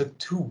houses had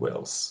two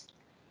wells,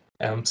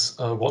 and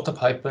water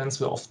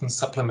pipelines were often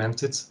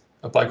supplemented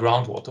by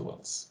groundwater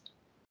wells.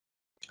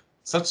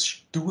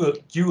 Such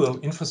dual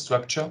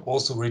infrastructure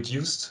also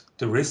reduced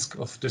the risk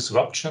of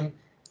disruption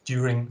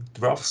during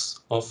droughts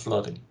or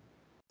flooding.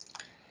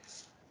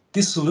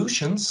 These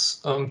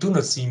solutions do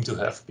not seem to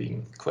have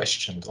been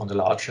questioned on a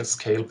larger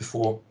scale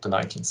before the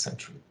 19th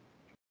century.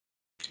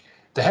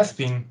 There have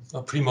been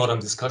pre-modern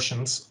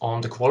discussions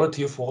on the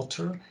quality of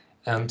water,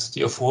 and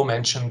the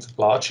aforementioned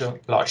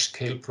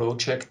large-scale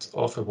project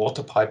of a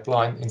water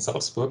pipeline in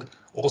Salzburg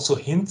also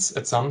hints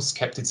at some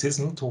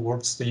skepticism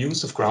towards the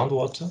use of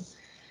groundwater,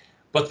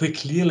 but we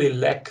clearly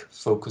lack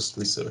focused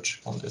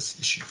research on this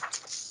issue.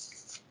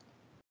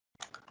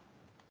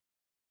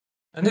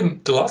 And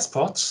in the last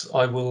part,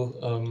 I will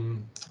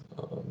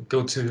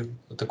go to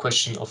the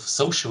question of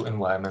social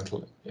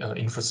environmental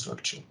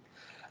infrastructure.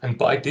 And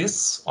by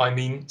this, I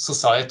mean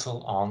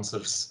societal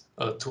answers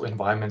to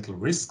environmental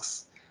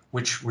risks,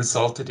 which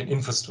resulted in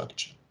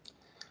infrastructure.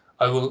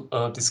 I will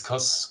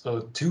discuss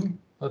two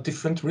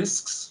different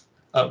risks.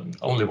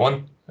 Only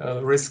one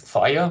risk,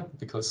 fire,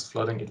 because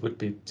flooding it would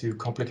be too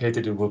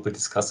complicated. It will be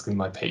discussed in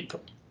my paper.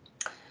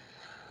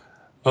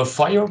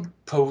 Fire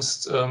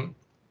posed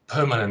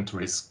permanent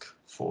risk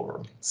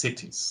for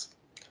cities,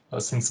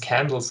 since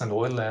candles and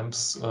oil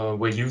lamps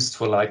were used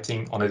for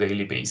lighting on a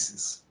daily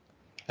basis.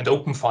 And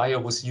open fire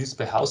was used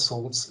by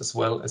households as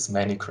well as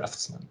many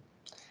craftsmen.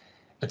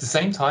 At the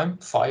same time,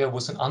 fire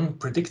was an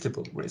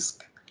unpredictable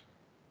risk.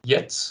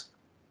 Yet,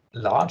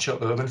 larger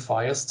urban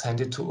fires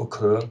tended to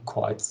occur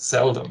quite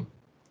seldom,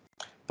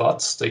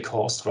 but they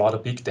caused rather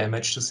big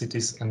damage to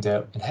cities and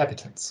their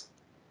inhabitants.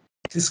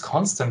 This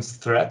constant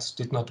threat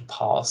did not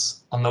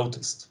pass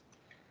unnoticed.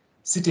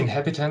 City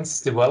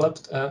inhabitants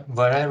developed a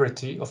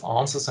variety of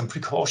answers and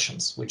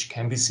precautions, which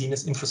can be seen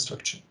as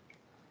infrastructure.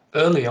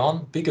 Early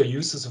on, bigger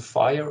uses of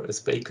fire, as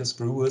bakers,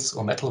 brewers,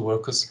 or metal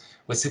workers,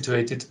 were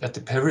situated at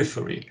the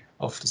periphery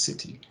of the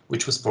city,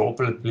 which was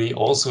probably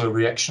also a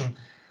reaction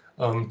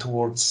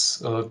towards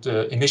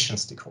the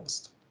emissions they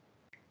caused.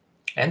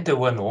 And there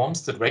were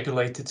norms that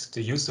regulated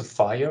the use of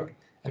fire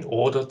and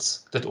ordered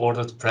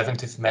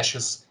preventive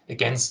measures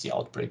against the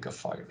outbreak of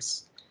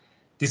fires.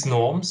 These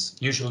norms,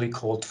 usually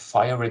called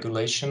fire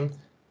regulation,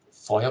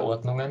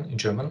 Feuerordnungen in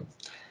German,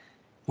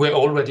 were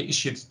already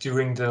issued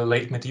during the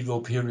late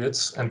medieval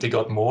periods, and they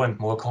got more and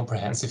more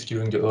comprehensive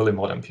during the early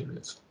modern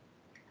period.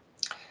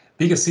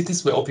 Bigger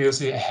cities were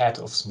obviously ahead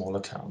of smaller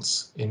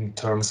towns in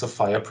terms of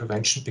fire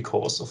prevention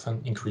because of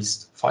an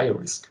increased fire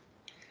risk.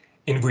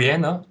 In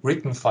Vienna,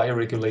 written fire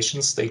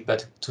regulations date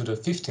back to the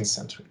 15th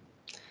century.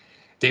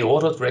 They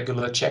ordered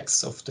regular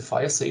checks of the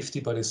fire safety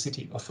by the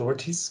city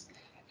authorities,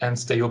 and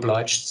they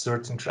obliged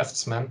certain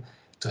craftsmen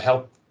to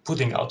help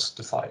putting out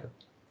the fire.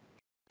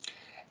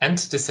 And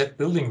they set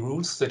building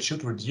rules that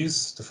should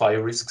reduce the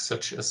fire risk,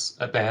 such as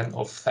a ban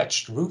of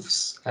thatched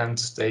roofs, and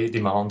they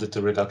demanded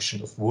the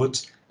reduction of wood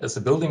as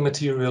a building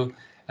material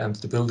and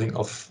the building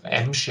of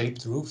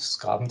M-shaped roofs,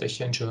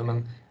 Grabendächer in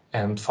German,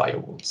 and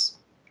firewalls.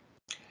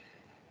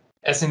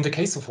 As in the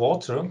case of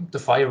water, the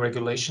fire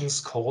regulations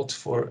called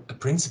for a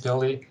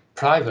principally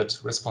private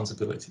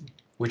responsibility,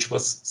 which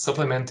was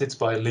supplemented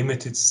by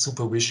limited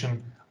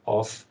supervision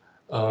of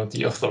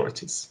the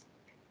authorities.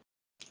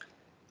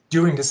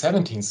 During the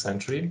 17th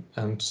century,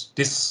 and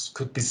this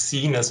could be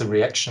seen as a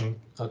reaction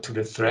to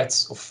the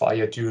threats of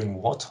fire during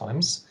war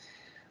times,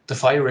 the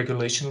fire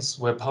regulations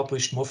were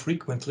published more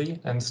frequently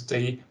and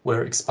they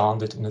were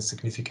expanded in a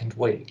significant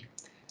way.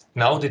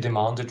 Now they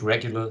demanded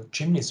regular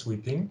chimney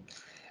sweeping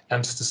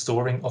and the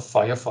storing of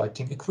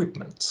firefighting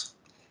equipment.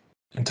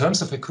 In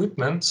terms of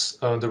equipment,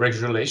 the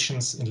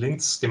regulations in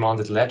Linz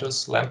demanded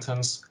ladders,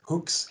 lanterns,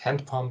 hooks,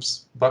 hand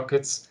pumps,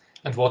 buckets,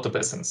 and water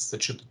basins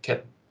that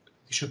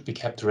should be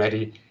kept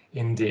ready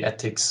in the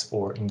attics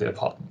or in the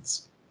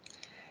apartments.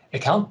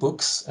 Account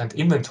books and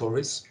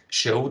inventories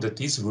show that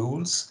these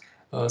rules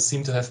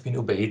seem to have been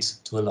obeyed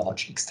to a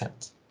large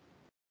extent.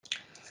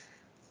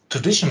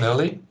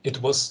 Traditionally,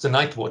 it was the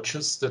night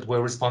watchers that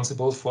were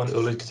responsible for an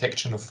early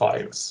detection of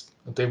fires.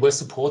 They were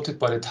supported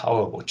by the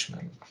tower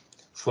watchmen.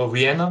 For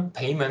Vienna,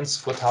 payments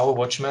for tower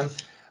watchmen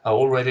are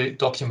already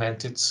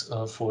documented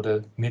for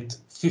the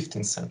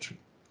mid-15th century.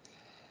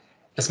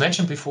 As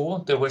mentioned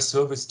before, there were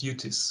service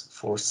duties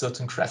for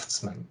certain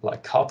craftsmen,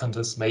 like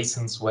carpenters,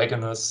 masons,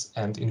 wagoners,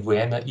 and in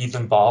Vienna,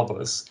 even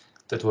barbers,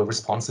 that were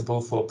responsible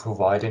for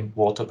providing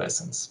water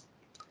basins.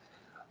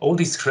 All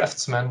these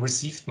craftsmen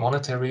received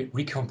monetary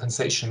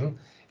recompensation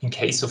in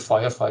case of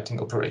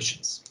firefighting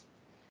operations.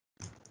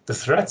 The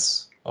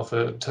threats of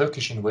a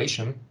Turkish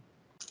invasion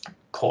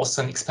caused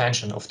an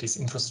expansion of this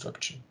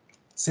infrastructure.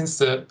 Since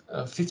the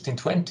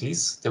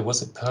 1520s, there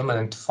was a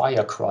permanent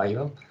fire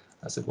crier,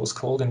 as it was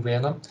called in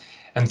Vienna,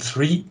 and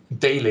 3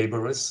 day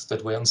laborers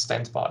that were on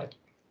standby.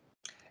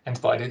 And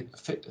by the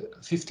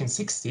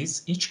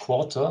 1560s, each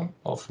quarter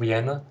of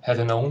Vienna had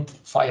an own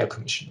fire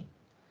commissioner.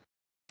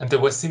 And there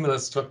were similar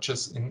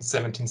structures in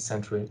 17th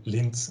century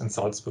Linz and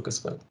Salzburg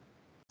as well.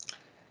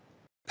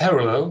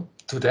 Parallel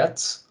to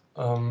that,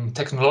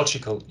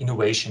 technological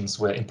innovations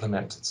were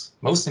implemented.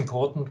 Most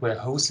important were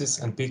hoses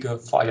and bigger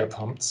fire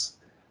pumps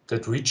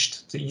that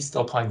reached the East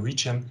Alpine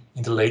region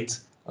in the late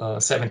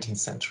 17th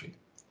century.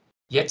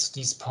 Yet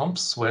these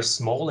pumps were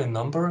small in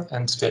number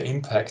and their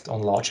impact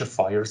on larger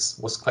fires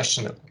was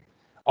questionable.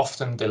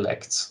 Often they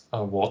lacked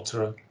of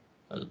water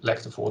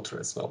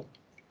as well.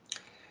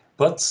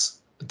 But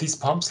these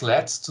pumps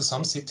led to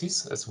some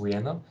cities, as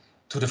Vienna,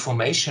 to the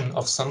formation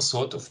of some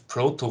sort of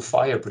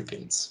proto-fire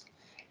brigades.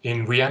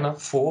 In Vienna,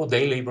 4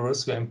 day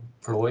laborers were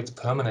employed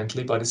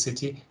permanently by the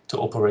city to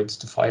operate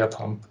the fire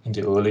pump in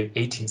the early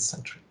 18th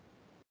century.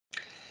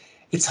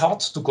 It's hard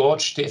to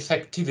gauge the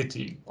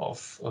effectivity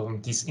of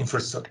these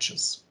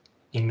infrastructures.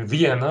 In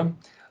Vienna,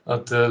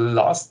 the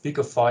last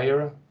bigger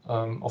fire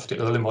of the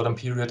early modern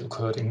period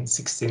occurred in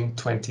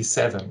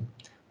 1627,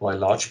 while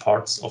large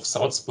parts of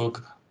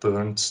Salzburg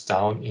burned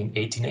down in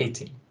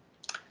 1818.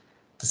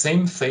 The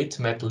same fate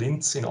met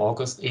Linz in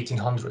August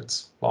 1800.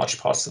 Large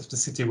parts of the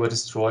city were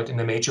destroyed in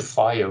a major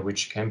fire,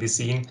 which can be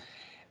seen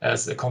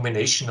as a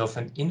combination of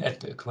an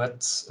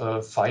inadequate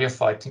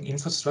firefighting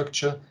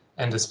infrastructure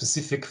and a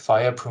specific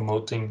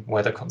fire-promoting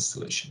weather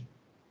constellation.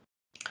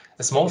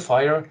 A small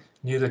fire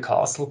near the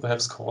castle,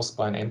 perhaps caused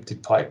by an empty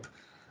pipe,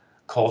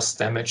 caused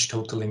damage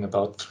totaling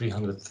about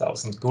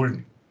 300,000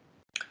 gulden.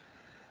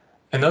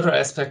 Another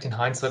aspect in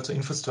hindsight to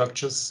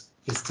infrastructures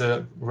is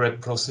the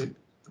reciprocity,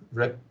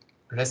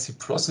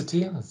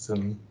 it's a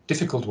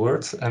difficult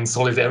word, and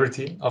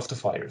solidarity of the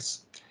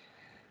fires.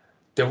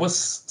 There was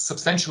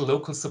substantial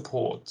local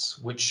support,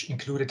 which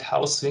included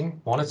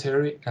housing,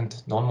 monetary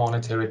and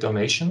non-monetary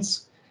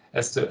donations,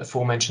 as the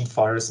aforementioned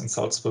fires in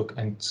Salzburg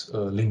and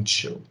Linz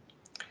show.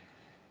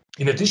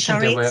 In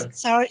addition,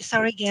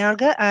 Sorry,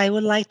 Georg. I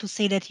would like to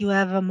say that you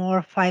have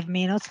more 5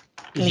 minutes.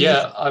 Please.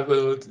 Yeah, I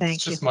will. Thank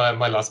it's just my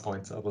last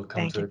point. I will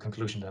come to a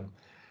conclusion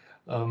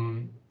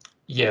then.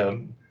 Yeah,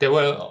 there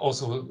were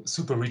also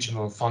super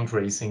regional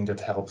fundraising that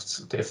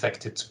helped the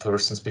affected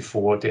persons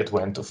before the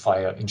advent of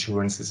fire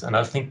insurances. And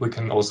I think we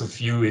can also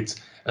view it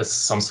as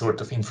some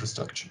sort of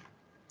infrastructure.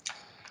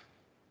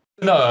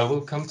 Now I will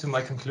come to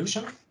my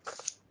conclusion.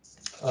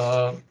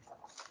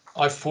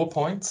 I have 4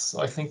 points.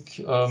 I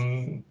think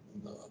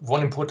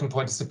one important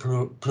point is the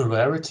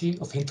plurality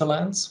of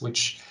hinterlands,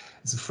 which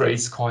is a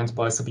phrase coined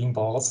by Sabine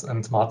Bars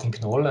and Martin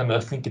Knoll, and I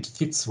think it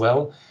fits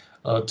well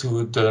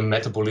to the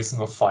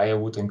metabolism of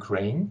firewood and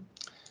grain.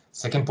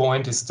 Second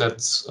point is that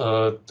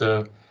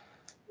the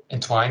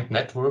entwined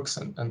networks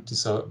and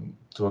these are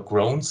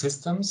grown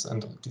systems,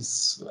 and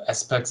these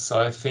aspects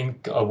I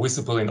think are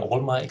visible in all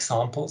my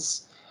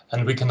examples.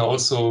 And we can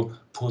also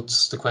put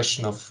the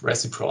question of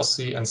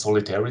reciprocity and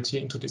solidarity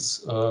into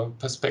this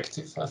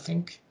perspective, I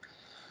think.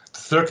 The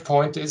third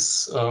point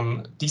is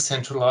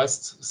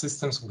decentralized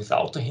systems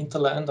without a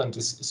hinterland, and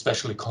this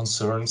especially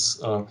concerns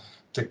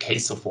the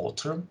case of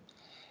water.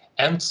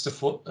 And the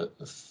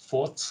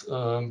fourth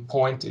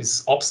point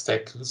is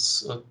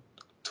obstacles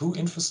to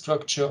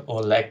infrastructure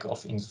or lack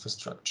of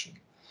infrastructure.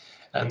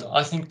 And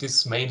I think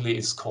this mainly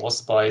is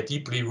caused by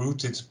deeply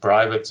rooted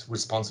private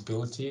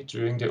responsibility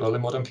during the early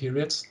modern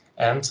periods,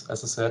 and,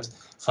 as I said,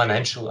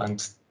 financial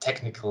and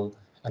technical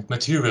and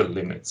material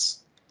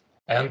limits,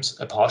 and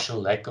a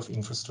partial lack of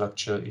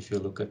infrastructure if you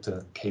look at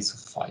the case of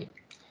fire.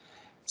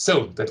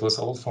 So that was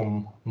all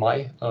from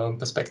my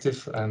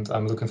perspective, and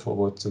I'm looking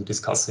forward to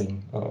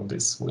discussing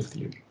this with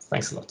you.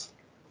 Thanks a lot.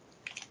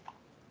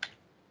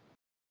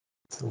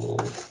 So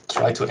we'll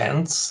try to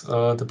end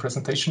the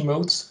presentation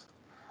mode.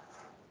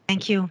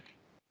 Thank you.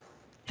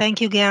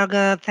 Thank you,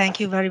 Georg. Thank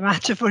you very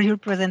much for your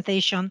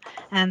presentation.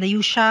 And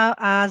you show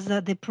us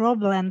the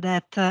problem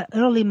that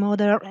early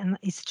modern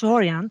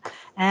historians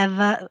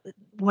have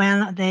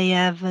when they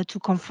have to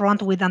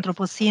confront with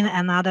Anthropocene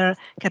and other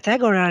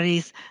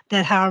categories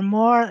that are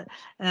more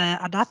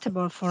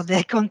adaptable for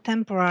the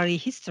contemporary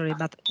history.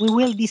 But we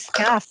will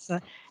discuss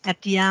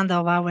at the end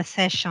of our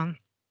session.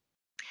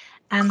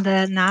 And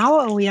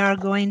now we are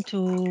going to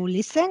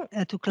listen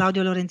to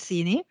Claudio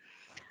Lorenzini.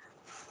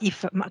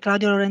 If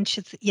Claudio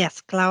Lorenzini, yes,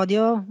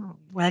 Claudio,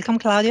 welcome,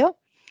 Claudio.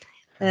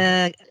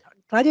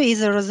 Claudio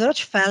is a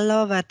research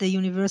fellow at the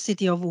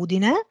University of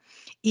Udine.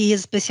 He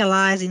is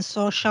specialized in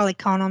social,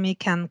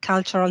 economic, and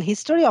cultural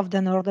history of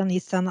the Northern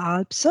Eastern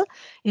Alps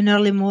in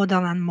early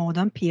modern and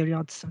modern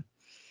periods.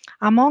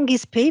 Among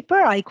his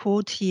papers, I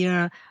quote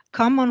here,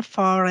 Common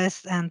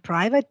Forest and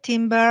Private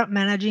Timber,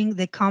 Managing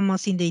the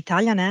Commons in the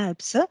Italian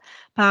Alps,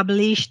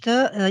 published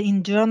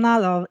in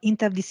Journal of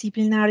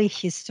Interdisciplinary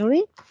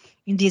History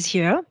in this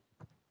year.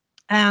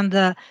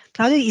 And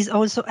Claudio is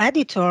also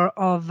editor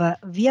of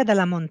Via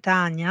della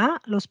Montagna,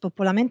 lo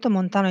spopolamento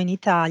montano in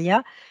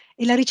Italia,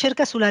 e la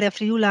ricerca sull'area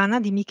friulana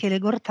di Michele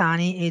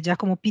Gortani e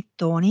Giacomo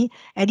Pittoni,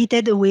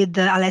 edited with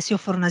Alessio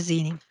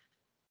Fornasini.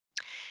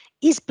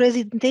 His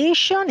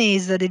presentation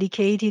is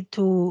dedicated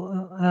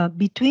to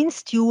between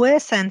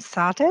Stues and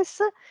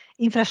Sates,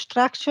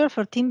 infrastructure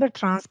for timber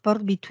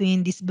transport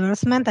between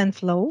disbursement and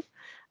flow,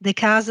 the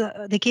case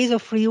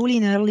of Friuli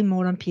in early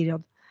modern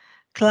period.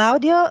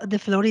 Claudio, the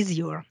floor is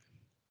yours.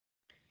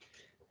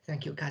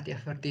 Thank you, Katia,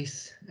 for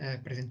this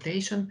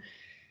presentation.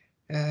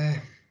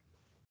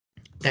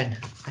 Then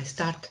I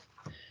start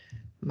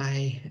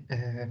my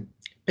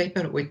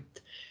paper with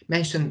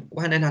mention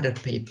one another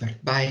paper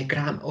by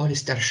Graham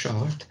Hollister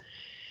Short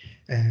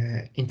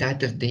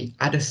entitled The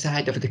Other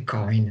Side of the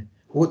Coin,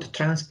 Wood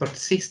Transport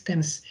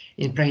Systems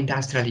in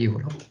Pre-Industrial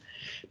Europe,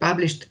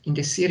 published in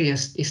the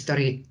series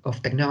History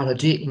of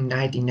Technology in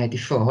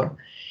 1994,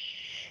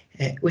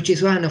 which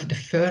is one of the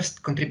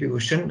first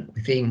contributions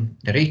within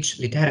the rich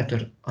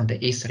literature on the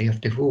history of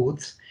the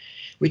woods,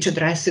 which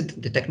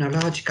addressed the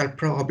technological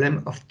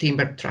problem of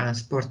timber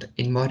transport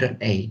in modern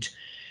age,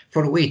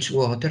 for which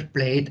water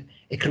played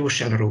a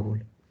crucial role.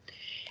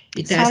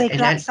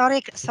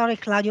 Sorry,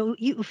 Claudio,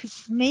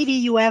 maybe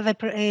you have a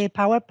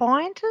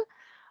PowerPoint?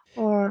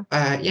 Or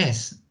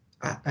yes.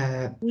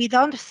 We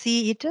don't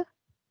see it.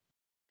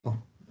 Oh,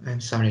 I'm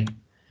sorry.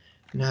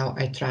 Now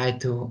I try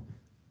to...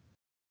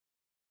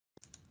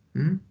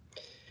 I'm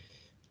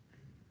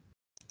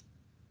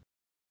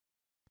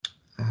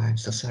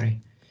so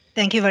sorry.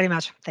 Thank you very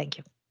much. Thank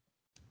you.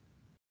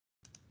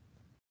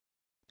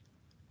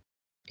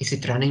 Is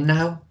it running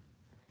now?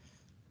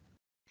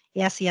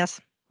 Yes,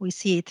 we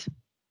see it.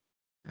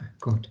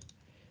 Good.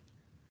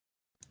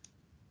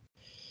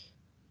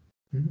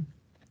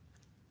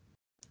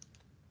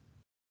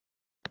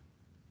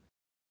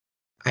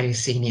 Are you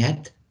seeing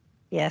it?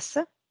 Yes.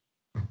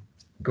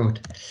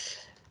 Good.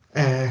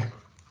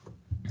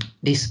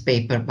 This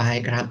paper by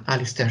Graham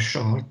Hollister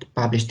Short,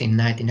 published in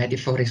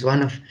 1994, is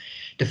one of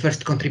the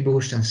first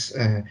contributions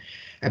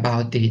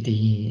about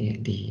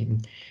the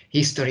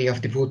history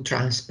of the wood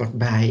transport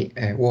by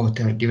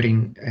water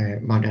during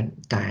modern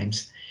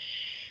times.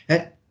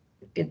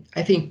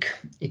 I think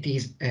it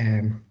is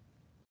an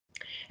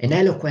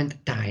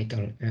eloquent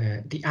title,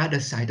 The Other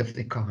Side of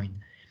the Coin,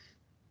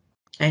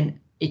 and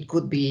it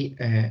could be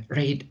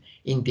read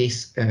in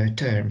these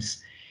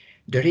terms.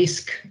 The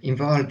risk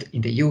involved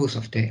in the use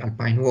of the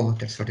alpine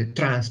waters for the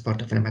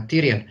transport of a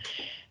material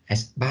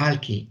as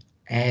bulky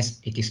as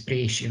it is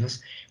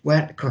precious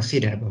were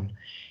considerable.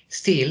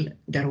 Still,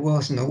 there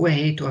was no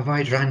way to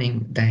avoid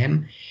running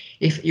them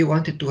if you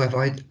wanted to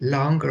avoid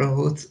long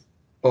roads,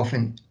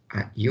 often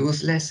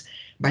useless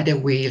by the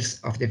wheels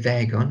of the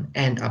wagon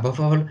and, above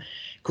all,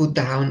 cut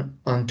down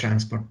on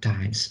transport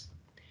times.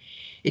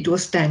 It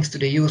was thanks to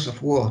the use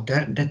of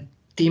water that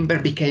timber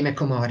became a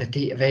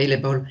commodity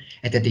available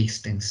at a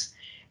distance.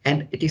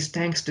 And it is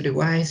thanks to the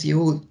wise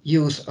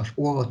use of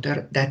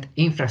water that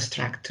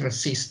infrastructural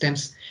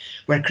systems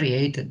were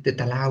created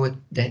that allowed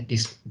the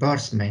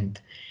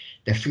disbursement,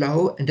 the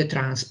flow and the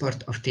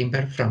transport of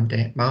timber from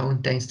the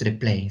mountains to the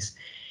plains,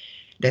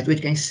 that we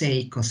can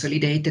say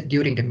consolidated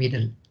during the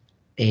Middle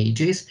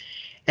Ages,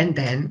 and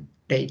then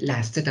they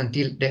lasted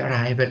until the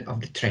arrival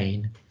of the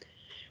train.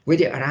 With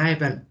the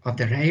arrival of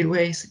the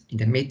railways in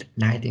the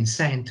mid-19th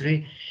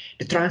century,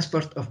 the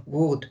transport of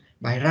wood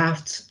by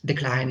rafts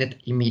declined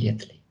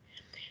immediately.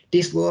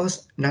 This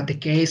was not the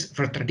case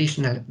for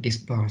traditional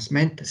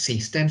disbursement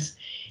systems,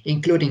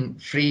 including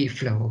free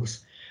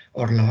flows,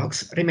 or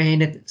logs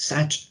remained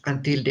such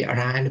until the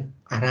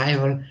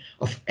arrival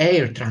of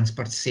air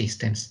transport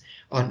systems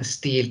on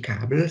steel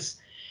cables,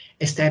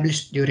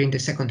 established during the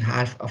second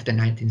half of the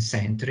 19th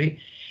century,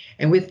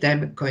 and with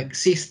them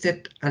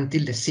coexisted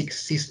until the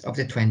 60s of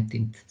the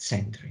 20th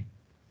century.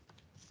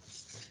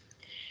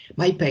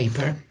 My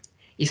paper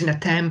is an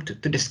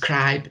attempt to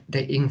describe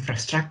the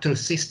infrastructural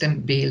system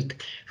built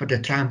for the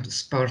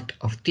transport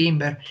of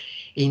timber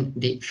in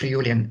the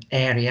Friulian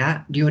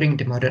area during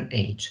the modern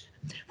age.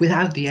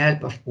 Without the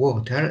help of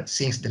water,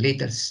 since the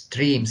little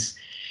streams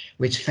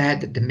which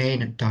fed the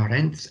main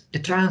torrents, the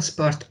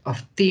transport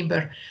of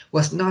timber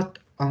was not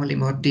only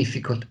more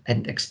difficult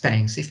and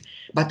expensive,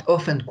 but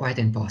often quite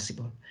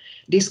impossible.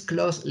 This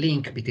close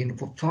link between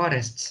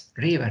forests,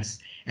 rivers,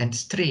 and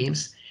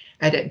streams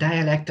had a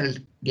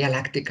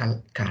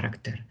dialectical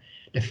character.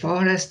 The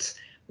forests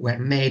were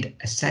made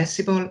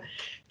accessible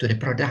to the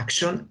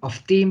production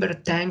of timber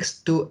thanks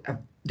to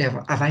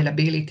the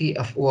availability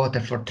of water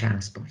for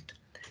transport.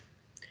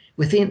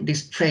 Within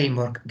this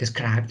framework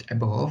described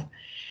above,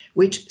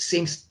 which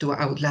seems to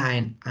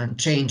outline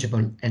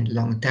unchangeable and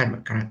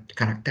long-term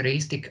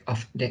characteristic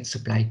of the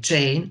supply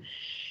chain,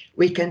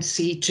 we can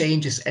see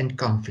changes and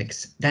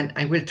conflicts. Then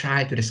I will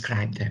try to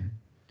describe them.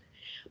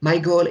 My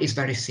goal is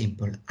very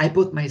simple. I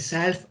put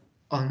myself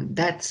on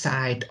that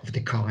side of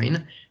the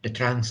coin, the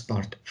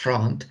transport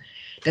front,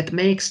 that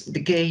makes the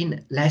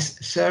gain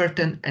less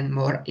certain and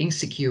more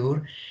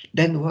insecure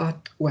than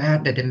what were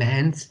the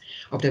demands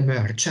of the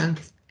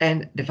merchants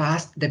and the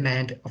vast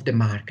demand of the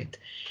market,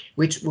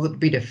 which would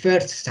be the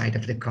first side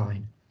of the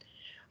coin.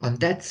 On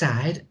that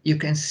side, you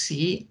can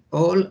see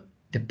all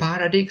the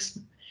paradigms,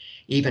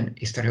 even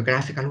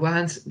historiographical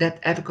ones, that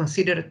have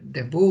considered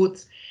the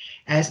woods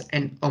as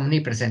an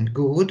omnipresent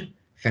good,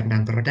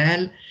 Fernand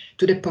Braudel,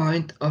 to the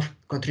point of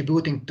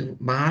contributing to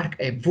mark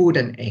a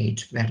wooden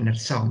age, Werner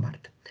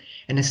Sommart,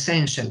 an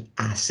essential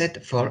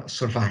asset for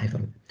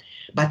survival.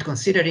 But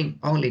considering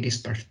only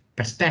this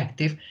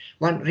perspective,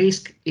 one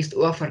risk is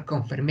to offer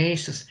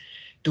confirmations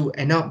to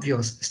an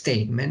obvious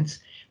statement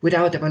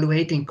without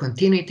evaluating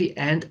continuity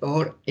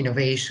and/or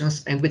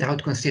innovations and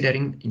without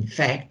considering, in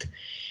fact,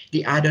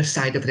 the other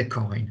side of the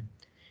coin.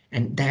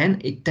 And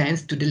then it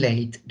tends to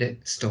delay the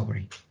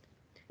story.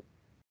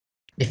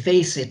 The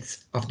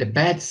facets of the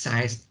bad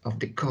side of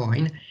the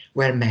coin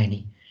were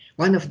many.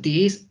 One of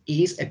these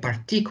is a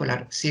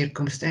particular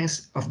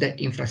circumstance of the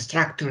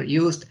infrastructure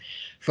used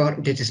for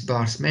the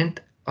disbursement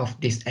of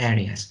these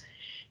areas,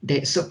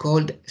 the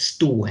so-called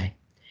stue,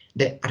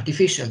 the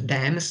artificial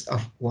dams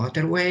of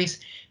waterways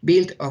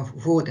built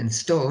of wood and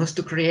stones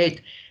to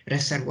create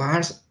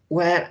reservoirs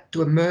where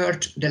to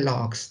emerge the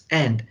logs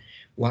and,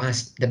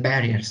 once the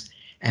barriers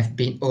have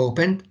been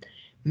opened,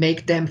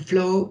 make them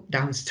flow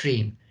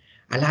downstream,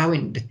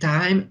 allowing the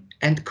time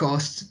and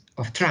costs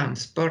of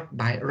transport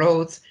by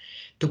roads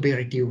to be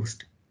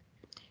reduced.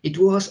 It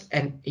was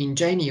an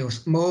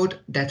ingenious mode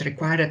that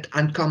required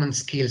uncommon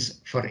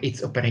skills for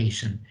its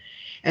operation,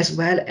 as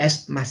well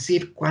as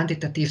massive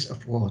quantities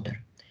of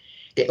water.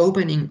 The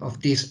opening of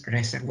these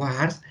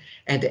reservoirs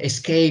and the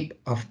escape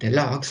of the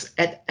logs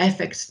had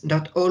effects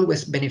not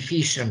always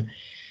beneficial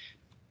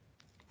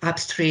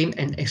upstream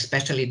and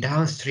especially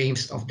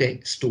downstreams of the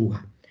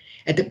Stua,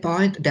 at the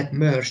point that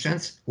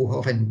merchants who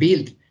often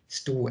built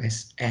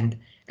stuas and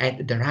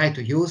had the right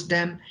to use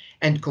them,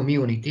 and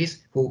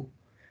communities who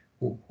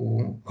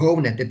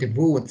owned the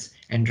woods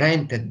and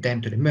rented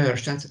them to the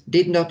merchants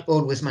did not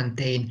always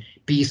maintain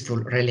peaceful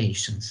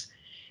relations.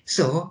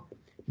 So,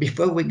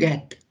 before we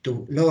get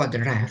to lower the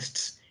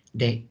rafts,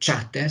 the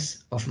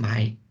chapters of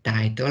my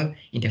title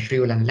in the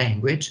Friulan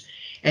language,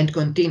 and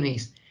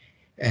continues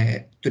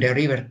to the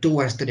river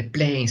towards to the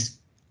plains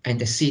and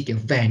the city of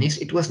Venice,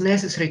 it was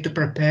necessary to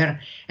prepare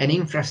an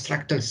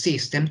infrastructural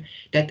system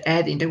that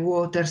had in the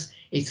waters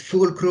its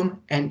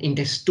fulcrum and in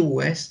the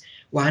stues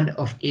one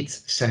of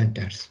its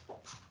centers.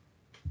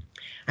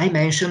 I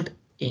mentioned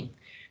in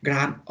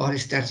Graham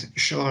Hollister's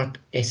short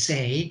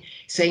essay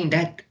saying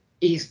that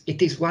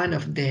it is one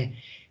of the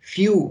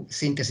few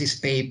synthesis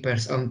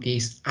papers on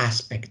these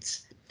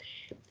aspects.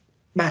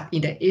 But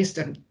in the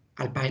Eastern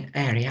Alpine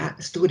area,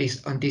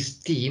 studies on this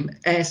theme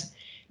has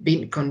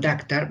been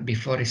conducted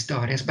before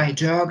historians by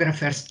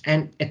geographers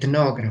and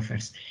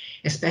ethnographers,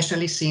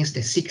 especially since the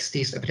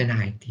 60s of the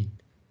 19th.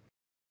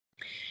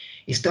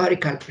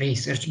 Historical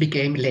research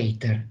became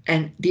later,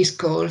 and this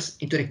calls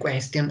into the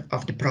question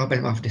of the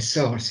problem of the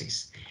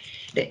sources.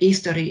 The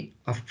history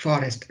of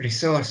forest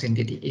resource in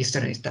the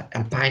eastern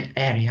alpine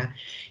area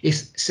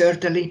is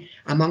certainly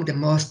among the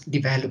most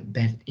developed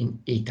in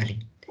Italy.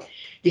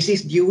 This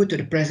is due to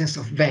the presence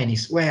of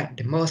Venice, where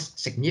the most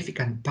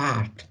significant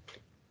part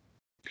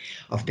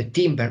of the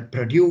timber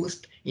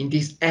produced in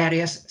these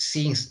areas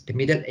since the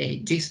Middle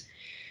Ages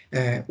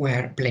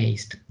were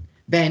placed.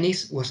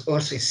 Venice was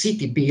also a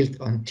city built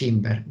on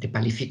timber, the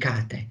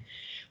Palificate,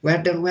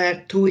 where there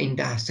were two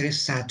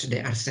industries such as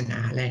the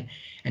Arsenale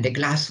and the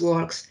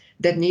glassworks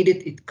that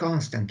needed it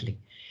constantly,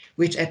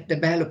 which had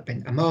developed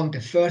among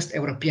the first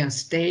European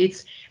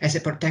states as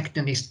a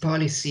protectionist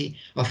policy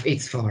of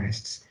its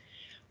forests.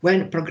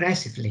 When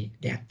progressively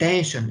the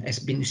attention has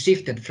been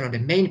shifted from the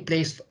main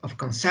place of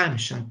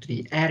consumption to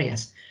the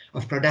areas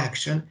of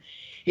production,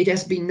 it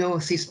has been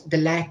noticed the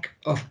lack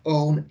of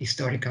own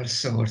historical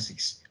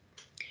sources.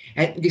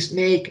 And this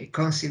makes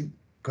a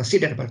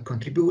considerable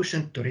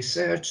contribution to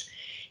research,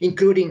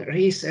 including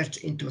research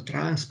into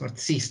transport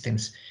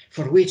systems,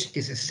 for which it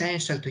is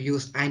essential to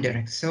use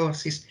indirect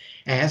sources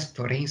as,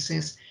 for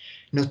instance,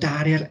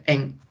 notarial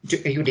and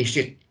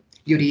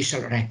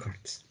judicial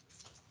records.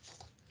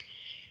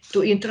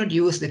 To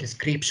introduce the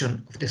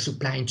description of the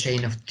supply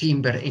chain of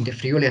timber in the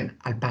Friulian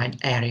Alpine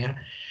area,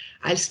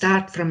 I'll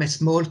start from a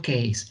small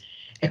case,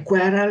 a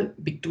quarrel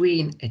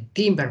between a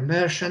timber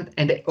merchant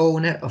and the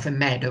owner of a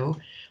meadow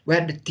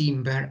where the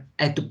timber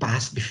had to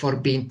pass before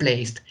being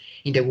placed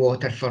in the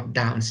water for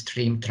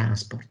downstream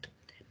transport.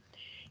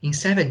 In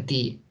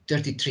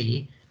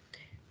 1733,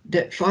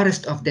 the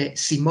forest of the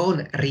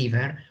Simone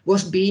River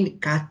was being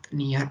cut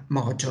near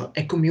Moggio,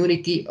 a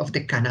community of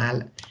the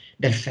Canal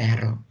del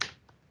Ferro.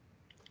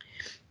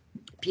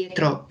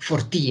 Pietro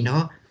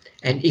Fortino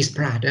and his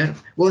brother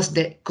was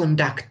the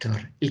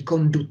conductor, il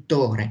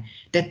conduttore,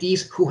 that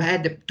is, who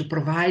had to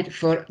provide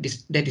for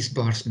the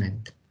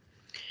disbursement.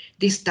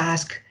 This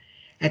task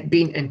had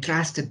been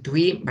entrusted to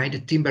him by the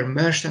timber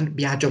merchant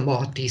Biagio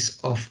Motis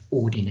of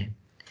Udine.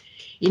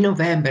 In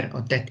November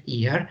of that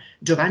year,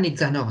 Giovanni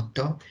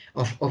Zanotto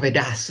of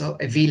Ovedasso,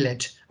 a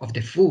village of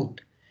the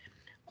foot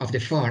of the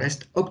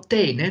forest,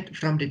 obtained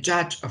from the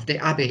judge of the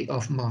Abbey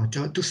of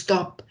Moggio to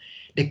stop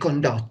the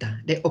condotta,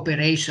 the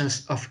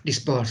operations of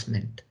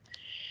disbursement.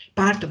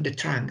 Part of the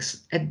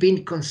trunks had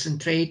been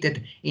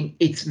concentrated in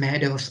its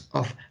meadows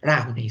of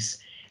Raunis,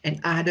 and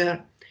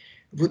other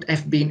would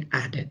have been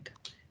added.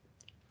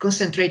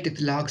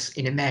 Concentrated logs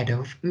in a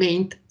meadow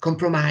meant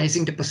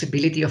compromising the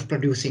possibility of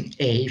producing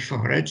hay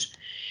forage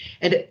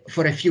and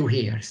for a few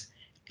years,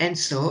 and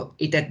so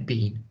it had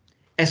been.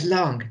 As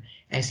long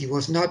as he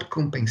was not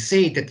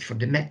compensated for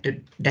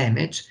the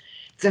damage,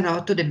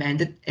 Zanotto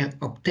demanded and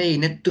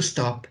obtained to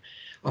stop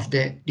of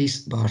the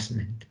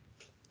disbursement.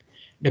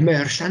 The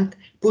merchant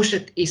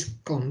pushed his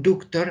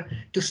conductor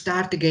to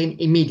start again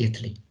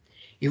immediately.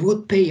 He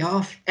would pay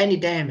off any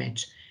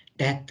damage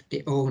that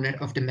the owner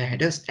of the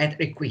meadows had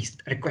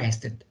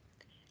requested.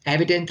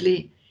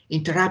 Evidently,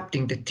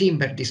 interrupting the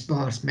timber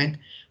disbursement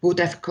would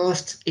have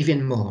cost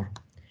even more.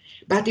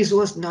 But this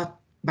was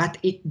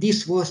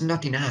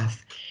not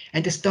enough,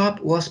 and the stop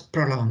was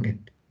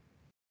prolonged.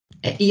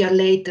 A year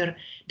later,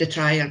 the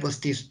trial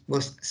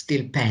was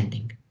still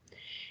pending,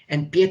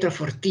 and Pietro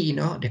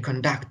Fortino, the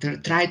conductor,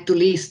 tried to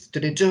list to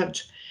the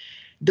judge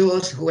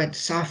those who had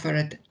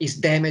suffered his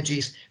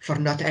damages for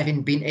not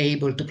having been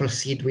able to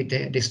proceed with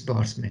the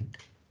disbursement.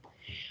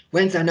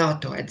 When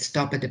Zanotto had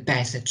stopped the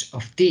passage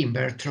of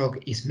timber through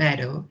his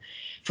meadow,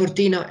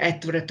 Fortino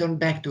had to return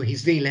back to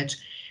his village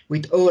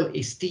with all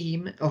his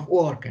team of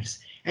workers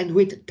and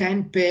with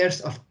 10 pairs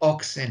of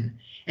oxen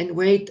and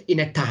wait in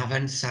a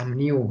tavern some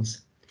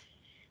news.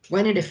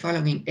 When in the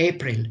following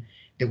April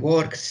the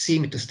work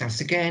seemed to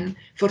start again,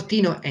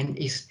 Fortino and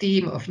his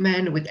team of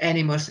men with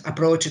animals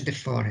approached the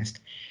forest,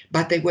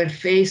 but they were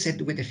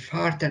faced with a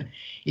further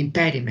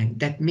impediment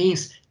that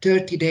means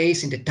 30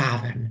 days in the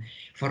tavern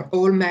for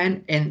all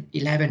men and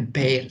 11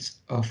 pairs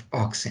of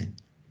oxen.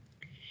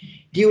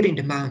 During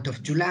the month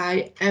of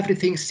July,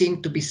 everything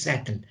seemed to be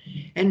settled,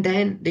 and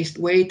then they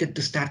waited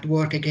to start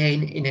work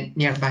again in a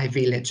nearby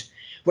village,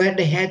 where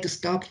they had to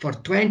stop for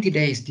 20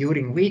 days,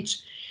 during which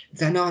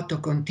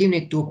Zanotto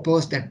continued to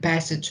oppose their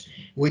passage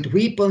with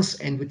weapons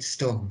and with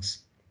stones.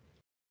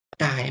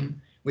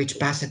 Time, which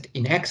passed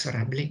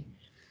inexorably,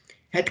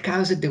 had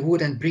caused the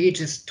wooden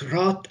bridges to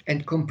rot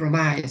and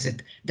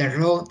compromised the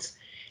roads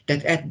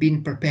that had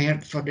been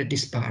prepared for the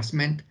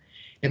disbursement,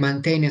 the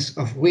maintenance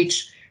of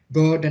which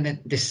burdened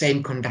the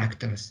same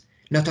conductors.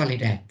 Not only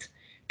that,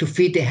 to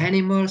feed the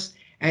animals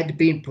had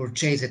been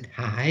purchased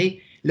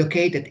hay,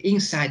 located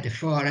inside the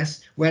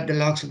forest where the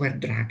logs were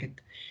dragged,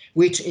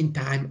 which in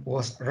time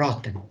was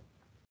rotten.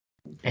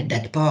 At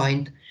that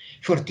point,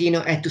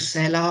 Fortino had to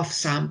sell off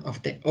some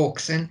of the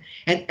oxen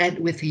and had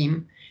with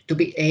him to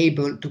be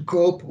able to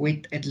cope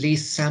with at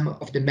least some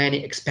of the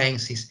many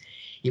expenses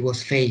he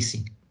was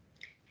facing.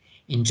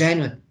 in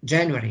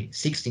January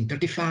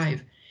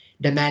 1635,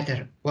 the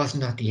matter was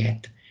not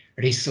yet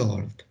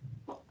resolved.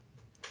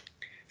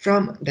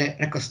 From the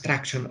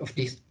reconstruction of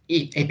this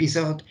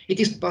episode, it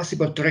is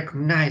possible to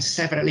recognize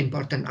several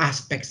important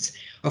aspects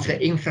of the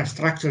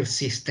infrastructural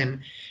system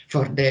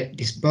for the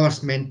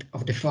disbursement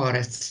of the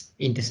forests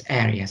in these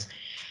areas.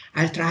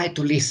 I'll try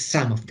to list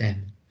some of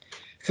them.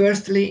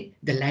 Firstly,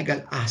 the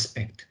legal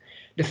aspect.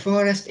 The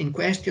forest in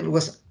question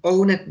was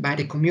owned by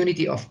the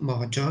community of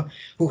Mojo,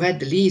 who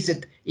had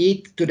leased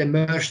it to the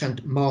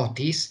merchant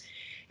Motis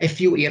a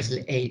few years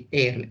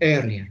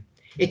earlier.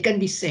 It can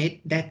be said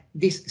that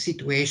this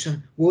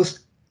situation was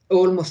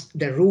almost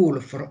the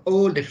rule for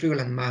all the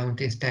Friulan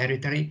Mountains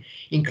territory,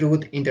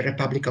 included in the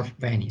Republic of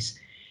Venice.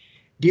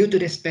 Due to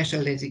the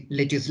special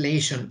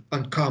legislation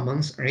on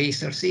commons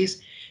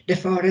resources, the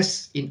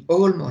forests in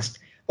almost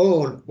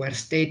all were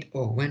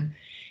state-owned,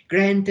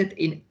 granted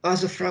in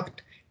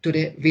usufruct to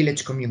the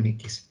village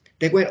communities.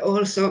 They were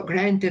also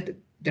granted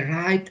the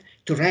right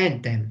to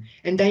rent them,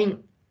 and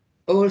then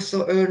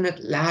also earned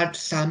large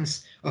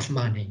sums of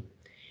money.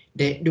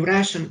 The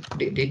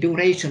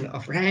duration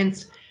of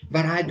rents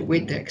varied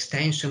with the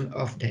extension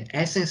of the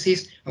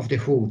essences of the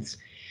hoods.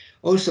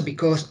 Also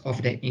because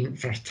of the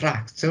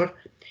infrastructure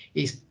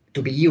is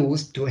to be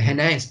used to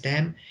enhance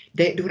them,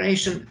 the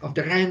duration of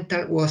the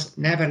rental was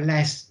never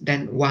less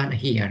than 1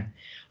 year.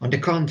 On the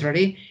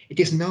contrary, it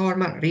is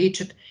normal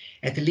reached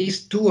at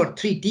least 2 or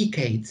 3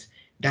 decades,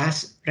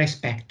 thus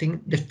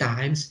respecting the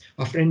times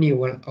of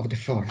renewal of the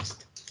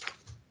forest.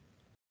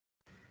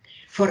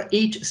 For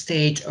each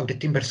stage of the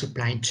timber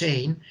supply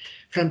chain,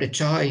 from the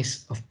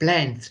choice of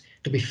plants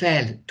to be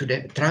felled to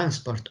the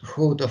transport of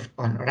wood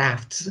on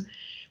rafts,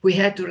 we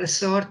had to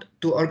resort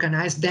to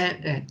organize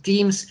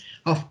teams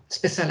of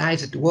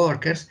specialized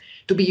workers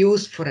to be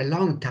used for a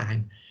long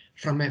time,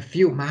 from a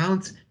few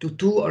months to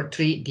 2 or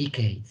 3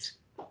 decades.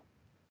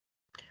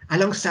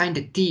 Alongside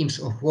the teams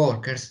of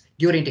workers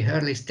during the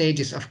early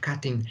stages of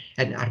cutting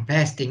and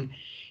harvesting,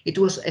 it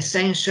was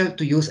essential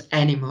to use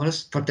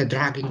animals for the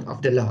dragging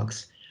of the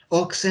logs,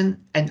 oxen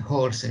and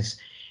horses,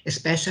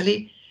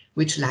 especially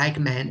which like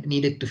men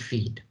needed to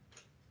feed.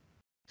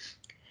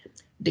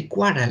 The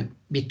quarrel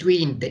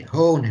between the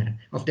owner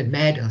of the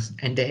meadows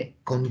and the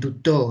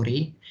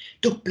conduttori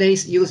took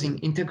place using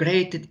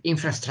integrated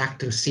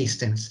infrastructure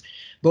systems,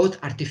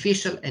 both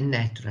artificial and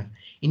natural.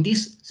 In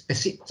this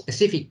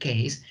specific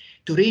case,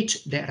 to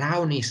reach the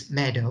Raunis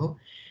meadow,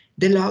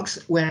 the logs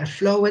were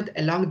flowed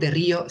along the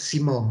Rio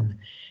Simone,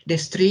 the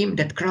stream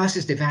that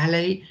crosses the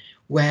valley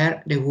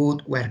where the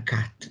wood were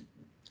cut.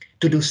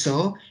 To do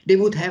so, they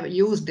would have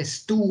used the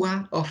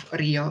Stua of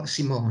Rio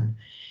Simone,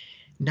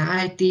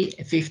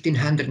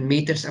 1,500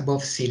 meters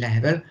above sea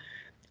level,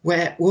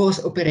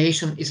 whose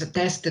operation is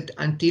attested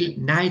until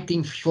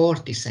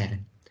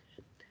 1947.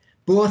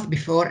 Both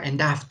before and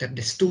after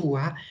the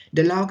Stua,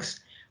 the logs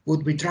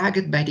would be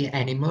dragged by the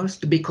animals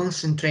to be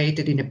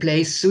concentrated in a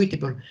place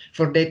suitable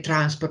for their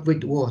transport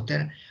with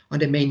water on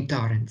the main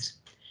torrents.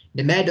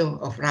 The meadow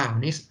of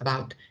Raunis,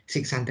 about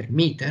 600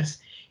 meters,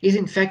 is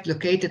in fact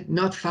located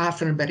not far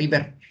from the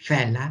river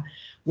Fella,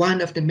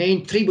 one of the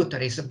main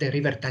tributaries of the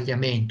river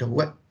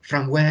Tagliamento,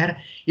 from where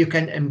you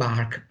can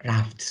embark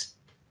rafts.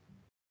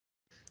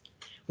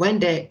 When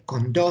the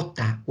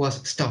condotta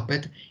was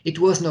stopped, it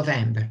was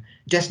November,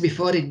 just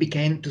before it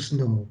began to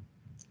snow.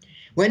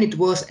 When it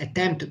was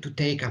attempted to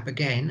take up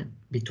again,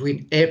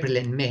 between April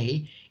and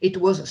May, it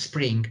was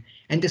spring,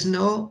 and the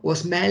snow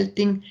was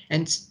melting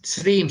and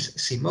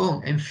streams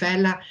Simone and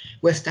Fella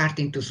were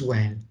starting to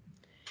swell.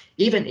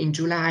 Even in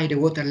July, the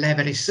water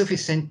level is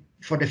sufficient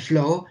for the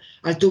flow,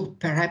 although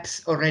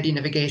perhaps already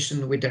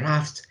navigation with the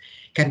rafts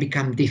can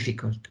become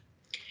difficult.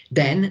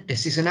 Then, the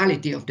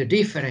seasonality of the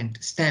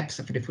different steps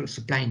of the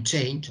supply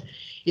chain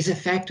is a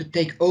fact to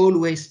take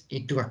always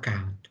into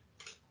account.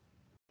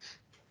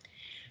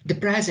 The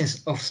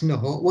presence of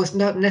snow was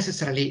not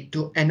necessarily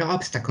an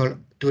obstacle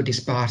to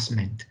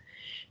disbursement.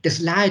 The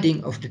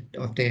sliding of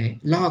the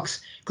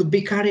logs could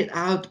be carried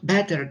out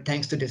better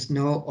thanks to the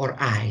snow or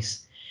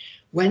ice.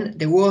 When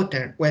the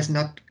water was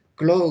not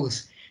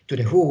close to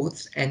the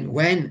woods and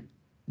when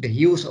the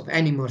use of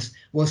animals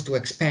was too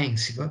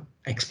expensive,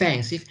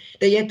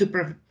 they had to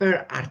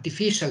prepare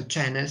artificial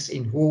channels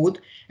in wood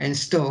and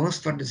stones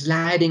for the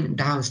sliding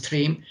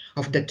downstream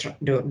of the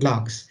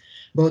logs,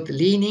 both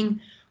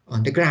leaning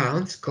on the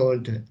grounds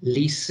called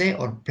lisse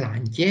or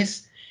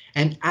planches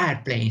and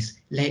airplanes,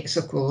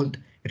 so-called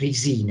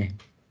risine.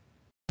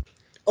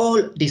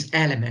 All these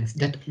elements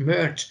that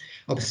emerge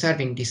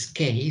observing this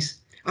case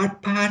are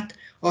part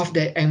of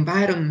the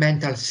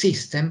environmental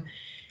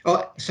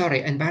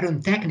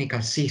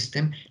technical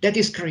system that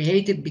is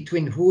created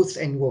between woods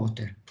and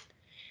water.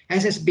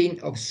 As has been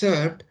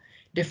observed,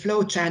 the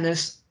flow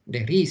channels,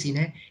 the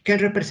risine, can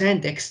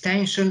represent the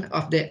extension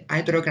of the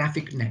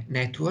hydrographic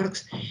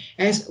networks,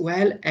 as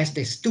well as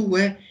the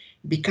stue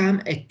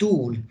become a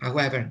tool,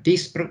 however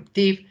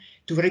destructive,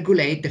 to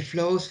regulate the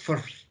flows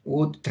for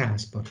wood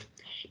transport.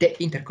 the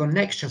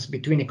interconnections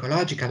between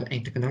ecological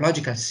and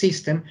technological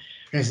systems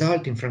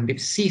resulting from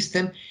this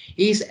system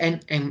is an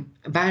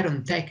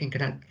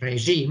environment-technical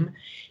regime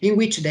in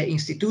which the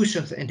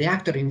institutions and the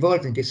actors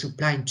involved in the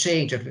supply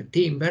chain of the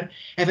timber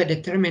have a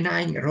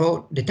determining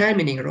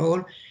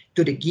role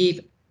to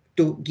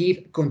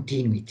give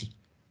continuity.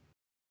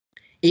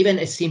 Even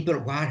a simple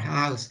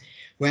warehouse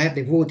where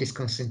the wood is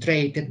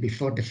concentrated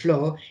before the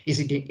flow is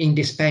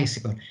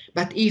indispensable.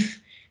 But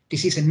if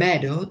this is a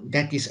meadow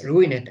that is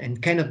ruined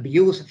and cannot be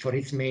used for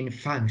its main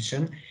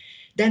function,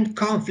 then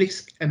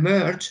conflicts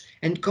emerge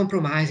and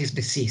compromises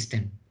the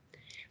system.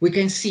 We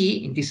can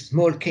see in this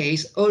small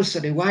case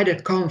also the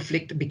wider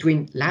conflict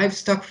between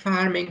livestock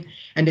farming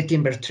and the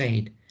timber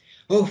trade.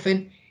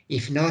 Often,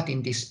 if not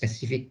in this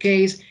specific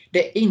case,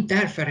 the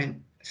interference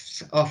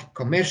of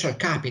commercial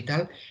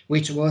capital,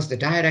 which was the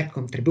direct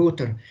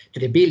contributor to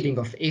the building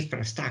of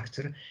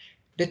infrastructure,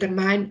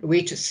 determine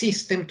which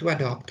system to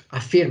adopt,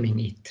 affirming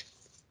it.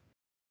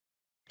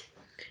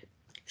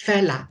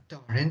 Fella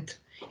torrent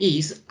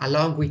is,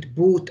 along with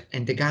Boot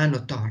and the Gano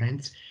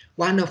torrents,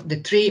 one of the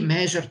three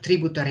major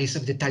tributaries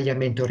of the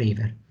Tagliamento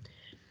River.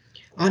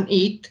 On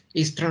it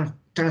is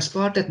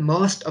transported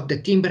most of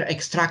the timber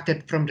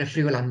extracted from the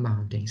Friulan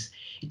Mountains.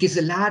 It is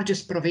the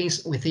largest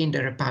province within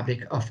the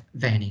Republic of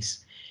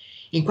Venice.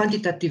 In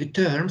quantitative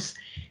terms,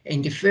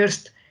 in the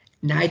first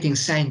 19th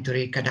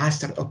century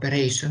cadastral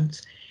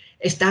operations,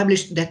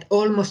 established that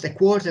almost a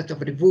quarter of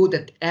the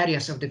wooded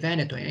areas of the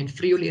Veneto and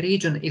Friuli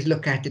region is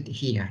located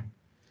here.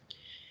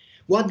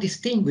 What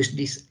distinguished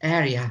this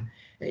area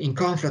in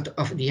confront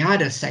of the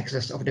other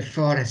sectors of the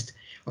forest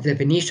of the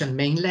Venetian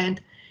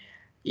mainland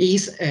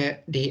is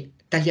the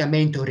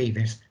Tagliamento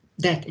rivers,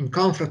 that in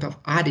confront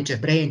of Adige,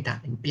 Brenta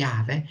and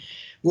Piave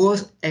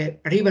was a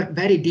river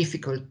very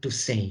difficult to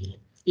sail,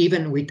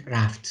 even with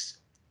rafts.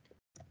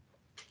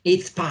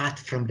 Its path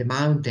from the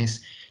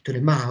mountains to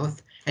the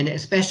mouth, and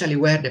especially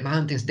where the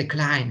mountains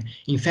decline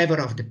in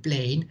favor of the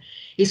plain,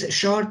 is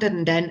shorter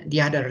than the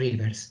other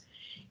rivers.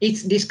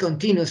 Its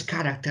discontinuous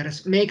character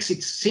makes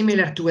it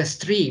similar to a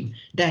stream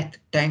that,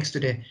 thanks to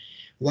the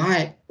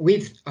wide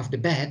width of the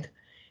bed,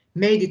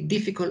 made it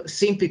difficult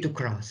simply to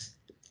cross.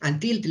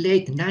 Until the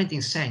late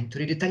 19th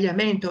century, the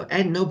Tagliamento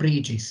had no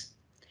bridges.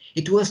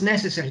 It was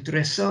necessary to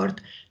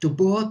resort to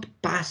boat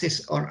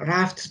passes or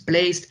rafts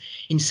placed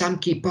in some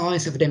key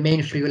points of the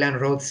main Friulan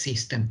road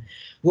system,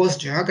 whose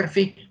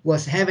geography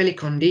was heavily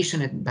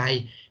conditioned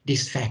by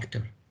this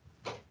factor.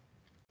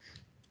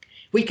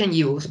 We can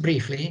use,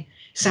 briefly,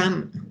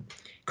 some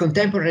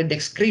contemporary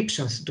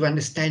descriptions to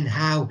understand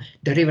how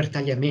the river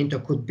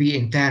Tagliamento could be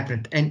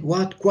interpreted and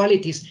what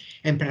qualities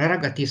and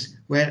prerogatives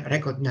were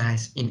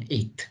recognized in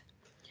it.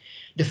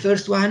 The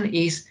first one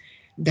is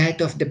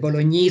that of the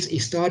Bolognese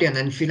historian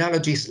and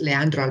philologist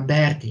Leandro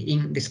Alberti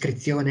in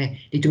Descrizione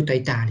di tutta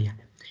Italia.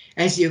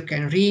 As you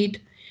can read,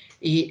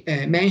 he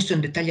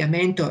mentioned the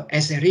Tagliamento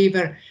as a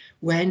river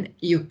when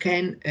you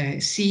can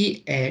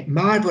see a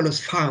marvelous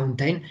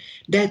fountain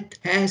that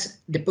has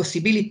the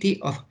possibility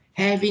of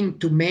having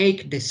to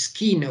make the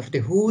skin of the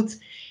woods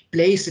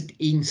placed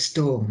in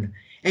stone,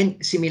 and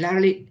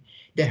similarly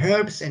the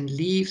herbs and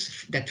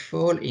leaves that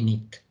fall in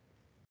it.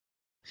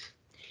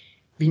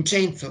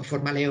 Vincenzo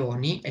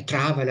Formaleoni, a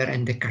traveler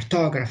and a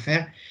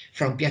cartographer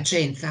from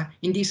Piacenza,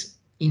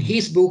 in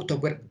his book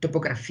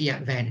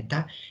Topographia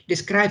Veneta,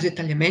 describes the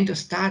Tagliamento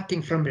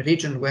starting from the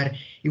region where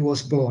he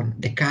was born,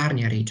 the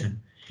Carnia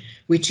region,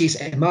 which is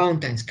a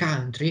mountainous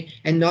country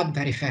and not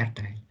very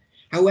fertile.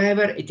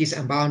 However, it is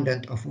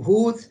abundant of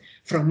woods,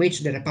 from which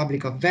the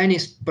Republic of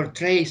Venice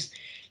portrays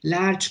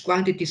large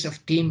quantities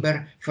of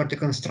timber for the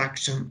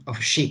construction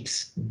of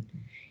ships.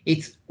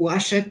 It's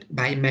washed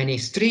by many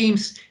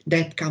streams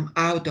that come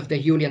out of the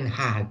Julian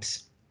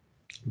Alps.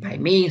 By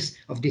means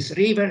of this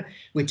river,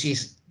 which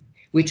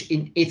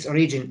in its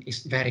origin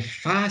is very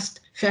fast,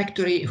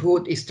 factory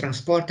wood is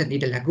transported in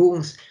the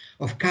lagoons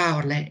of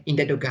Caorle in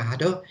the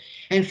Dogado,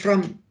 and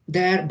from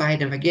there by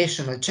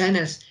navigational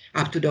channels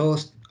up to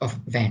those of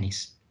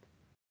Venice.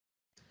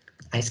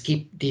 I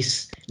skip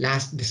this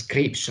last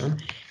description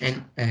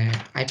and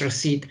I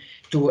proceed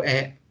to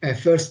a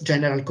first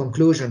general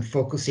conclusion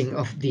focusing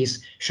of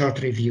this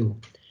short review.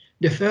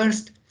 The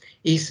first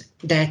is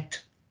that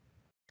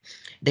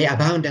the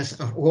abundance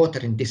of water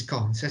in this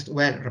concept,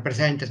 well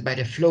represented by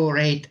the flow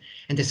rate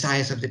and the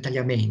size of the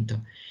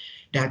Tagliamento.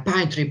 The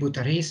alpine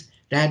tributaries,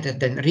 rather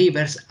than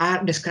rivers,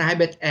 are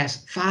described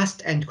as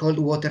fast and cold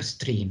water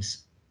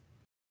streams.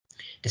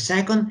 The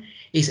second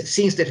is,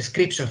 since the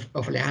description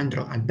of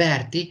Leandro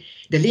Alberti,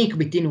 the link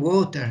between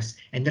waters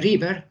and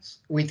rivers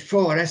with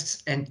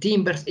forests and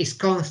timbers is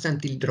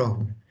constantly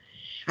drawn.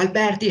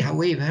 Alberti,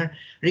 however,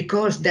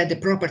 recalls that the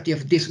property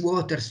of these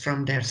waters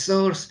from their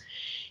source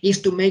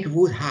is to make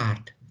wood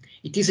hard.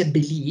 It is a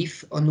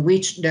belief on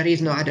which there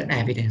is no other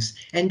evidence,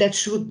 and that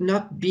should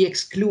not be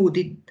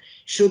excluded,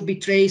 should be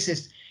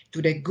traced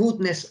to the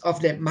goodness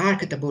of the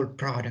marketable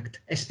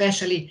product,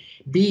 especially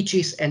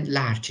beeches and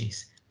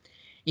larches.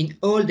 In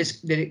all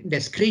the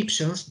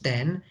descriptions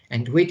then,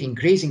 and with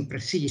increasing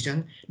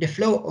precision, the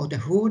flow of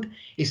the wood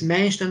is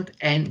mentioned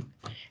and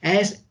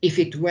as if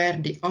it were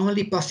the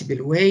only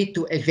possible way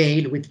to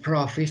avail with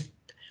profit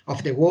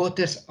of the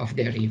waters of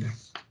the river.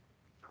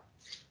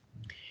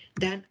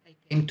 Then I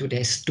came to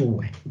the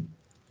Stue.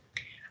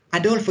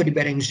 Adolfo di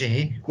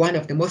Berenger, one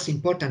of the most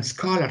important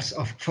scholars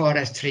of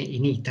forestry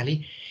in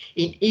Italy,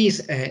 in his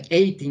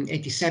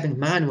 1887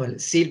 manual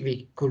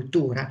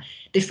Silvicultura,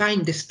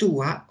 defined the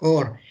stua,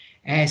 or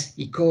as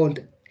he called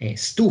a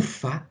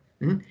stuffa,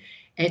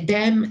 a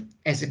dam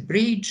as a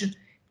bridge,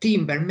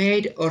 timber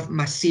made of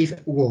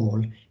massive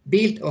wall,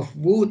 built of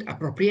wood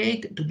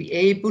appropriate to be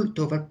able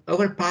to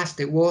overpass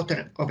the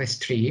water of a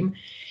stream,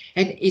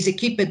 and is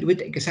equipped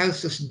with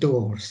exhaustus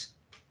doors,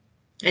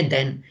 and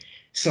then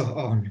so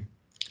on.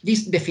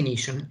 This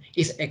definition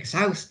is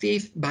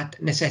exhaustive but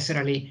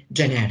necessarily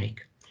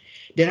generic.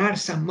 There are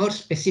some more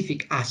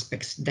specific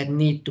aspects that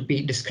need to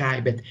be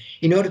described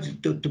in order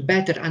to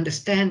better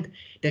understand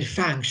their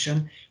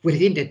function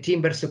within the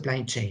timber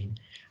supply chain.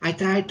 I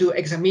try to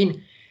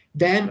examine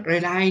them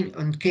relying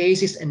on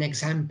cases and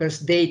examples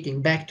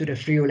dating back to the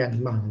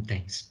Friulan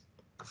Mountains.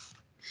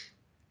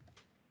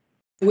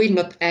 I will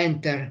not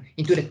enter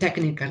into the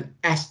technical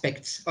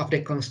aspects of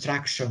the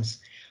constructions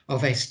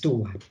of a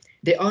stua.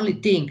 The only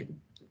thing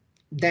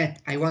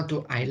that I want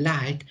to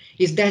highlight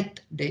is that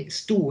the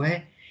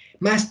stue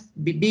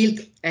must be built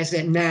as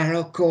a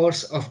narrow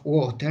course of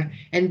water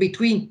and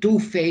between two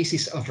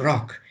faces of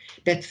rock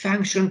that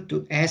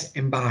function as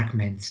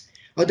embankments.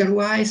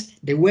 Otherwise,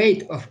 the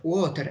weight of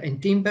water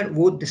and timber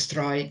would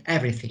destroy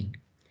everything.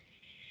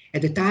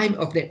 At the time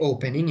of the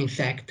opening, in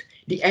fact,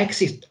 the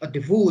exit of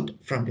the wood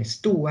from the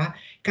stua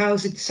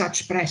caused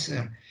such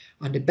pressure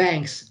on the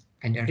banks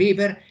and the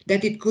river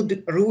that it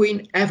could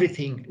ruin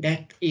everything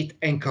that it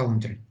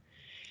encountered.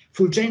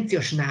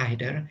 Fulgenzio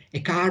Schneider, a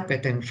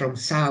carpenter from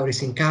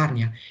Sauris in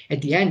Carnia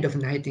at the end of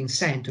the 19th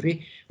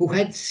century, who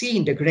had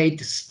seen the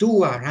great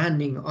stua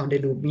running on the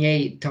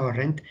Lumiere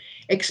torrent,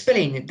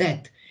 explained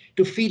that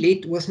to fill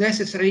it was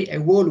necessary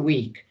a whole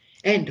week,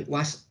 and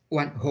was,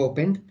 one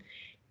opened,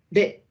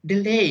 the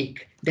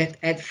lake that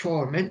had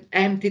formed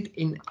emptied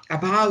in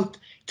about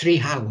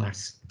 3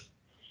 hours.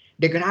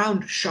 The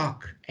ground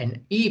shook, and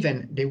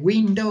even the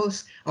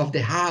windows of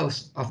the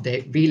house of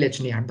the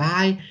village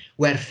nearby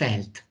were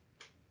felt.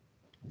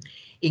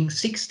 In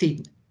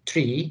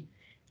 1603,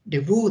 the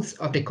woods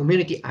of the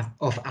community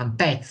of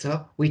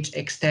Ampezzo, which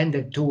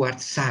extended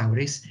towards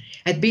Sauris,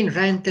 had been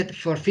rented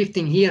for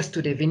 15 years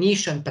to the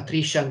Venetian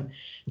patrician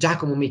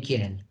Giacomo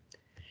Michiel.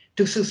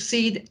 To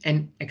succeed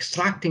in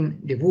extracting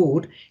the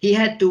wood, he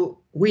had to,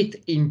 with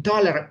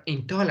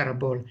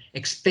intolerable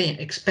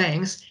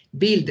expense,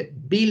 build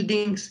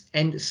buildings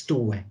and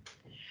stue.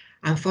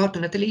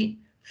 Unfortunately,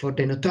 for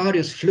the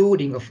notorious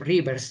flooding of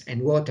rivers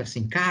and waters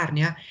in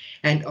Carnia,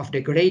 and of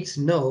the great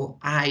snow,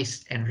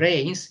 ice, and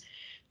rains,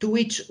 to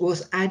which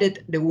was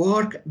added the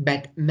work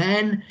by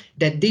men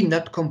that did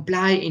not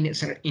comply in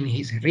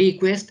his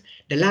request,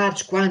 the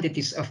large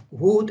quantities of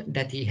wood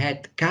that he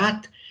had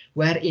cut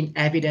were in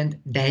evident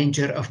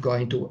danger of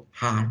going to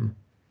harm.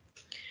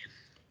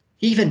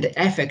 Even the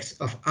effects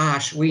of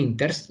harsh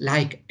winters,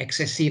 like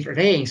excessive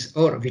rains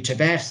or vice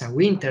versa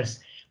winters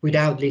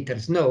without little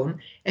snow,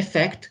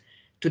 affect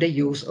to the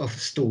use of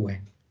stue.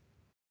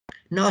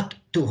 Not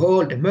to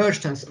all the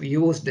merchants who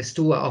used the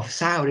stua of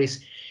Sauris,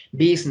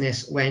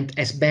 business went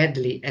as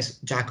badly as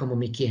Giacomo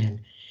Michiel.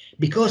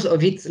 Because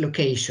of its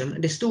location,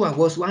 the stua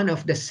was one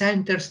of the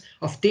centers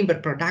of timber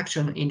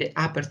production in the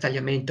Upper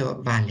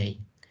Tagliamento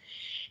Valley.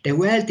 The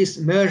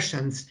wealthiest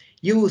merchants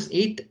used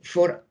it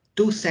for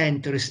 2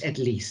 centuries at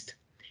least.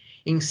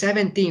 In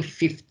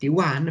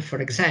 1751,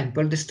 for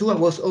example, the stua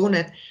was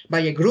owned by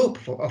a group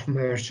of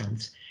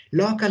merchants,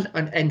 local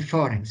and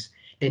foreign,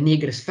 the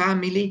Nigres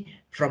family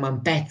from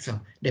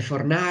Ampezzo, the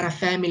Fornara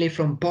family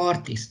from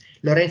Portis,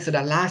 Lorenzo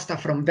Dall'Asta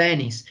from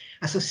Venice,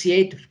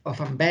 associate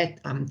of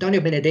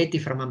Antonio Benedetti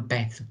from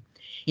Ampezzo.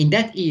 In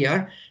that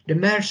year, the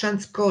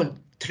merchants called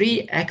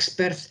 3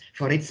 experts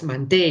for its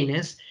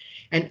maintenance,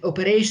 an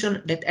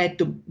operation that had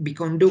to be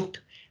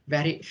conducted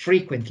very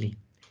frequently.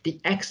 The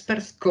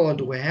experts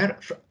called were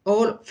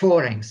all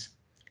foreigners: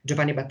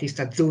 Giovanni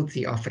Battista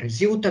Zuzzi of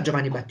Resiuta,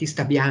 Giovanni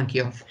Battista Bianchi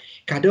of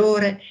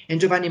Cadore, and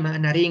Giovanni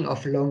Manarin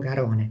of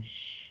Longarone.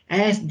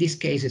 As these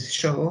cases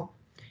show,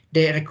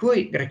 the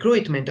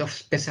recruitment of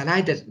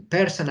specialized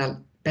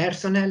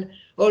personnel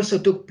also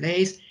took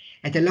place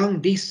at a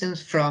long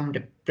distance from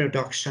the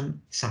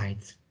production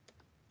sites.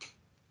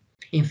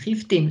 In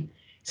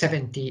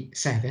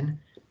 1577,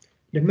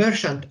 the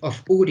merchant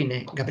of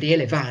Udine,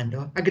 Gabriele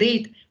Vando,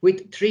 agreed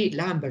with 3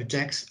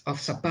 lumberjacks of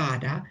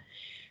Sappada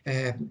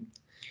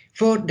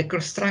for the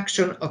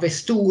construction of a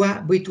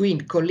stua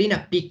between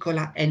Collina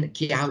Piccola and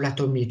Chiaula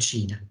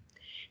Tomiecina.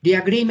 The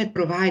agreement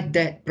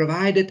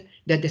provided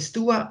that the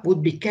stua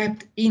would be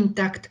kept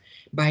intact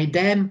by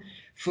them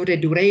for the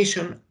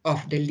duration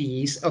of the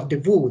lease of the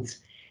woods,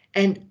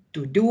 and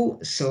to do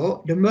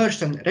so, the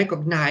merchant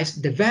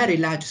recognized the very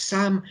large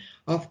sum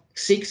of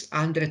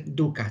 600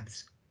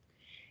 ducats.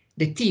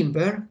 The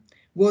timber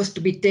was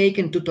to be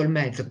taken to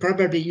Tolmezzo,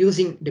 probably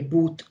using the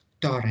Boot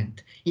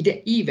torrent. In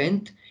the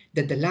event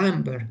that the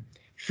lumber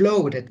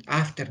floated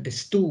after the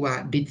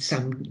Stua did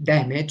some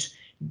damage,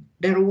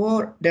 there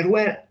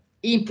were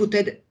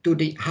inputted to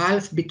the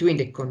half between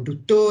the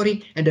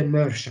conduttori and the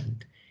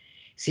merchant.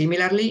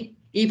 Similarly,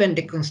 even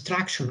the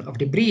construction of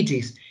the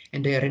bridges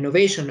and the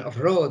renovation of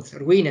roads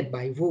ruined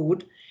by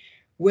wood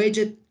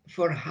waged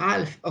for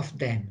half of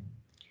them.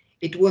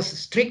 It was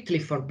strictly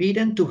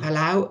forbidden to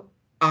allow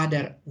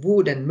other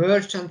wooden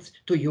merchants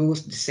to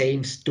use the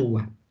same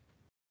Stua.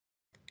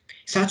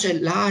 Such a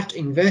large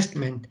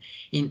investment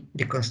in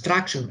the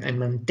construction and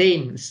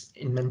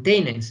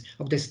maintenance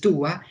of the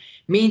Stua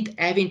meant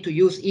having to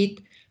use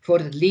it for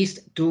at least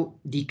 2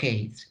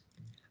 decades.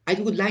 I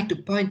would like to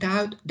point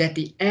out that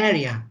the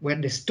area where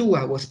the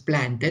Stua was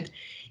planted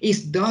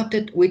is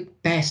dotted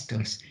with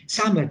pastures,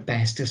 summer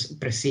pastures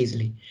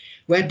precisely,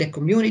 where the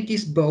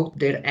communities bought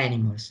their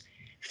animals.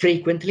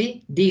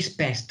 Frequently, these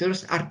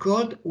pastures are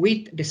called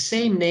with the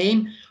same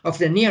name of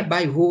the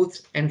nearby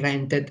woods and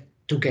rented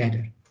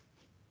together.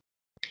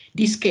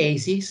 These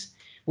cases,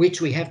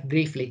 which we have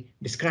briefly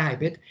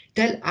described,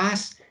 tell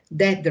us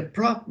that the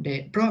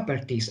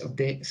properties of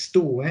the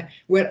Stue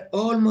were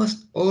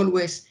almost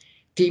always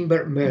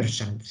timber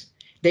merchants.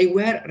 They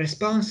were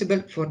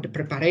responsible for the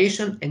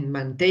preparation and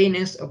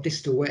maintenance of the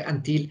Stue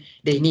until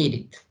they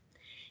needed it.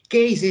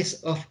 Cases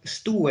of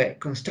Stue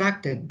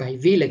constructed by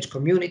village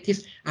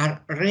communities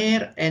are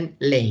rare and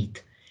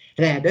late.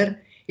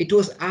 Rather, it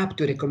was up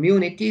to the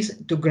communities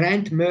to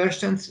grant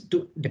merchants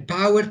the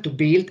power to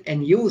build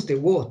and use the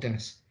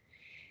waters.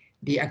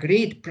 The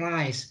agreed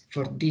price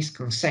for these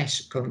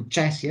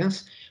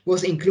concessions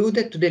was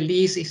included to the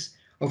leases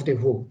of the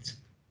woods.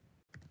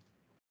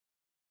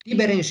 Di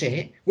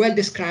Bérenger well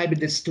described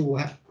the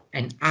Stua,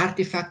 an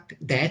artifact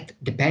that,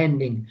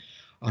 depending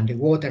on the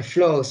water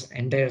flows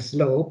and their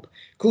slope,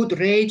 could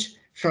range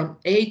from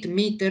 8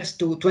 meters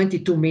to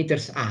 22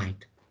 meters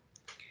height.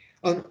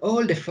 On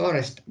all the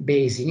forest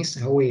basins,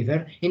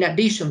 however, in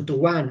addition to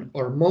one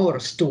or more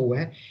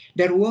Stue,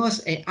 there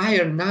was a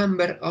higher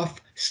number of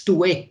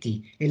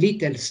stuetti, a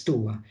little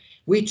Stua,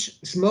 which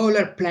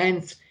smaller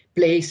plants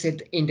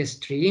placed in the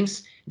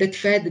streams that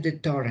fed the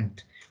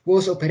torrent,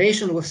 whose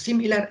operation was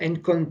similar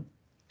and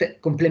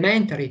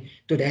complementary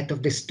to that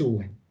of the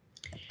Stue.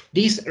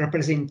 This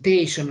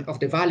representation of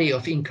the valley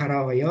of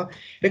Incarroio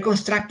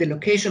reconstructs the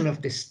location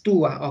of the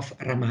Stua of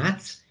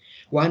Ramaz,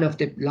 one of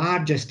the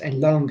largest and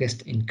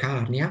longest in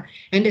Carnia,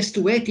 and the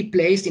stuetti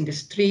placed in the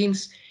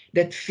streams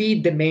that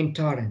feed the main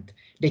torrent,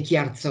 the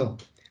Chiarzò,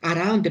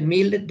 around the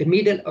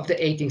middle of the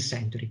 18th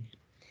century.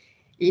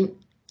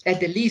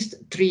 At least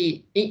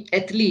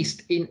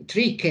in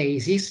 3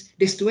 cases,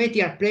 the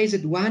stuetti are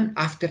placed one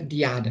after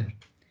the other.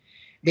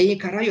 The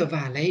Incarroio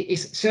Valley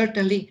is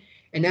certainly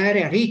an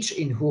area rich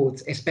in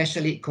woods,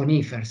 especially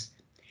conifers.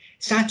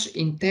 Such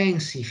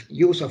intensive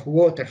use of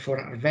water for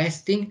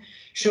harvesting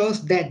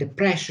shows that the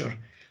pressure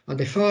on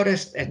the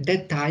forest at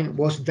that time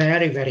was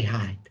very, very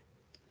high.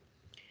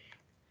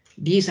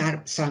 These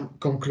are some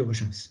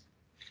conclusions.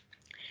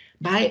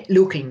 By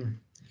looking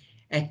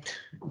at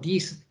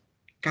these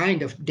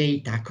kind of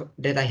data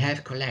that I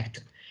have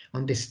collected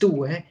on the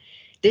Stue,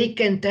 they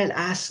can tell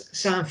us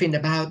something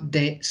about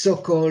the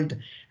so-called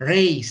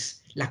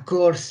race, la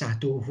corsa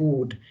to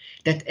wood,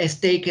 that has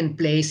taken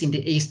place in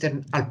the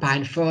eastern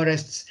alpine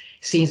forests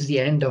since the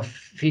end of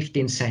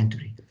 15th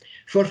century.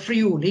 For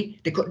Friuli,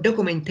 the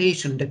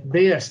documentation that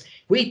bears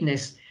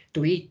witness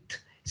to it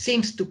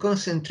seems to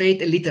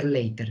concentrate a little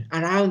later,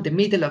 around the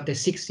middle of the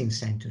 16th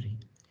century.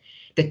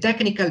 The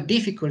technical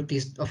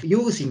difficulties of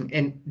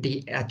using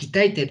the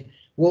agitated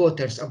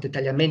waters of the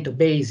Tagliamento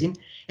Basin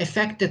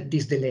affected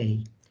this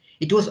delay.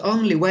 It was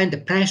only when the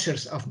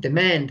pressures of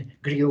demand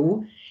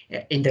grew,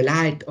 in the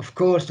light, of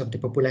course, of the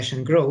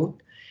population growth,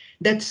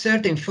 that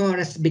certain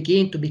forests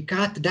began to be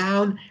cut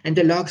down and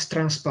the logs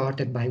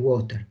transported by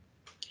water.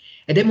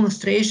 A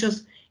demonstration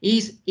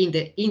is in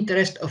the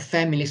interest of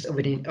families of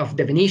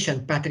the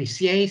Venetian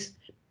patriciers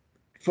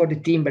for the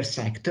timber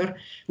sector,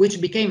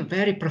 which became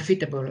very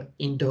profitable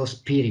in those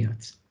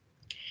periods.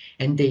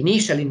 And the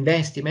initial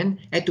investment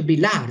had to be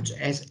large,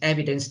 as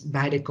evidenced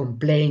by the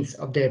complaints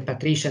of the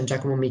patrician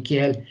Giacomo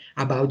Michiel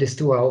about the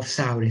Stua of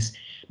Sauris,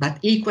 but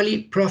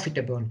equally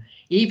profitable,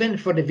 even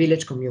for the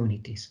village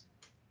communities.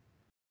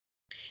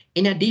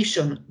 In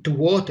addition to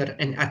water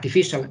and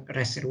artificial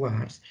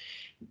reservoirs,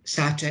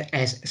 such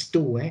as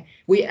Stue,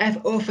 we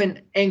have often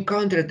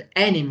encountered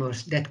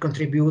animals that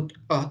contribute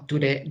to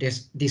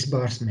the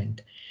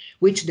disbursement,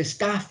 which the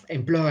staff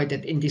employed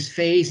in these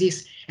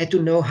phases had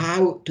to know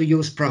how to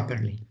use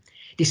properly.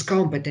 This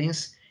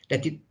competence,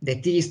 that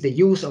is the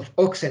use of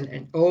oxen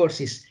and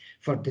horses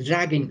for the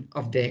dragging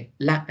of the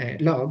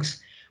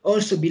logs,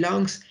 also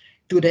belongs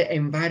to the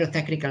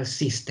envirotechnical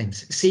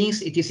systems,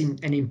 since it is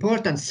an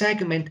important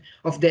segment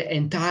of the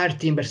entire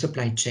timber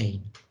supply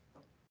chain.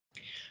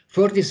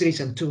 For this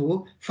reason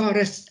too,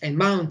 forests and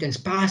mountains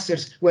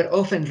pastures were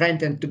often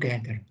rented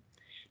together.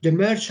 The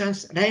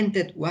merchants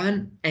rented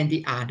one and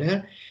the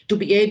other to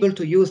be able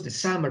to use the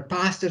summer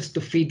pastures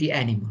to feed the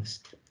animals.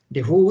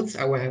 The woods,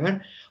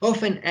 however,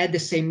 often had the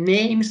same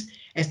names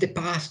as the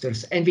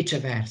pastures and vice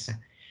versa.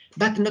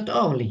 But not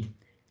only.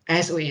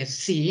 As we have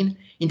seen,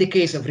 in the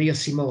case of Rio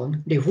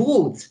Simon, the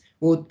woods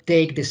would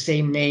take the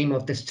same name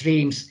of the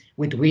streams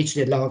with which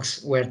the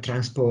logs were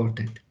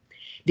transported.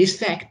 This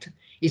fact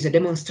is a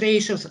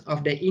demonstration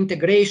of the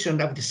integration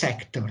of the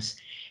sectors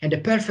and the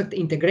perfect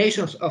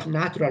integrations of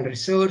natural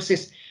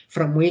resources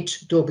from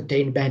which to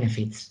obtain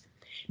benefits.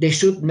 They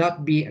should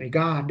not be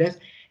regarded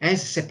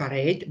as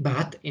separate,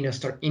 but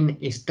in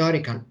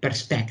historical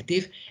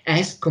perspective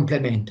as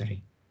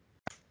complementary.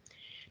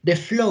 The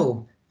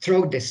flow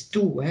through the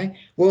Stue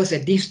was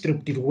a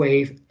disruptive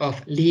way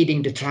of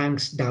leading the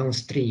trunks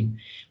downstream,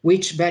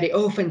 which very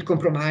often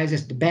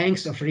compromises the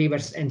banks of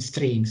rivers and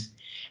streams.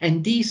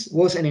 And this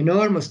was an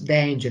enormous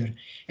danger,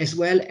 as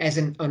well as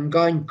an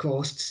ongoing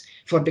costs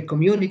for the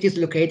communities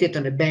located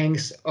on the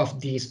banks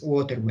of these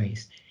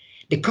waterways.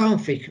 The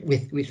conflict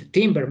with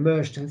timber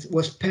merchants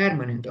was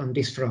permanent on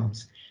these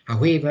fronts.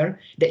 However,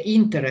 the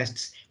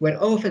interests were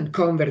often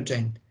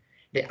convergent.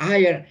 The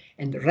higher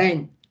the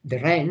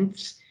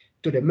rents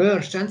to the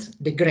merchants,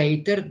 the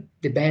greater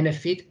the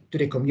benefit to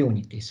the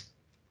communities.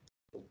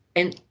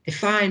 And a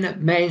final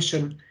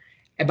mention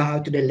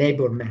about the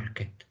labor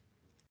market.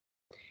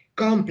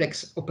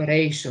 Complex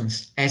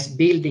operations as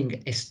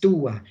building a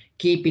stua,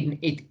 keeping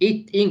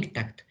it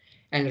intact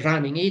and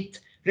running it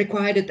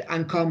required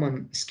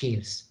uncommon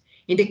skills.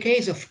 In the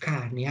case of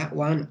Carnia,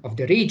 one of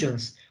the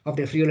regions of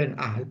the Friulan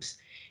Alps,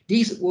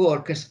 these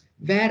workers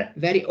were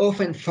very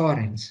often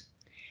foreigners,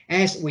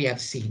 as we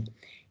have seen.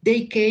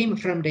 They came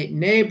from the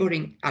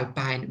neighboring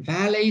alpine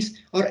valleys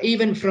or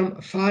even from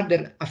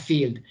farther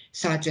afield,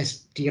 such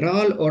as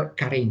Tyrol or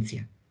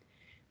Carinthia.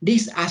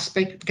 This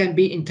aspect can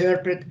be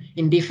interpreted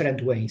in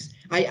different ways.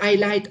 I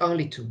highlight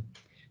only two.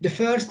 The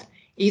first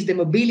is the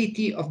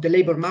mobility of the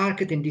labor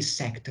market in this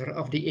sector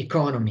of the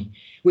economy,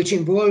 which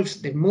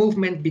involves the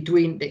movement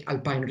between the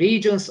alpine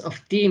regions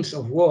of teams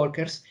of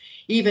workers,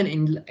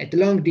 even at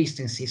long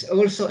distances,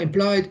 also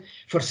employed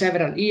for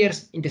several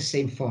years in the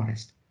same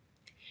forest.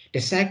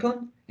 The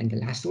second, and the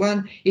last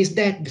one, is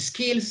that the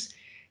skills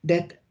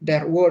that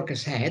their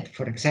workers had,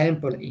 for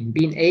example, in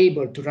being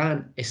able to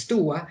run a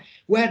stua,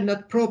 were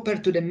not proper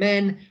to the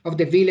men of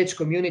the village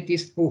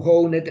communities who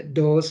owned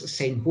those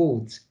same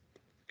woods.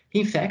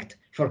 In fact,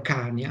 for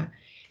Carnia,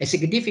 a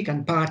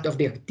significant part of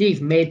the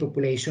active male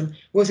population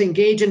was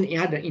engaged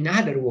in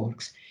other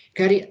works,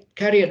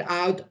 carried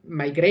out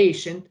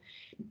migration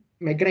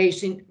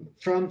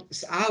from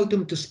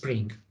autumn to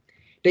spring.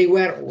 They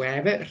were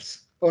weavers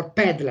or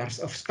peddlers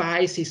of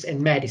spices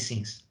and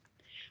medicines.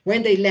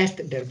 When they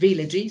left their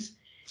villages,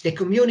 the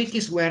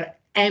communities were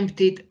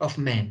emptied of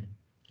men.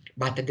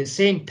 But at the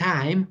same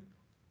time,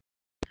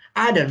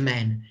 other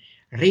men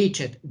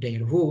reached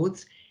their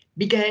woods,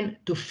 began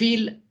to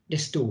fill the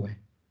Stue.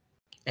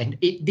 And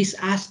this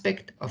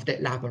aspect of the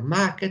labor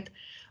market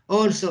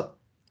also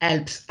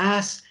helps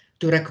us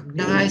to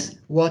recognize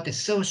what a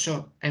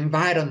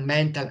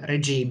socio-environmental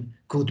regime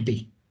could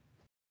be.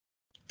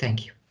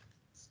 Thank you.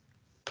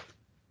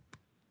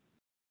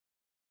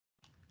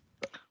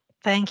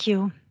 Thank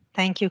you.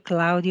 Thank you,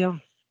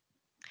 Claudio,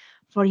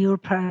 for your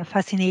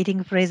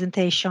fascinating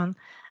presentation.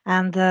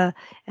 And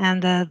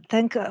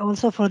thank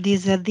also for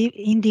this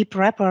in-depth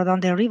report on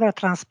the river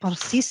transport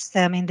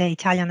system in the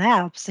Italian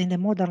Alps in the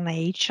modern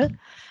age,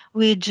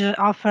 which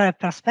offer a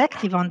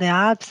perspective on the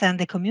Alps and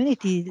the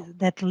community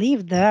that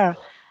live there,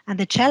 and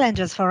the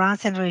challenges for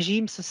ancient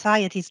regime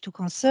societies to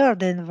conserve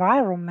the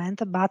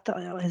environment, but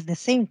at the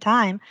same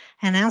time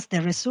enhance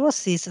the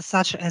resources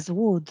such as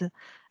wood,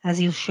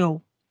 as you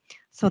show.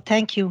 So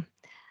thank you.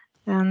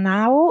 And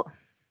now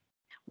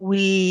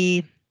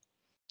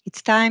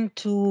it's time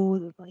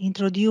to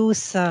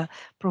introduce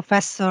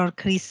Professor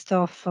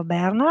Christoph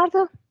Bernhard.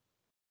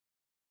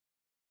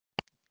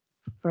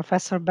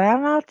 Professor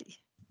Bernhard.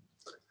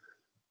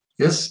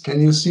 Yes,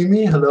 can you see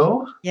me?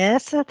 Hello?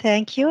 Yes,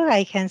 thank you.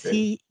 I can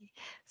see.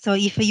 So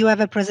if you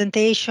have a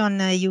presentation,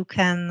 you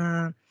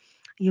can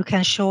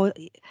show,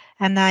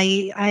 and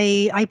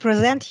I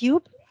present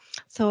you.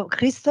 So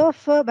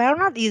Christoph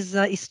Bernhard is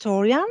a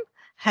historian,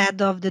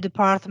 head of the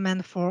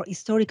Department for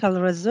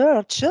Historical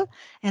Research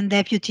and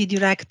Deputy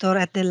Director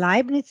at the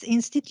Leibniz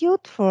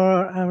Institute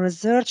for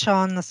Research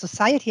on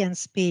Society and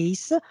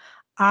Space,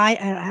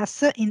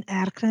 IRS, in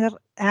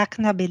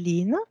Erkner,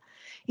 Berlin.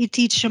 He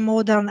teaches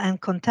modern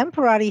and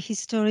contemporary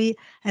history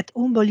at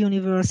Humboldt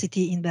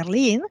University in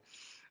Berlin,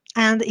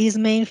 and his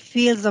main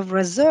fields of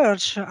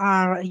research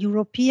are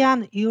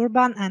European,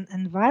 urban, and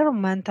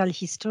environmental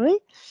history.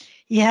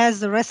 He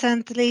has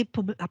recently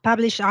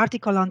published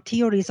articles on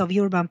theories of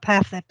urban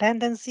path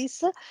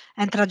dependencies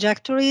and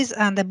trajectories,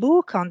 and a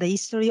book on the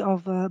history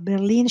of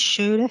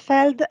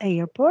Berlin-Schönefeld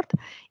Airport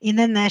in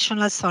the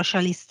National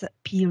Socialist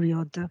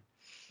period.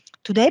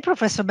 Today,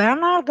 Professor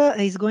Bernhard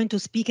is going to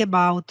speak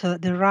about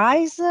the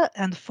rise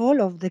and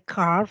fall of the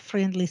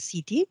car-friendly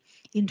city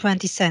in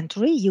 20th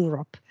century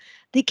Europe.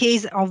 the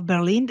case of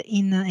Berlin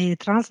in a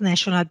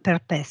transnational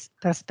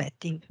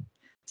perspective.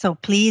 So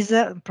please,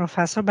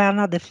 Professor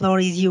Bernhard, the floor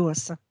is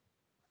yours.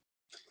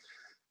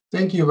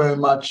 Thank you very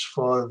much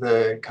for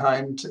the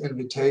kind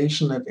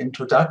invitation and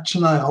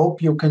introduction. I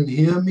hope you can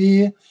hear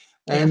me,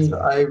 and Yes.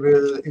 I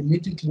will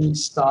immediately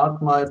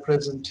start my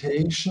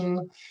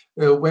presentation.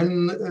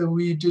 When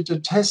we did a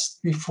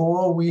test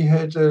before, we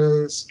had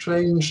a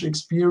strange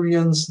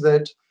experience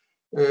that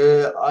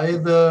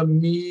either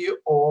me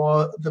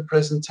or the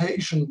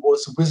presentation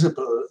was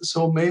visible.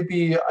 So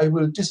maybe I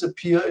will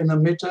disappear in a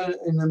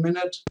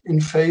minute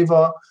in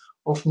favor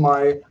of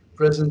my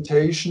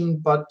presentation,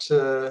 but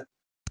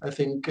I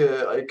think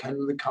I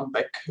can come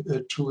back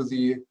to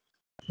the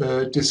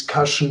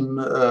discussion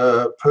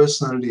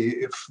personally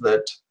if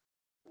that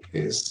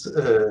is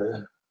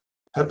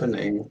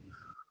happening.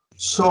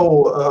 So,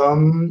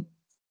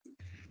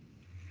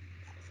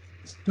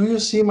 do you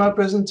see my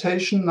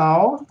presentation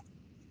now?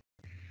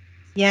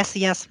 Yes,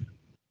 yes.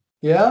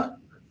 Yeah?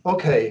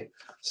 Okay.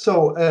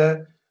 So,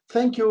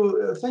 thank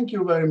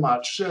you very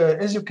much.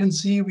 As you can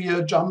see, we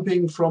are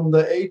jumping from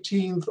the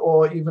 18th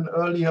or even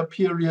earlier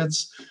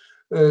periods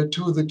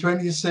to the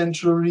 20th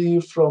century,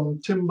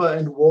 from timber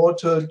and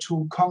water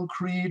to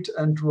concrete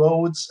and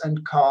roads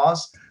and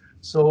cars.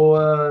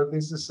 So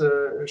this is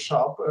a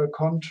sharp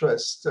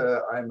contrast,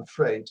 I'm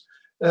afraid.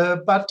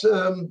 But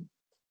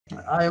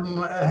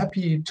I'm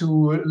happy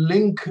to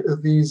link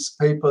these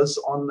papers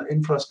on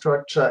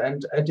infrastructure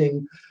and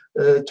adding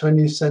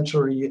 20th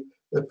century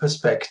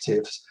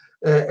perspectives.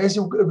 As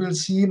you will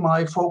see,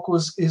 my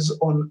focus is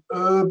on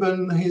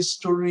urban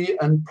history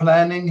and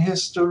planning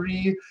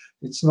history.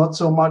 It's not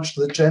so much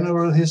the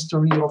general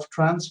history of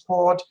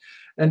transport.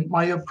 And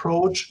my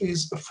approach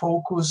is a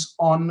focus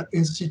on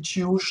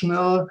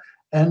institutional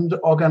and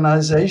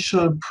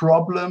organizational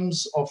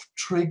problems of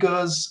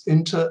triggers,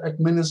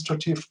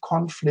 inter-administrative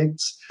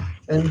conflicts,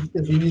 and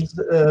these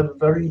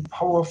very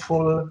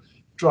powerful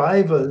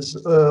drivers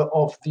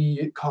of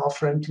the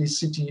car-friendly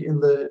city in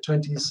the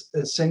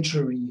 20th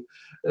century,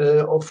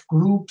 of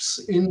groups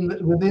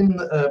within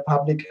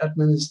public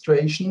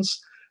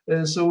administrations.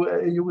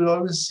 So you will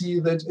always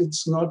see that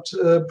it's not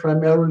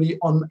primarily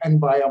on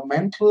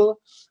environmental,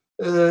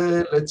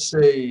 let's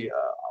say,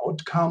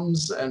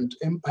 outcomes and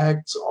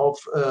impacts of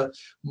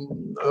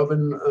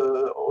urban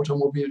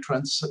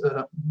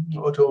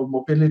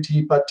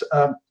automobility, but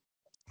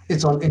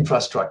it's on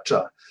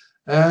infrastructure.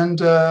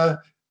 And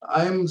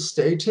I'm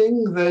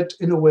stating that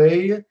in a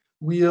way,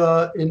 we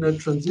are in a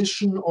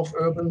transition of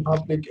urban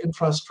public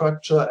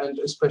infrastructure and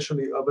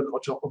especially urban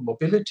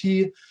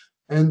automobility.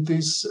 And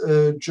this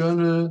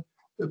journal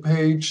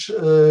page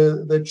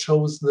that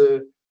shows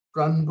the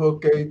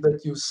Brandenburg Gate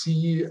that you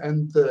see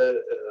and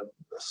the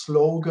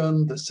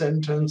slogan, the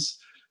sentence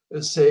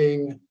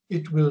saying,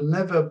 "It will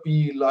never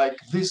be like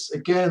this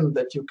again,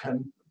 that you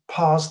can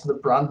pass the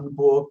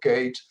Brandenburg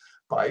Gate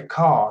by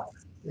car,"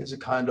 is a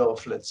kind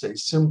of, let's say,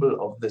 symbol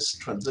of this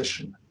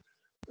transition.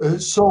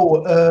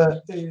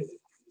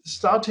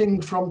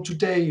 Starting from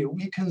today,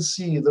 we can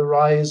see the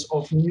rise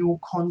of new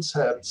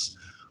concepts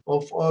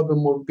of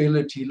urban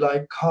mobility,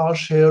 like car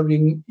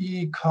sharing,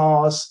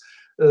 e-cars,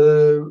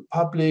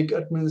 public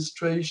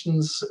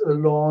administrations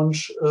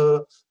launch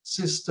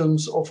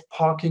systems of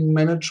parking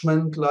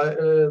management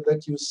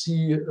that you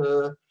see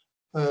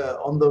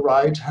on the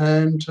right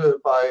hand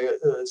by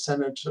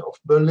Senate of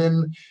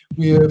Berlin.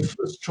 We have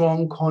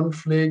strong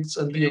conflicts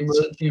and the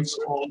emergence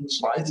of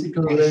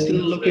bicycle lanes. You're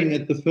still looking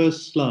at the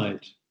first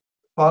slide.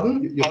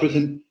 Pardon?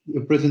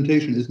 Your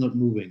presentation is not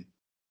moving.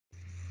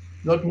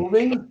 Not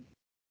moving?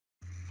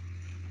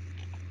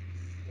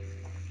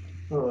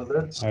 Oh,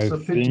 that's I a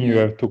think pity. you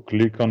have to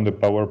click on the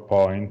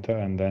PowerPoint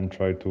and then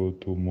try to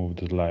move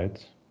the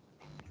slides.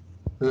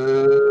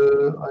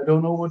 I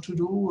don't know what to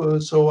do.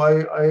 So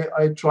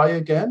I try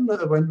again.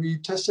 When we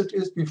tested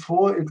it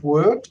before, it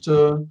worked.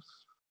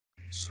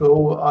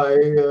 So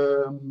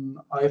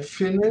I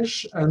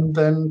finish and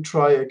then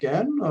try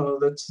again.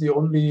 That's the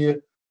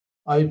only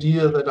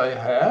idea that I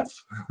have.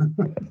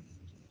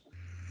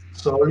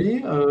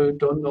 Sorry, I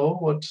don't know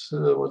what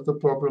the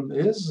problem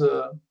is.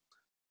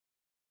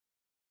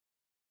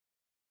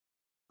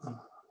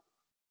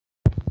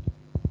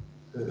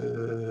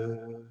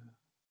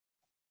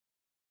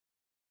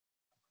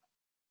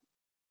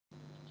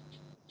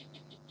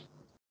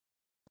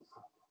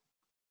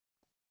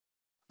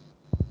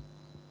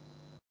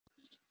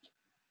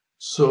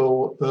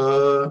 So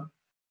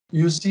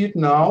you see it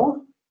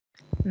now?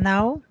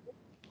 Now?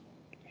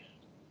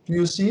 Do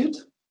you see it?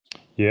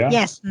 Yeah.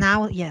 Yes,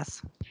 now,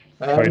 yes.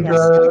 And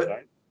yes.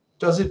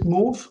 Does it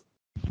move?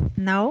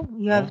 No,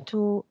 you have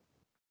to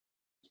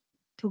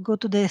go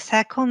to the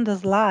second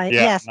slide.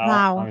 Yeah, yes,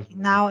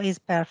 now is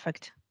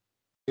perfect.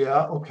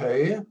 Yeah,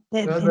 okay.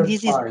 That's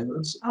this fine.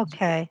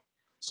 Okay.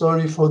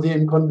 Sorry for the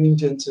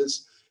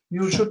inconveniences.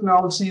 You should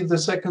now see the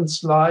second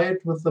slide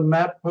with the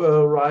map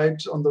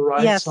right on the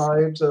right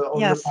side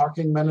on the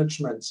parking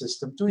management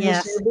system. Do you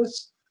see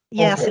this?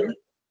 Yes. Okay.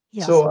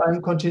 Yes. So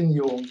I'm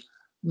continuing.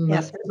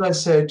 Yes. As I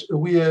said,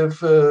 we have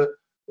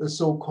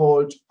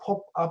so-called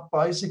pop-up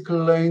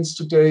bicycle lanes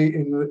today,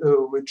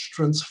 which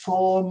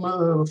transform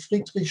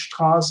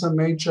Friedrichstraße,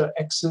 major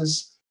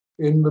axis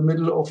in the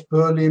middle of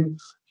Berlin.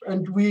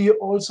 And we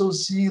also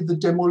see the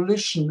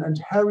demolition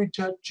and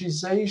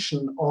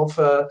heritageization of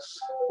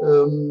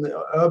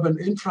urban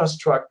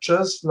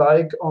infrastructures,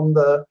 like on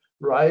the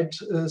right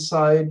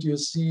side, you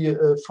see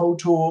a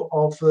photo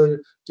of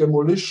the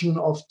demolition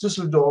of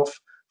Düsseldorf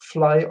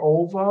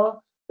flyover,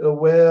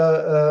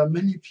 where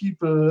many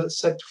people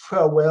said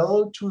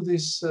farewell to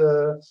this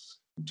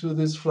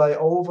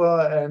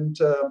flyover, and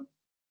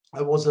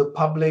it was a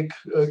public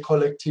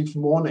collective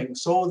mourning.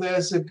 So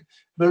there's a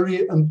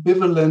very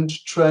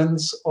ambivalent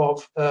trends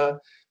of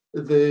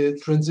the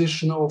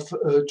transition of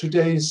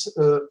today's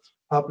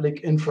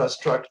public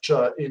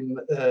infrastructure in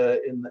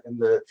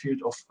the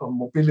field of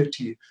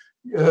mobility.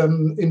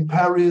 In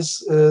Paris,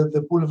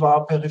 the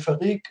Boulevard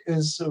Périphérique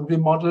is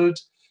remodeled,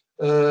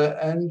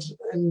 and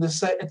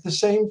at the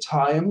same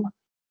time,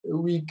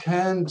 we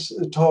can't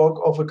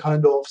talk of a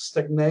kind of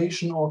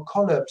stagnation or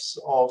collapse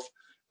of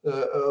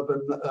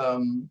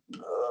urban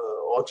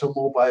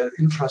automobile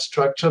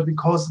infrastructure,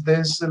 because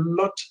there's a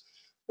lot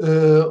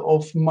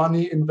of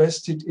money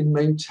invested in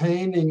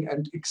maintaining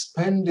and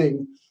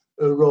expanding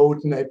road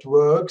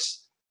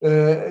networks,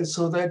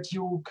 so that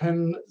you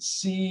can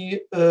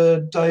see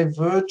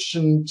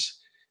divergent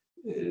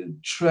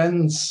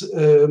trends.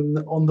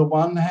 On the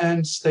one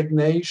hand,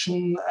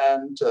 stagnation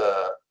and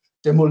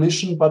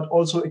demolition, but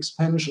also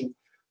expansion.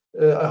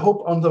 I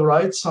hope on the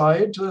right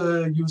side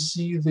you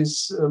see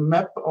this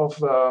map of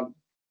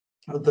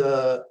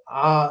the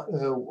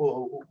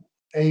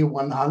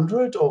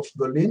A100 of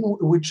Berlin,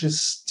 which is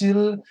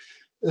still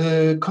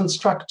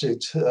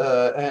constructed,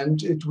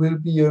 and it will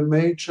be a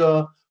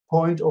major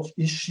point of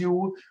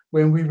issue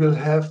when we will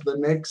have the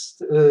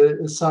next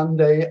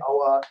Sunday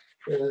our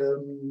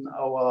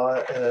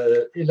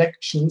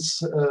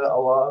elections,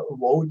 our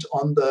vote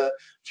on the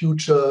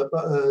future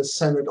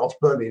Senate of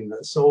Berlin.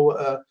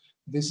 So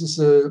this is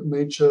a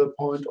major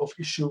point of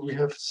issue. We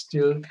have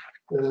still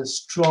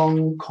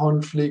strong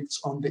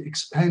conflicts on the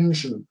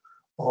expansion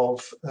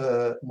of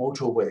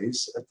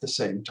motorways at the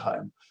same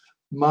time.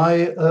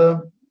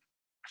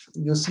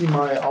 You see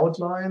my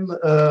outline.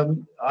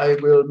 I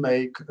will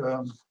make,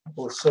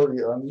 oh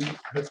sorry, I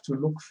have to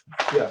look,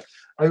 yeah.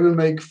 I will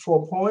make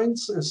 4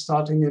 points,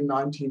 starting in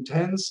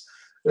 1910s.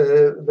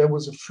 There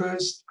was a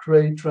first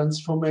great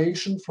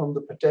transformation from the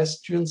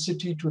pedestrian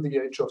city to the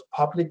age of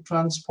public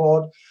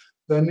transport.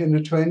 Then in the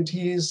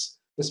 20s,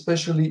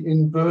 especially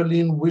in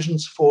Berlin,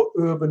 visions for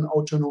urban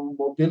autonomous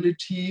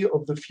mobility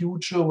of the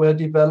future were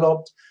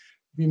developed.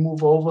 We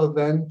move over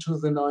then to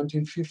the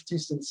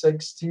 1950s and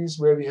 60s,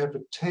 where we have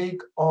a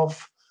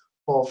take-off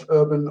of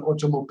urban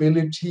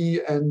automobility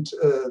and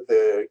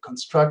the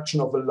construction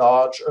of a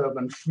large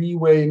urban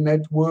freeway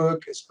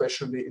network,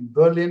 especially in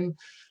Berlin.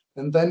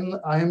 And then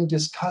I'm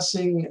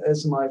discussing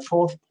as my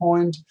 4th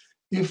point,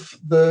 if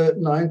the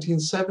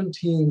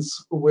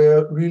 1970s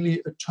were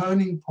really a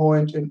turning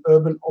point in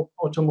urban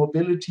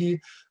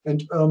automobility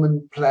and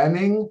urban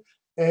planning,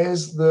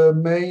 as the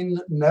main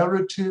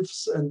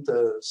narratives and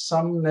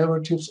some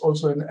narratives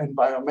also in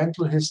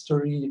environmental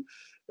history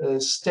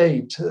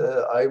state.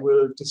 I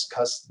will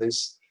discuss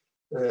this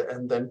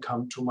and then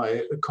come to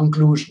my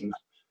conclusion.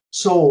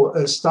 So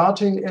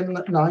starting in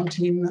the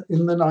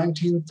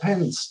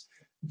 1910s,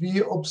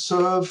 we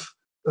observe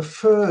a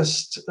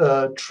first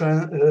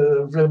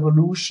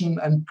revolution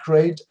and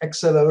great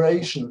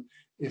acceleration,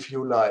 if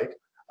you like.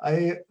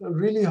 I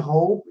really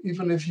hope,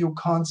 even if you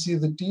can't see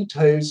the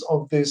details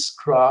of this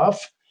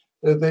graph,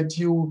 that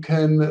you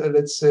can,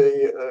 let's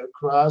say,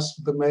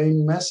 grasp the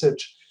main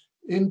message.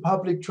 In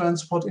public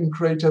transport in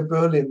Greater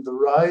Berlin, the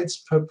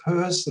rides per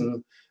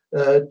person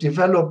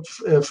developed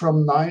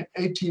from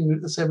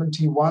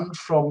 1871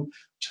 from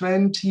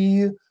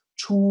 20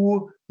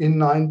 to, in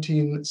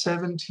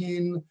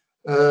 1917,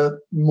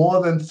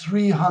 more than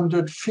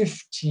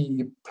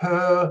 350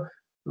 per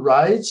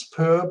rides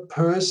per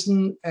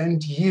person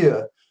and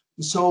year.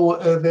 So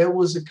there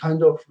was a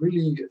kind of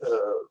really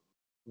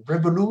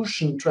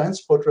revolution,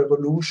 transport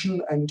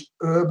revolution, and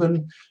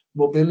urban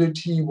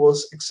mobility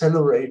was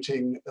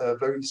accelerating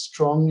very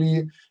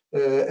strongly.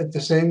 At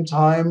the same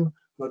time,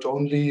 not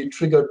only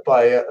triggered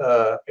by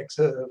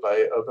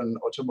urban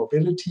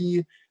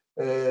automobility,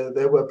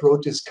 there were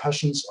broad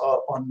discussions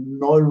on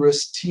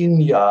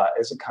neurasthenia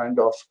as a kind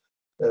of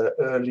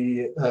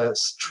early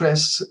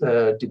stress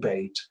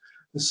debate.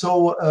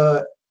 So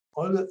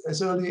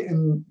as early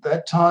in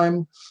that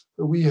time,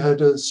 we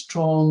had a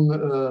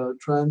strong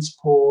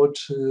transport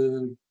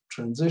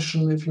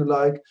transition, if you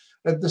like.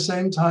 At the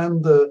same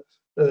time, the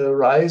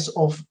rise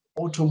of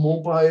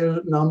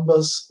automobile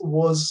numbers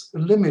was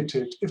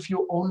limited. If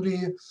you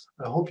only,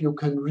 I hope you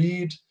can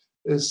read,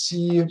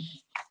 see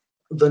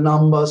the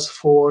numbers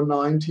for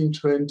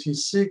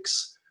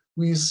 1926,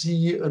 we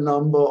see a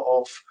number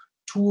of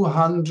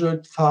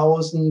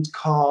 200,000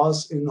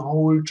 cars in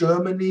whole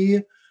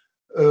Germany,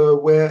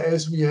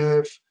 whereas we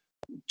have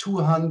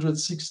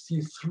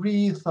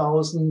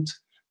 263,000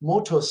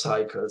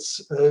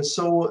 motorcycles.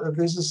 So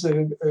this is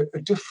a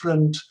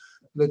different,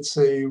 let's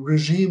say,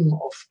 regime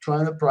of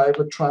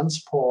private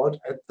transport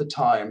at the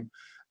time.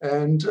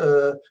 And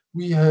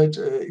we had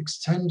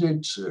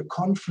extended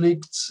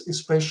conflicts,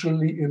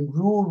 especially in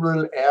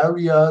rural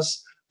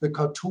areas. The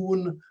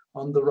cartoon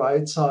on the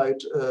right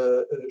side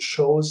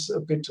shows a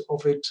bit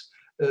of it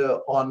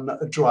on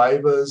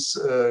drivers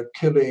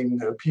killing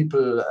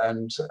people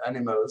and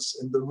animals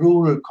in the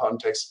rural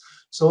context.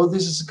 So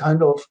this is a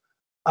kind of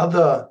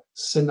other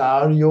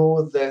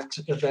scenario that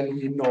then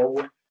we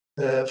know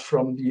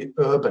from the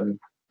urban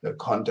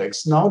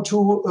context. Now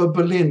to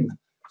Berlin.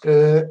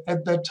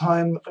 At that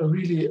time,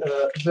 really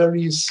a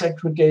very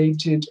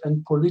segregated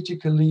and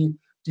politically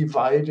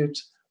divided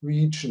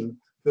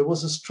region. There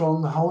was a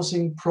strong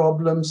housing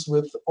problems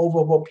with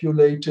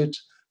overpopulated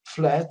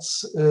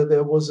flats.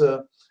 There was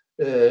a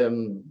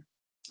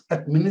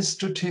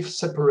administrative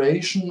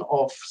separation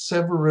of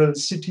several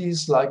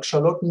cities like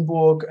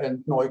Charlottenburg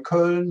and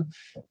Neukölln,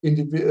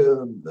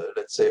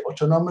 let's say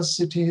autonomous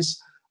cities,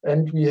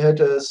 and we had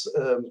a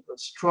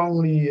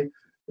strongly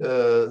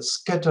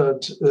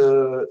scattered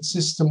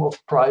system of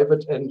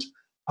private and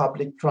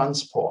public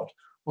transport.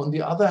 On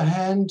the other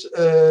hand,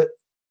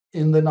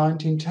 in the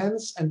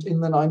 1910s and in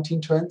the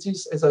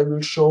 1920s, as I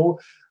will show,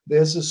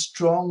 there's a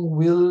strong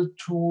will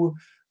to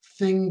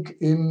think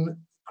in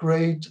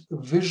great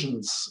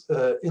visions.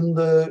 In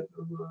the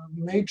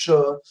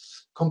major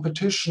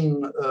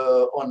competition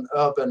on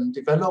urban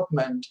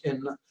development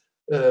in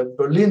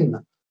Berlin,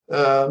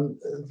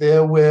 they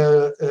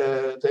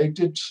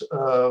did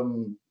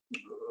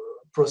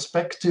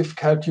prospective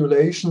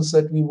calculations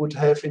that we would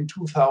have in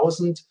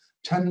 2000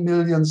 10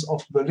 millions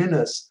of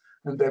Berliners,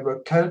 and they were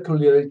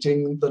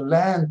calculating the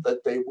land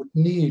that they would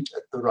need.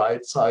 At the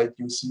right side,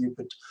 you see a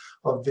bit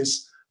of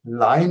this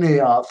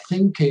linear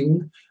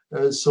thinking.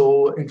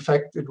 So in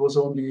fact, it was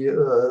only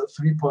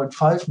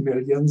 3.5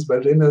 million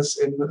Berliners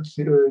in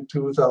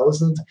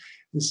 2000.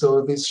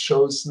 So this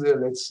shows,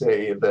 let's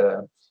say,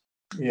 the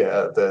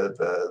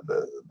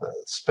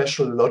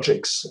special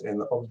logics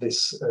of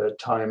this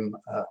time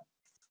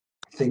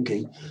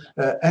thinking.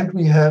 And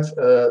we have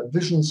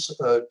visions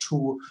of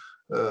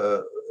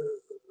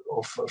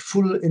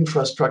full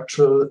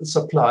infrastructural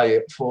supply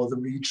for the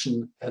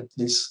region at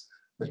this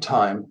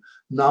time.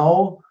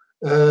 Now,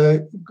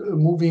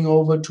 moving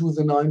over to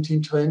the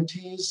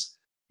 1920s,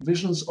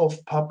 visions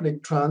of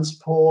public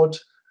transport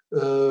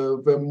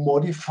were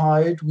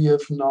modified. We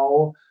have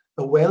now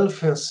a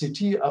welfare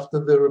city. After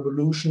the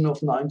revolution of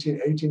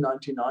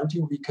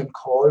 1980-1990, we can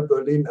call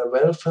Berlin a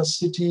welfare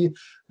city.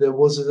 There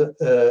was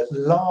a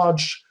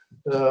large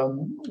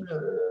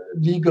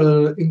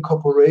legal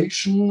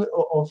incorporation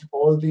of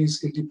all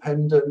these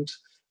independent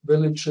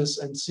villages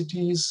and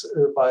cities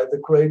by the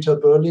Greater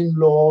Berlin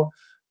Law.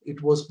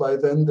 It was by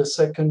then the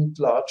second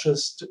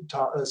largest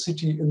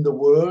city in the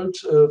world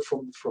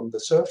from the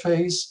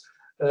surface.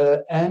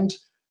 And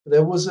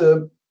there was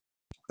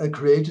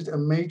created a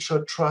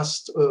major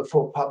trust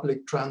for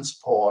public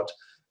transport,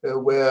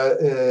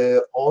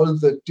 where all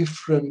the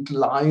different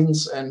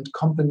lines and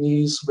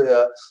companies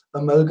were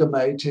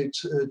amalgamated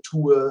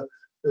to a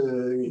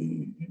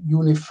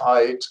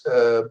unified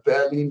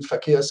Berlin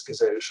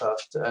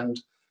Verkehrsgesellschaft.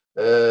 And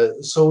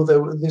so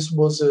this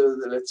was,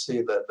 let's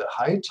say, the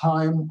high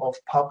time of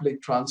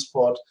public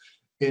transport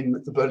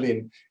in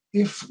Berlin.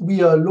 If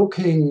we are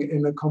looking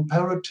in a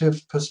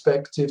comparative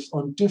perspective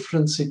on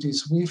different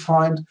cities, we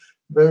find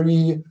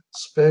very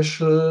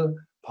special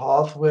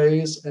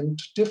pathways and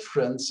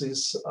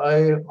differences.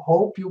 I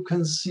hope you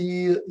can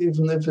see,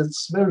 even if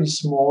it's very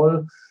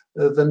small,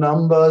 the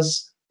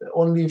numbers,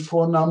 only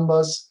 4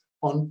 numbers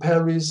on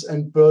Paris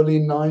and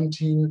Berlin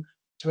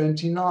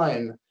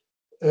 1929.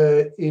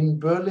 In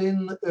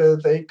Berlin,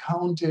 they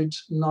counted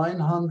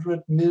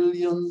 900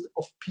 million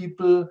of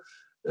people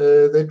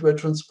that were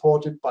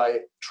transported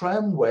by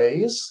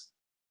tramways,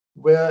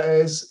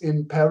 whereas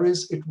in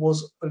Paris it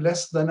was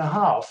less than a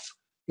half.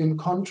 In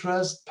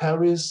contrast,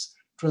 Paris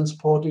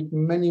transported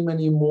many,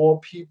 many more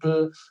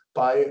people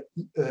by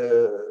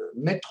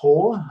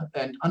metro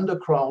and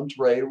underground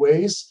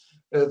railways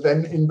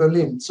than in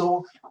Berlin.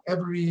 So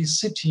every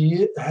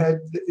city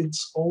had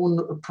its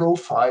own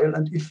profile,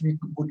 and if we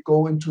would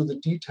go into the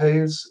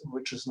details,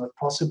 which is not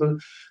possible,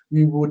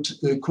 we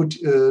could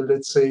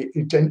let's say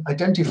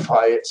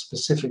identify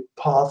specific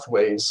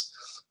pathways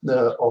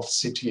of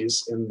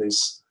cities in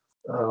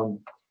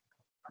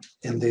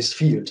this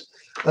field.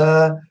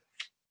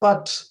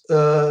 But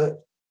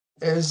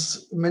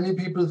as many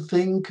people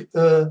think,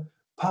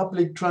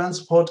 public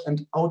transport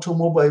and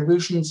automobile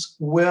visions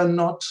were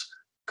not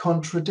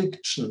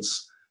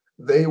contradictions.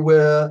 They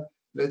were,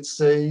 let's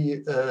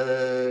say,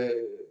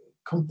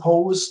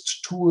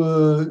 composed to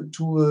a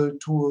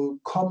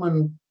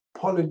common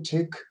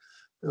policies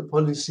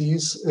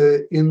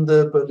in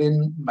the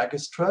Berlin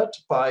magistrate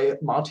by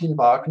Martin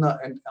Wagner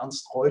and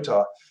Ernst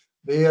Reuter.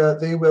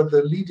 They were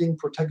the leading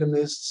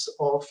protagonists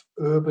of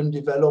urban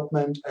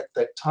development at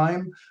that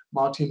time.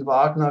 Martin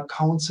Wagner,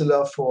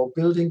 Councillor for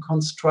Building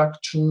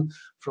Construction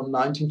from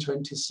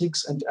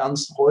 1926, and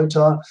Ernst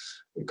Reuter,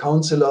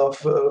 Councillor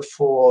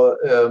for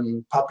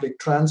Public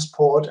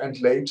Transport,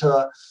 and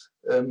later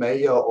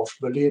Mayor of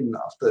Berlin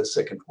after the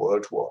Second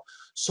World War.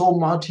 So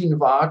Martin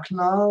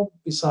Wagner,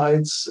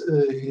 besides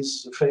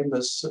his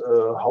famous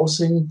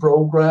housing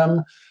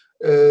program,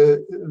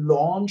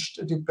 launched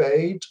a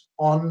debate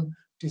on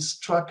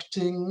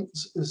destructing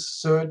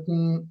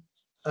certain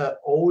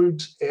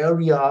old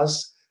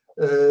areas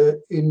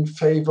in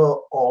favor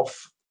of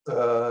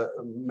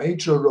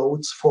major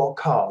roads for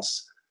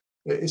cars,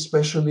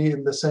 especially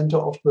in the center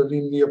of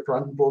Berlin near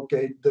Brandenburg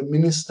Gate, the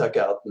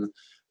Ministergarten.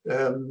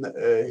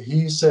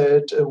 He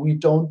said, we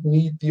don't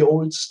need the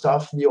old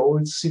stuff, the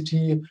old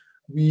city.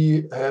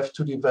 We have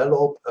to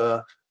develop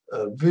a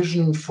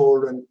vision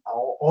for an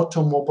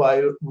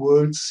automobile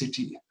world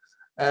city.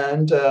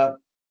 And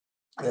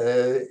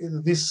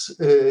this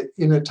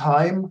in a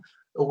time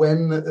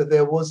when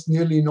there was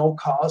nearly no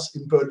cars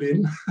in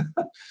Berlin,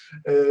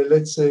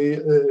 let's say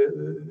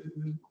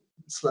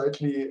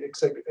slightly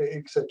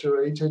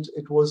exaggerated,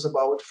 it was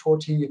about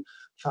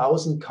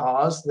 40,000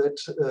 cars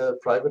that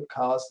private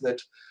cars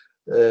that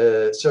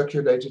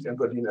circulated in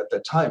Berlin at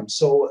that time.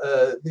 So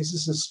this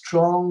is a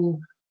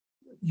strong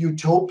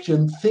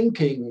utopian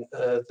thinking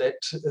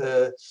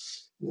that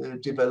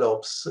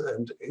develops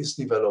and is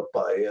developed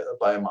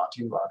by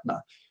Martin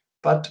Wagner.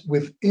 But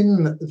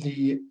within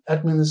the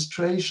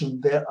administration,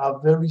 there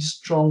are very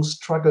strong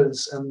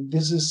struggles, and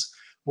this is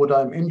what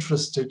I'm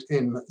interested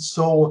in.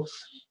 So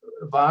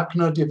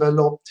Wagner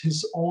developed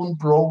his own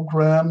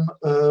program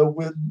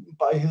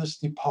by his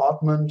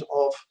Department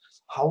of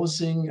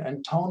Housing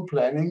and Town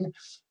Planning,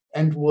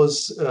 and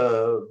was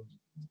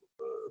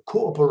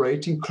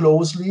cooperating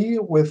closely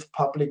with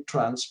public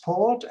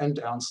transport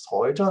and Ernst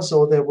Reuter.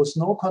 So there was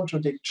no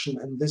contradiction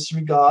in this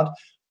regard,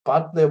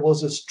 but there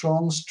was a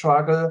strong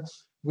struggle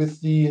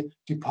with the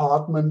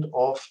Department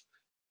of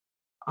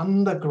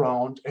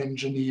Underground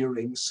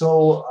Engineering.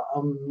 So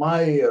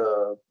my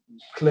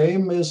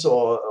claim is,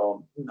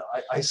 or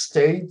I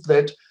state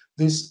that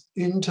this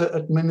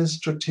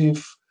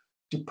inter-administrative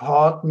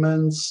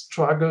department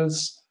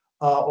struggles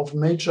are of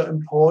major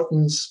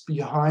importance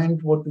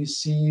behind what we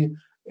see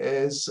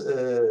as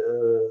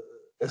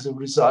a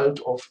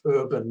result of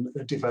urban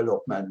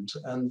development.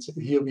 And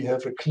here we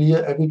have a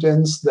clear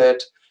evidence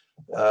that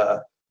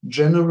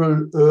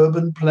general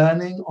urban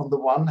planning on the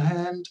one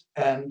hand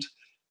and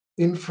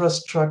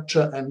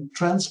infrastructure and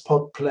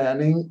transport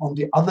planning on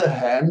the other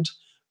hand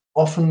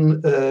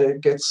often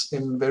gets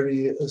in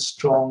very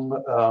strong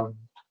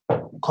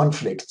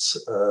conflicts.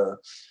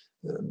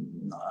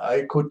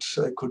 I could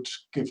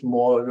give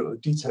more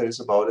details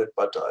about it,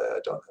 but I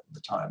don't have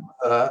the time.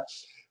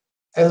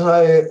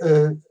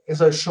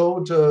 As I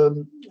showed,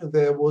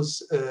 there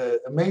was a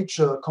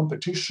major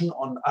competition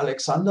on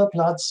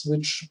Alexanderplatz,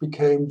 which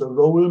became the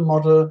role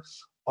model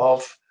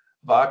of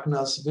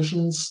Wagner's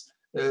visions.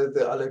 The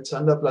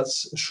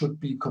Alexanderplatz should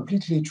be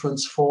completely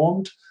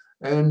transformed.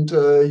 And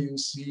you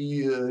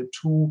see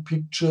two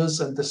pictures,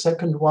 and the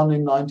second one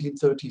in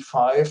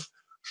 1935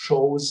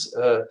 shows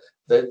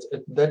that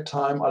at that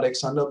time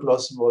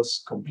Alexanderplatz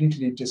was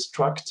completely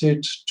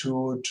destructed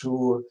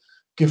to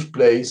give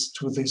place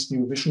to this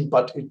new vision,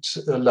 but it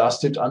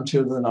lasted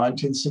until the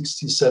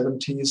 1960s,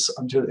 70s,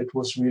 until it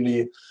was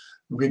really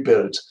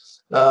rebuilt.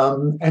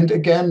 And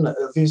again,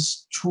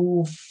 these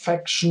two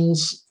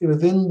factions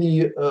within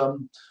the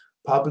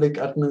public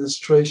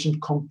administration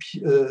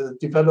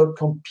developed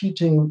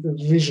competing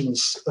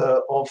visions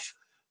of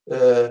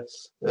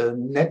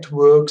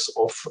networks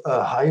of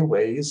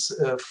highways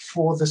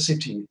for the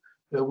city,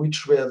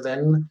 which were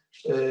then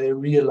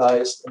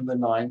realized in the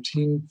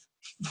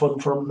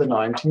from the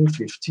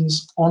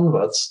 1950s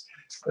onwards.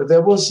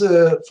 There was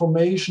a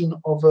formation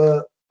of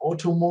an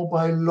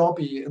automobile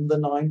lobby in the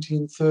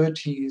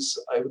 1930s,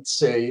 I would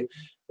say.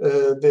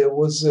 There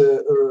was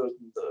a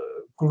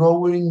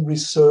growing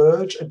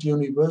research at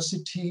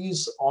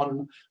universities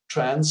on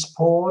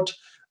transport.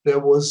 There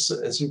was,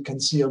 as you can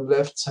see on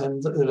left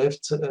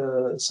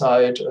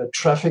side,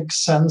 traffic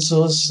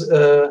sensors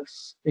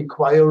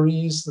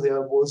inquiries.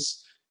 There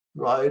was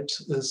right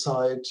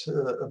side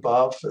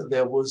above,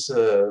 there was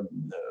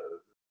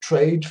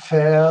trade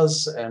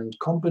fairs and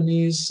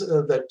companies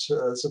that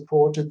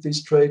supported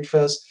these trade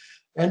fairs.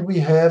 And we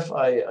have,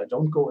 I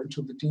don't go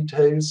into the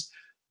details,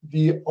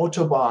 the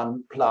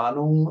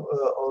Autobahnplanung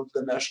of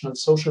the National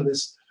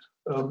Socialists.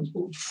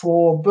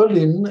 For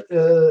Berlin,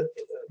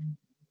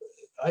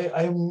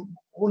 I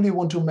only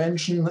want to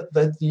mention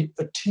that the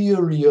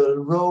arterial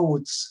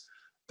roads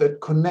that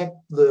connect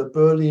the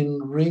Berlin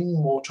Ring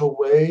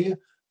motorway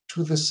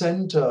to the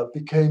center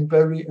became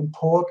very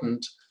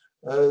important.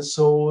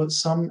 So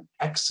some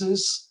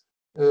axes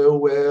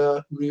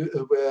were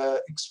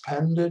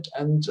expanded,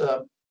 and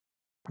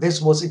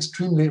this was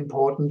extremely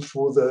important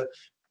for the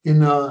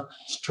inner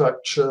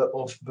structure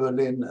of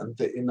Berlin and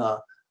the inner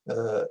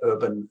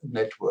urban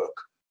network.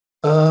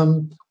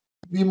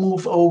 we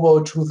move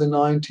over to the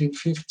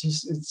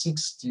 1950s and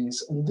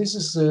 60s, and this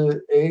is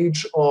the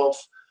age of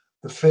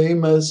the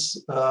famous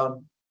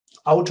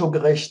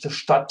autogerechte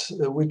Stadt,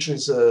 which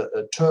is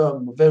a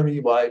term very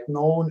wide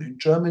known in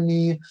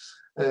Germany.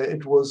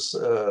 It was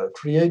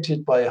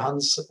created by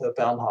Hans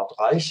Bernhard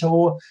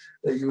Reichow.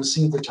 You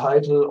see the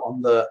title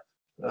on the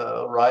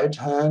right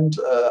hand,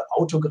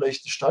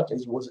 Autogerechte Stadt.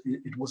 It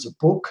was a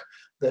book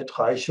that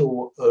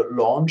Reichow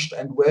launched,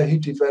 and where he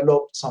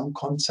developed some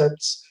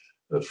concepts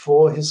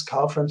for his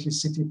car-friendly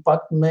city,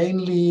 but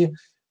mainly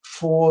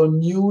for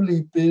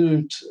newly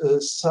built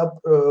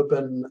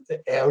suburban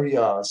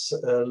areas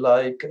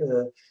like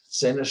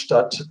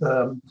Sennestadt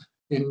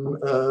in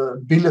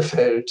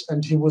Bielefeld.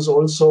 And he was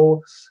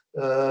also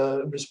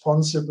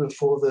responsible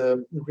for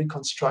the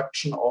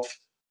reconstruction of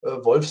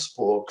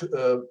Wolfsburg.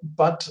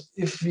 But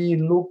if we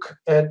look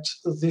at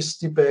this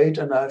debate,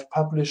 and I've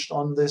published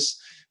on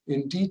this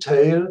in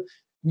detail,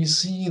 we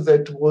see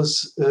that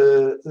was,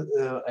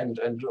 and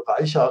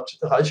Reichow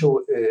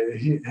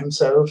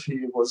himself,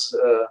 he was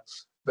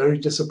very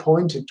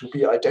disappointed to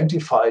be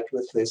identified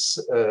with this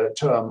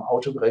term,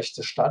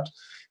 autogerechte Stadt.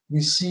 We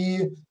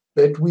see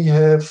that we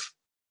have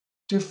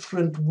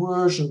different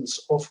versions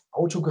of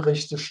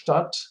autogerechte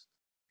Stadt,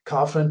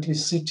 car-friendly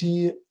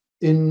city,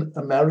 in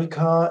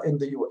America, in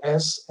the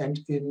US, and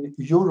in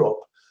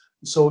Europe.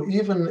 So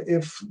even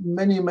if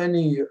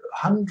many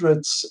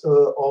hundreds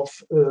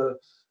of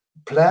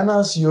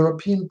planners,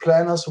 European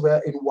planners,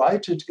 were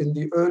invited in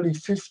the early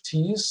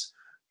 50s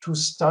to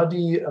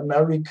study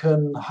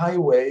American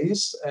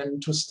highways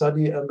and to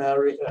study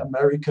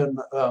American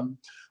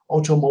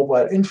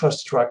automobile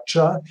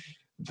infrastructure,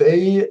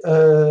 they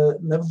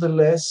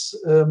nevertheless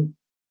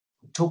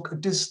took a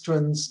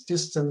distant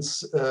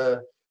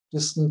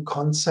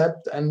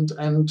concept and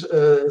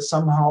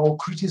somehow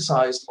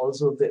criticized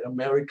also the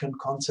American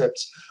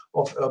concepts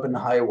of urban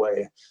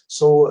highway.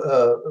 So,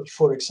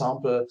 for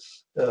example,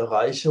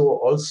 Reichow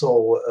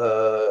also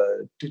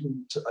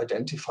didn't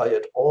identify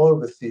at all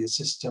with the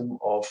system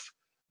of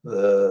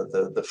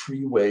the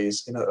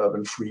freeways, inner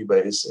urban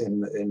freeways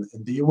in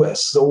the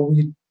US. So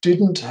we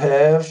didn't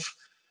have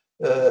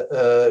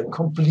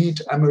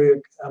complete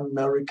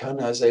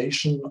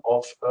Americanization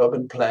of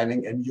urban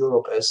planning in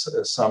Europe, as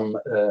some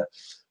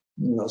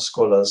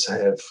scholars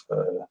have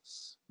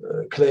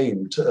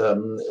claimed.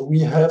 We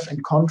have, in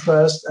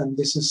contrast, and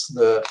this is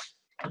the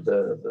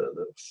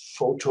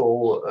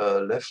photo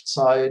left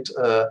side,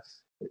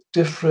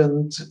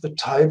 different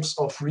types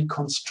of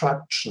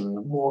reconstruction,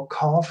 more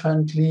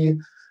car-friendly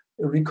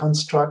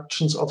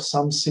reconstructions of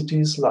some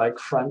cities like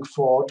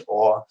Frankfurt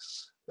or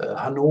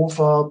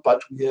Hanover,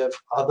 but we have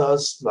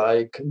others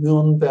like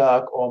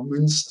Nuremberg or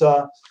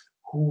Münster,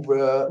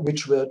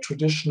 which were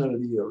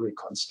traditionally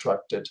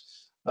reconstructed.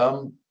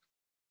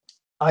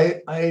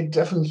 I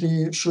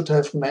definitely should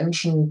have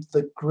mentioned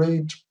the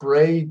great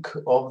break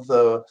of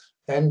the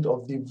end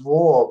of the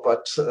war,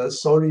 but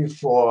sorry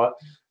for,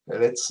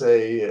 let's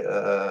say,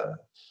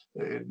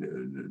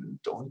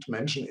 don't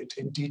mention it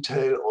in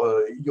detail,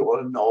 or you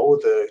all know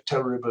the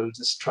terrible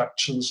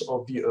destructions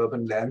of the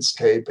urban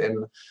landscape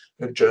in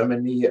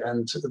Germany,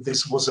 and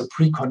this was a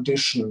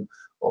precondition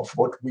of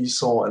what we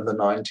saw in the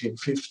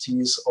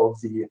 1950s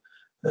of the,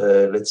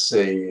 let's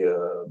say,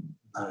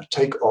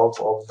 takeoff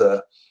of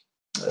the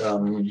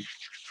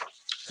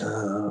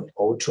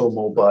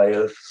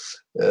automobile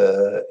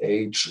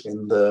age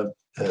in the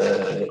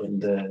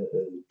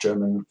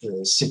German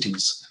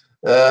cities.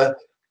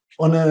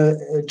 On a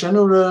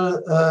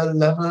general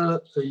level,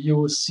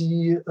 you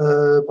see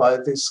by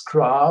this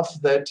graph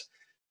that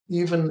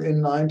even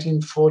in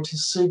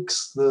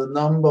 1946, the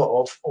number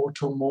of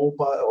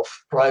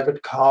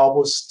private car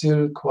was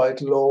still quite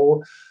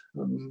low,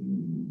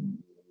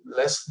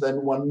 less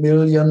than 1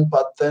 million,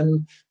 but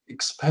then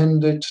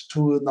expanded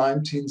to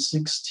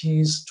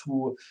 1960s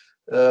to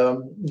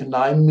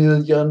 9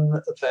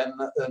 million, then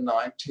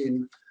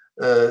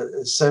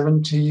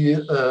 1970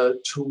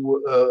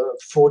 to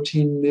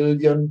 14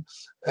 million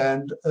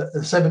and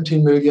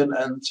 17 million,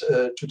 and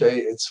today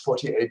it's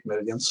 48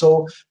 million.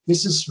 So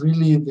this is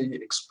really the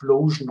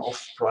explosion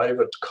of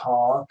private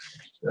car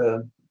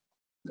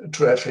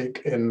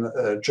traffic in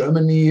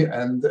Germany,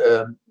 and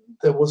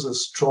there was a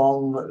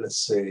strong,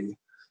 let's say,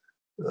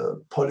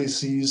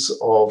 policies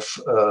of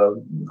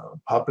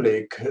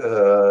public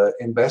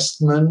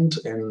investment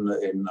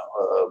in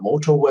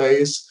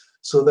motorways,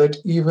 so that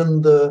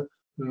even the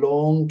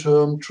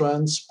long-term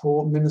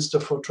transport minister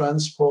for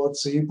transport,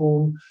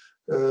 Seebohm,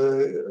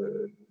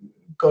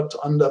 got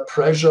under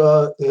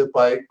pressure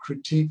by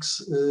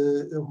critiques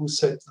who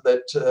said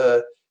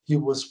that he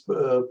was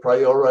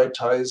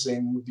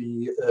prioritizing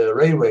the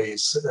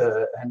railways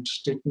and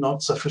did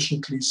not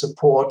sufficiently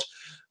support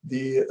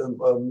the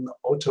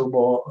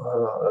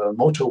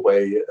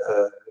motorway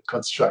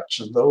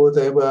construction, though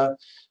there were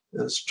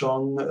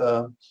strong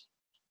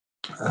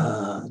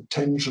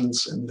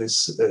tensions in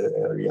this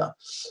area.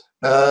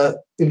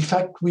 In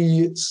fact,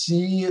 we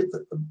see,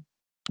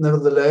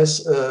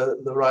 nevertheless,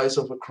 the rise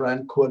of a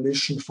grand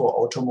coalition for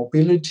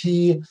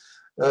automobility.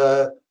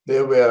 There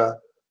were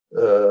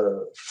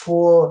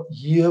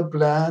 4-year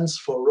plans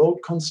for road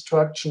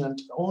construction.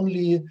 And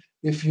only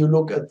if you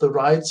look at the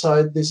right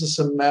side, this is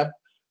a map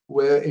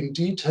where in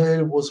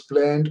detail was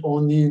planned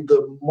only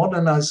the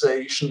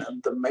modernization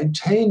and the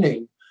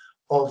maintaining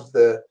of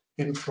the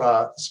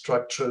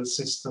infrastructural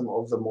system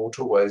of the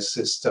motorway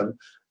system.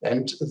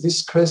 And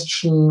this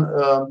question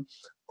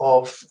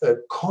of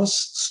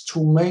costs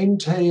to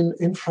maintain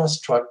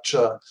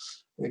infrastructure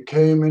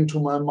came into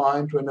my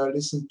mind when I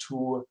listened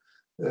to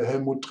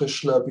Helmut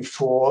Trischler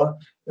before,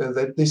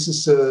 that this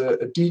is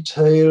a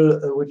detail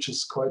which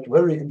is quite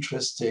very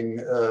interesting,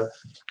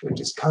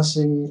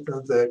 discussing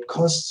the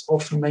costs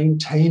of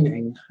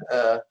maintaining,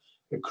 a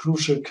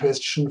crucial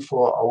question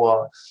for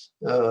our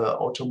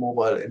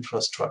automobile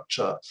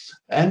infrastructure.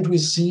 And we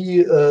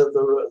see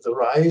the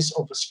rise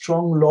of a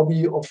strong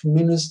lobby of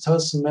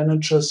ministers,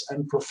 managers,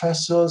 and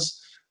professors.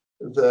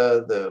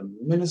 The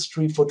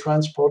Ministry for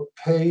Transport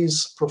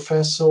pays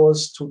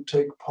professors to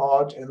take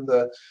part in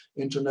the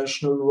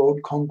International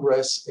Road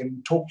Congress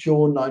in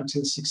Tokyo,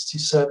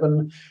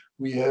 1967.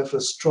 We have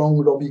a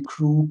strong lobby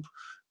group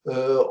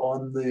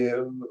from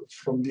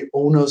the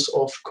owners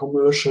of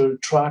commercial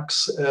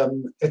trucks,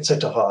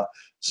 etc.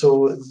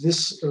 So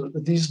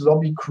these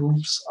lobby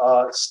groups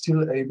are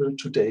still able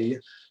today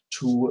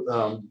to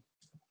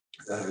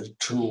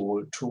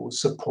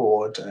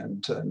support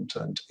and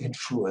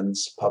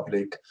influence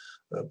public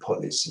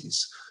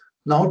policies.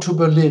 Now to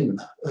Berlin.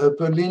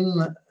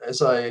 Berlin,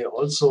 as I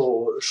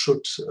also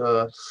should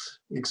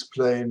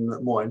explain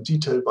more in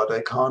detail, but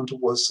I can't,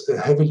 was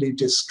heavily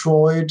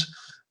destroyed.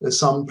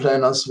 Some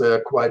planners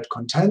were quite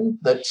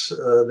content that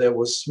there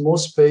was more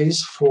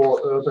space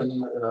for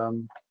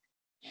urban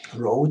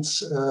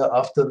roads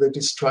after the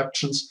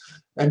destructions.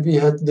 And we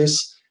had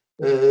this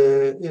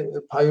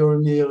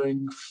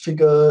pioneering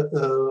figure,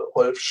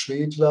 Rolf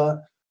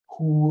Schwedler,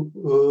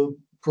 who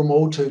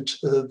promoted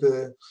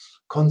the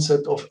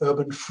concept of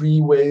urban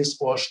freeways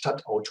or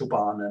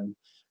Stadtautobahnen.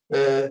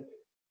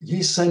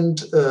 He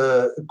sent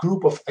a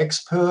group of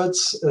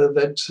experts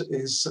that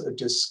is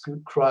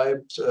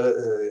described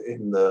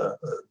to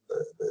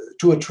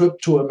a trip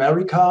to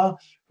America,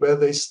 where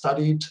they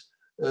studied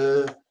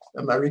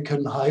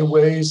American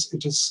highways.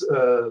 It is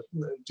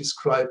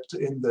described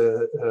in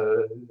the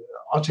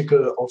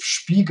article of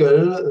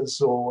Spiegel,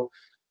 so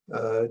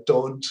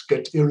don't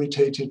get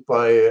irritated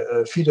by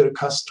Fidel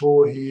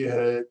Castro. He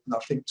had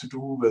nothing to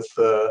do with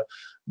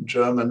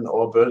German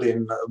or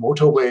Berlin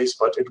motorways,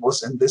 but it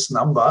was in this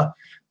number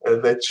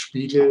that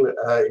Spiegel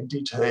in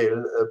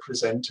detail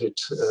presented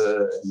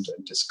and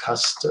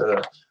discussed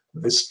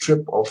this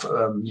trip of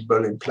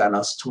Berlin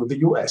planners to the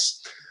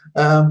US.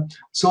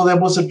 So there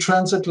was a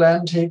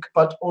transatlantic,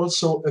 but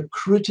also a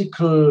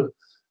critical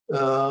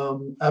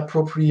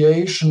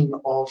appropriation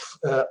of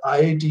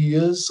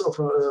ideas, of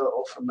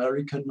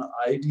American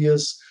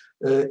ideas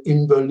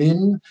in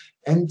Berlin,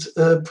 and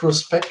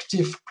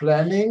prospective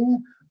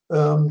planning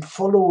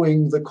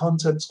following the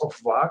concepts of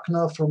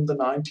Wagner from the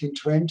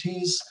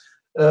 1920s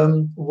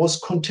was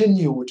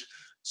continued.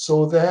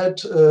 So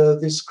that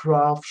this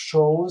graph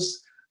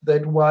shows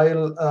that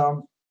while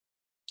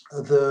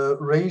the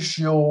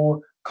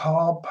ratio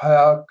car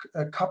per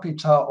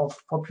capita of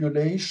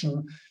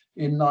population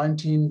in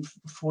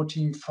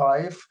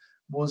 1945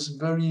 was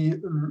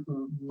very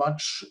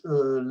much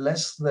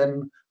less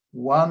than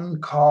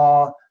one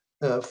car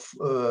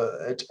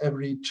at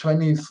every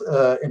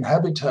 20th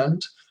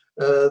inhabitant,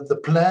 the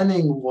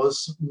planning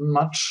was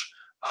much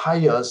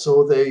higher.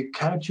 So they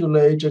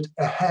calculated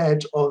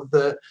ahead of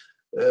the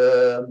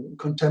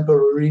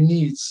contemporary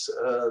needs.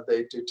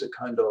 They did a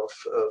kind of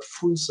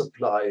full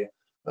supply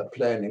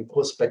planning,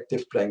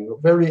 prospective planning,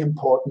 very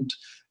important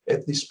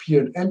at this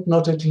period. And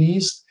not at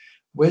least,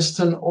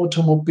 Western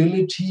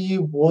automobility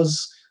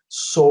was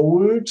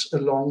sold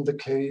along the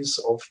case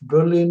of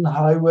Berlin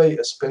Highway,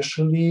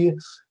 especially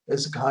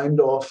as a kind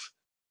of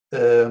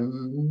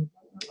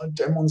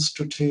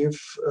demonstrative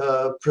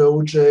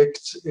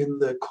project in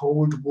the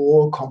Cold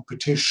War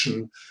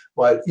competition,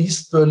 while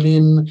East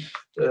Berlin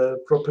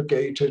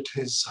propagated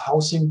his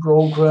housing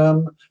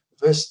program.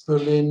 West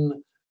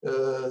Berlin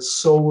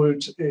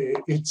sold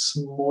its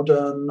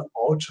modern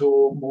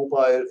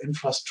automobile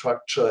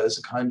infrastructure as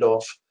a kind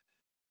of,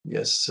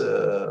 yes,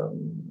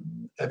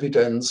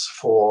 evidence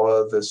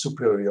for the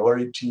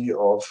superiority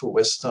of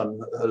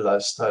Western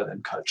lifestyle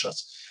and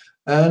cultures.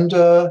 And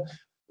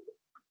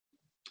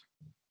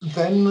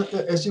then,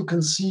 as you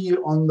can see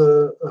on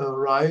the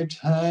right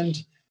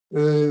hand,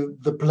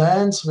 the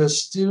plans were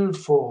still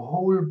for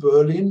whole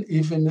Berlin,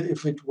 even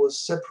if it was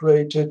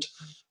separated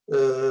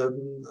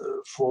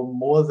for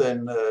more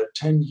than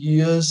 10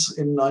 years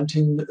in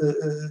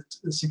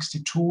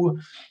 1962.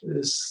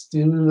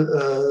 Still,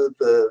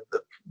 the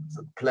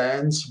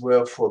plans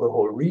were for the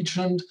whole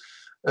region.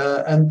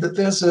 And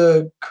there's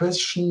a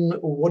question,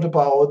 what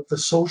about the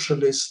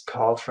socialist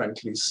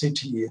car-friendly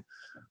city?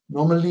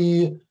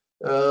 Normally,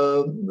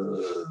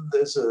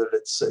 there's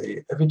let's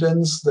say,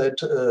 evidence that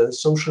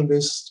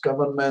socialist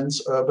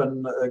governments,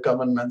 urban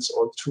governments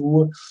or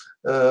two,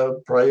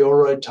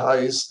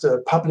 prioritized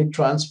public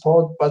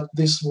transport, but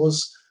this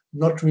was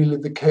not really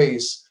the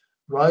case.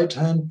 Right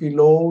hand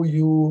below,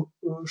 you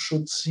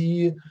should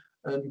see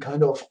a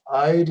kind of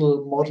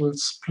idle model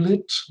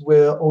split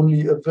where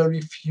only a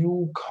very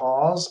few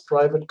cars,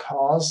 private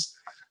cars,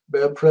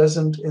 were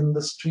present in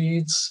the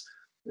streets,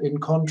 in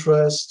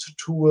contrast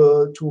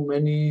to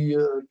many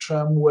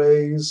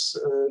tramways,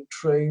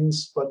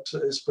 trains, but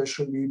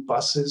especially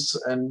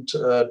buses and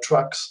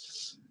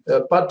trucks.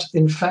 But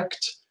in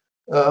fact,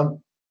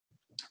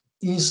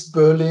 East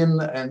Berlin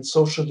and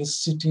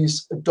socialist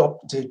cities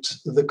adopted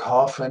the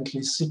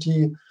car-friendly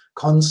city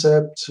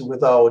concept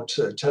without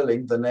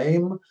telling the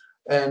name,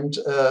 and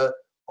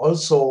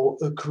also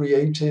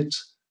created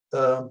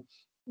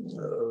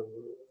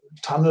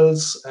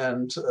tunnels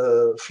and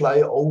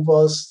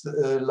flyovers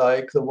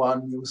like the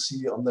one you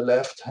see on the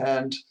left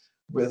hand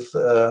with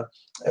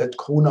at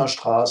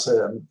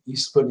Krunerstraße in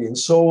East Berlin.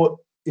 So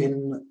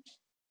in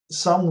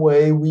some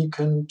way we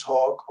can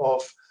talk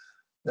of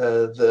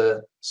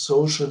the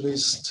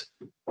socialist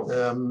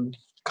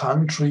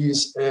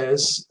countries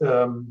as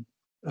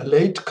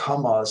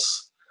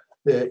latecomers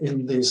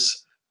in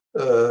this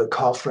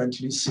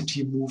car-friendly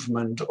city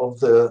movement of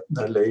the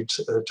late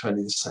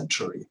 20th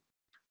century.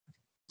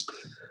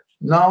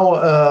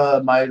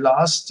 Now, my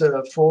last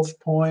fourth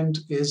point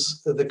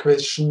is the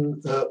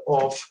question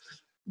of,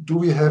 do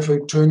we have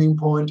a turning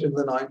point in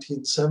the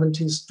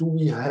 1970s? Do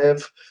we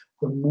have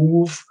a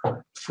move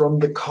from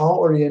the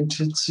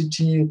car-oriented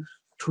city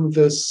to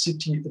the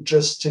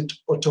city-adjusted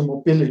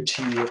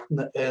automobility,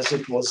 as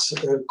it was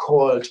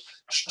called,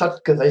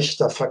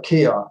 stadtgerechter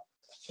Verkehr?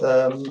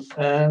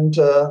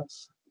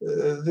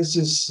 This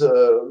is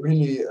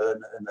really a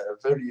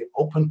very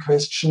open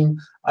question.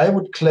 I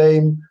would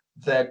claim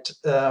that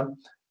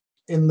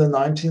in the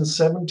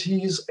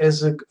 1970s,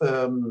 as an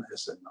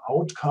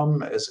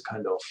outcome, as a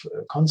kind of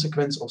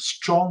consequence of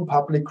strong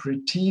public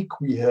critique,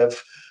 we have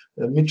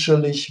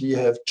Mitscherlich, we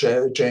have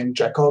Jane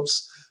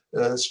Jacobs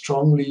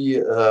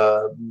strongly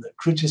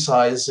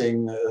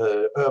criticizing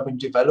urban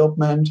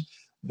development.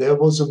 There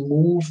was a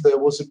move, there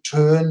was a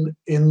turn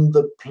in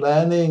the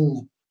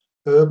planning,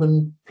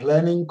 urban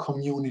planning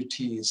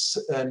communities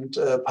and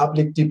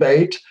public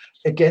debate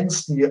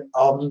against the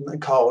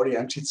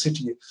car-oriented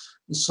city.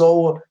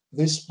 So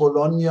this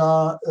Bologna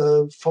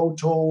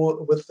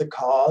photo with the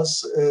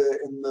cars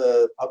in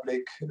the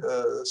public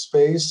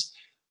space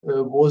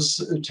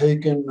was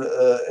taken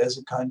as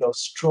a kind of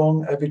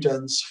strong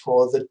evidence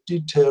for the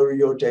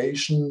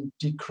deterioration,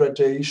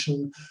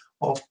 degradation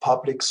of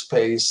public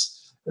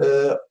space.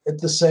 At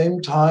the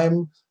same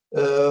time,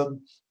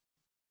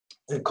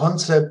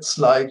 concepts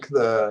like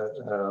the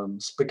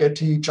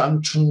spaghetti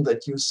junction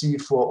that you see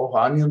for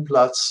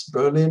Oranienplatz,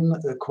 Berlin,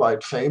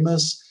 quite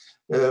famous,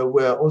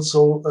 were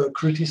also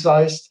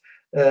criticized,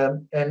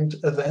 and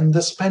then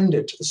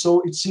suspended.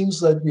 So it seems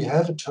that we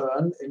have a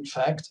turn, in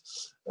fact,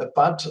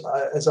 but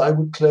as I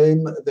would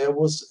claim, there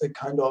was a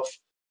kind of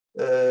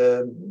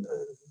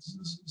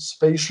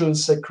spatial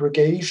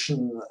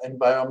segregation,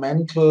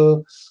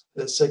 environmental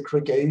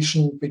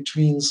segregation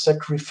between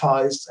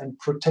sacrificed and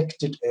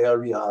protected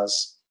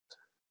areas.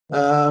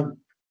 A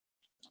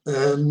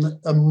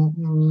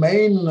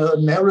main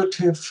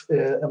narrative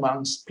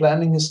amongst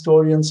planning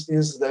historians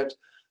is that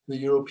the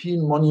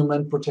European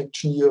Monument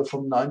Protection Year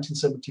from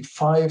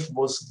 1975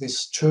 was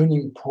this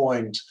turning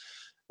point.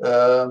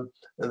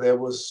 There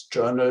was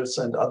journals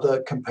and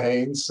other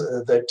campaigns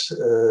that,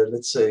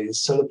 let's say,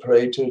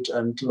 celebrated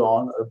and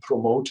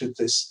promoted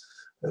this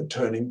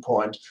turning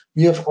point.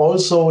 We have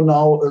also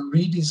now a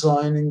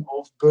redesigning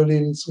of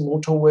Berlin's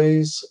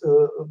motorways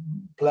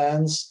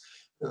plans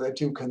that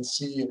you can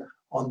see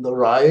on the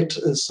right.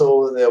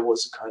 So there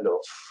was a kind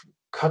of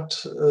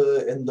cut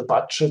in the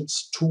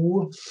budgets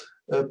too.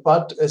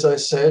 But as I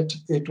said,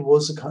 it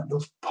was a kind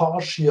of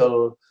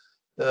partial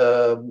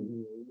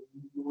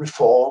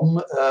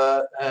reform.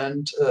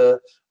 And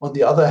on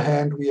the other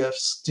hand, we have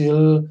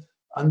still,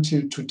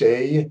 until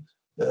today,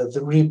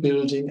 the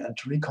rebuilding and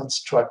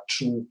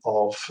reconstruction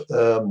of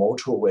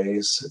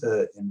motorways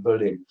in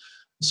Berlin.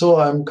 So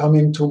I'm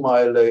coming to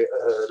my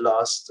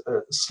last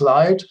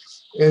slide.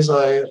 As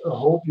I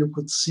hope you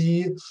could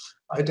see,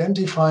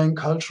 identifying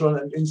cultural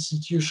and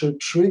institutional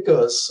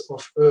triggers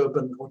of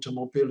urban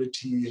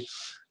automobility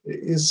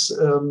is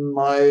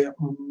my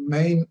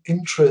main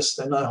interest,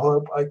 and I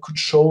hope I could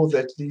show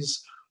that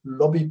these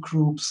lobby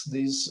groups,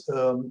 these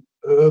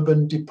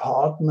urban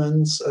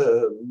departments,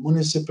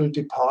 municipal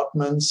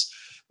departments,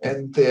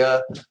 and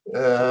their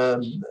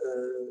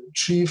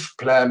chief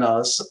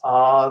planners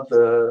are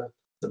the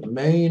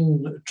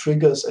main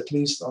triggers, at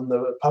least on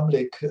the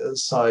public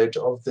side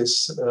of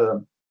this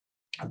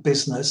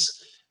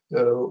business,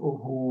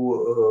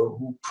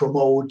 who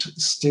promote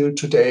still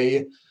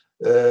today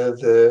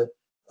the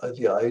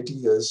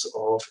ideas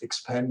of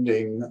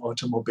expanding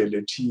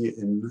automobility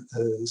in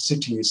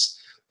cities.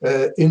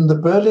 In the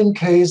Berlin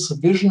case,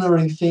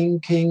 visionary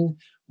thinking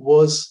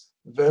was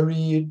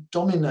very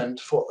dominant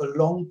for a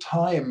long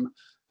time,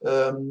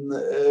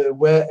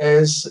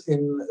 whereas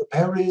in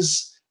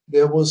Paris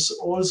there was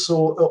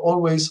also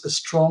always a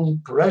strong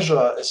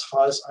pressure, as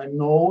far as I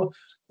know,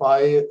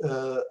 by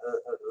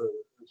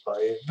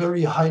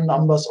very high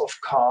numbers of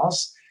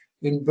cars.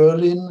 In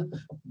Berlin,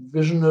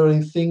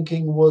 visionary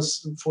thinking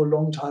was for a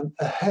long time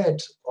ahead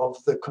of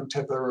the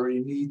contemporary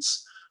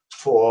needs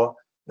for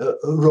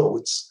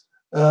roads.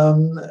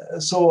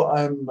 So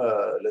I'm,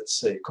 let's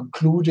say,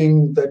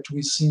 concluding that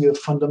we see a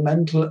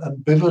fundamental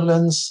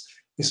ambivalence,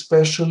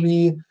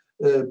 especially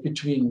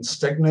between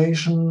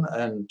stagnation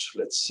and,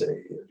 let's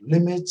say,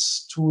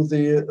 limits to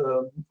the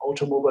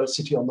automobile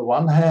city on the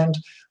one hand,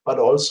 but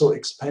also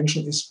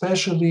expansion,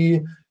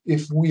 especially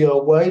if we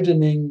are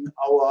widening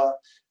our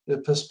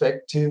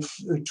perspective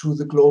to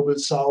the global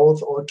south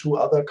or to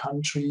other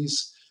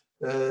countries.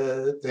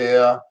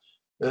 There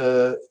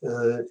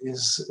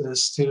is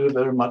still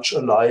very much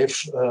alive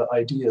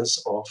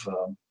ideas of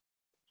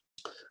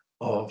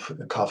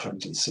a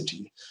car-friendly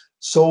city.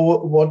 So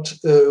what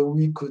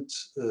we could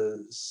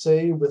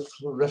say with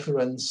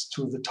reference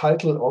to the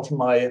title of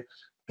my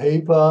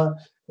paper,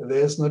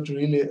 there's not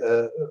really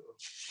a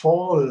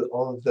fall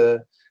of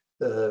the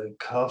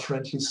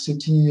car-friendly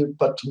city,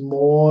 but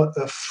more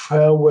a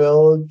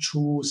farewell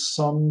to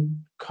some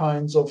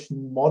kinds of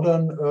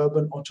modern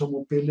urban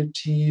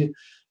automobility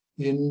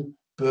in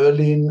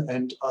Berlin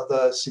and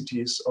other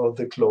cities of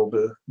the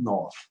global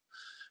north.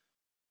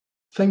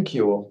 Thank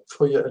you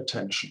for your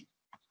attention.